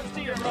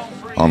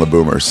on the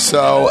boomers.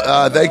 So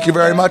thank you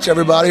very much,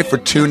 everybody, for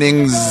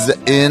tuning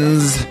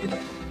in.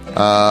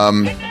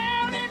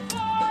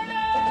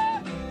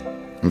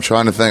 I'm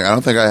trying to think. I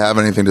don't think I have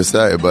anything to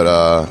say, but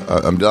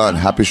I'm done.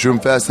 Happy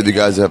Shroomfest. If you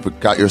guys have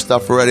got your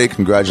stuff ready,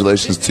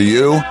 congratulations to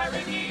you.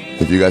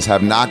 If you guys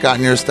have not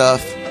gotten your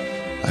stuff,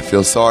 I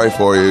feel sorry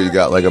for you. You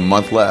got like a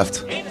month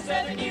left.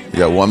 You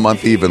got 1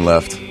 month even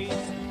left.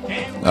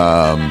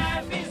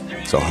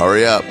 So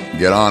hurry up.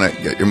 Get on it.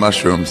 Get your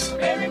mushrooms.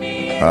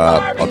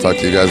 I'll talk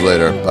to you guys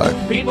later. Bye.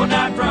 People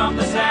not from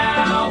the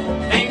South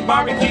think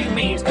barbecue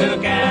means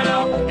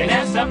cookout, and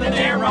that's something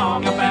they're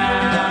wrong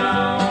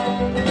about.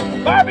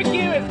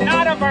 Barbecue is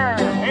not a verb,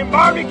 and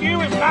barbecue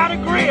is not a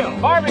grill.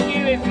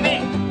 Barbecue is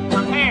meat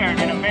prepared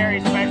in a very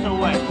special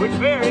way, which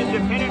varies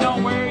depending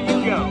on where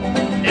you go.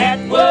 That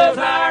was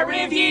our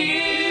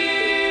review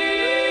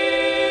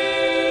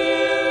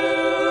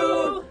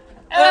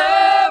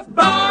of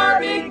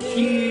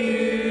barbecue.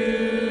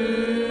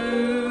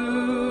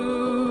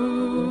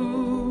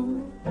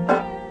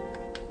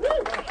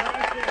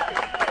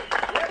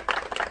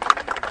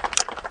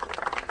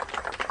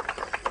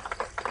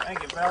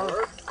 Thank you,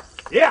 fellas.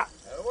 Yeah.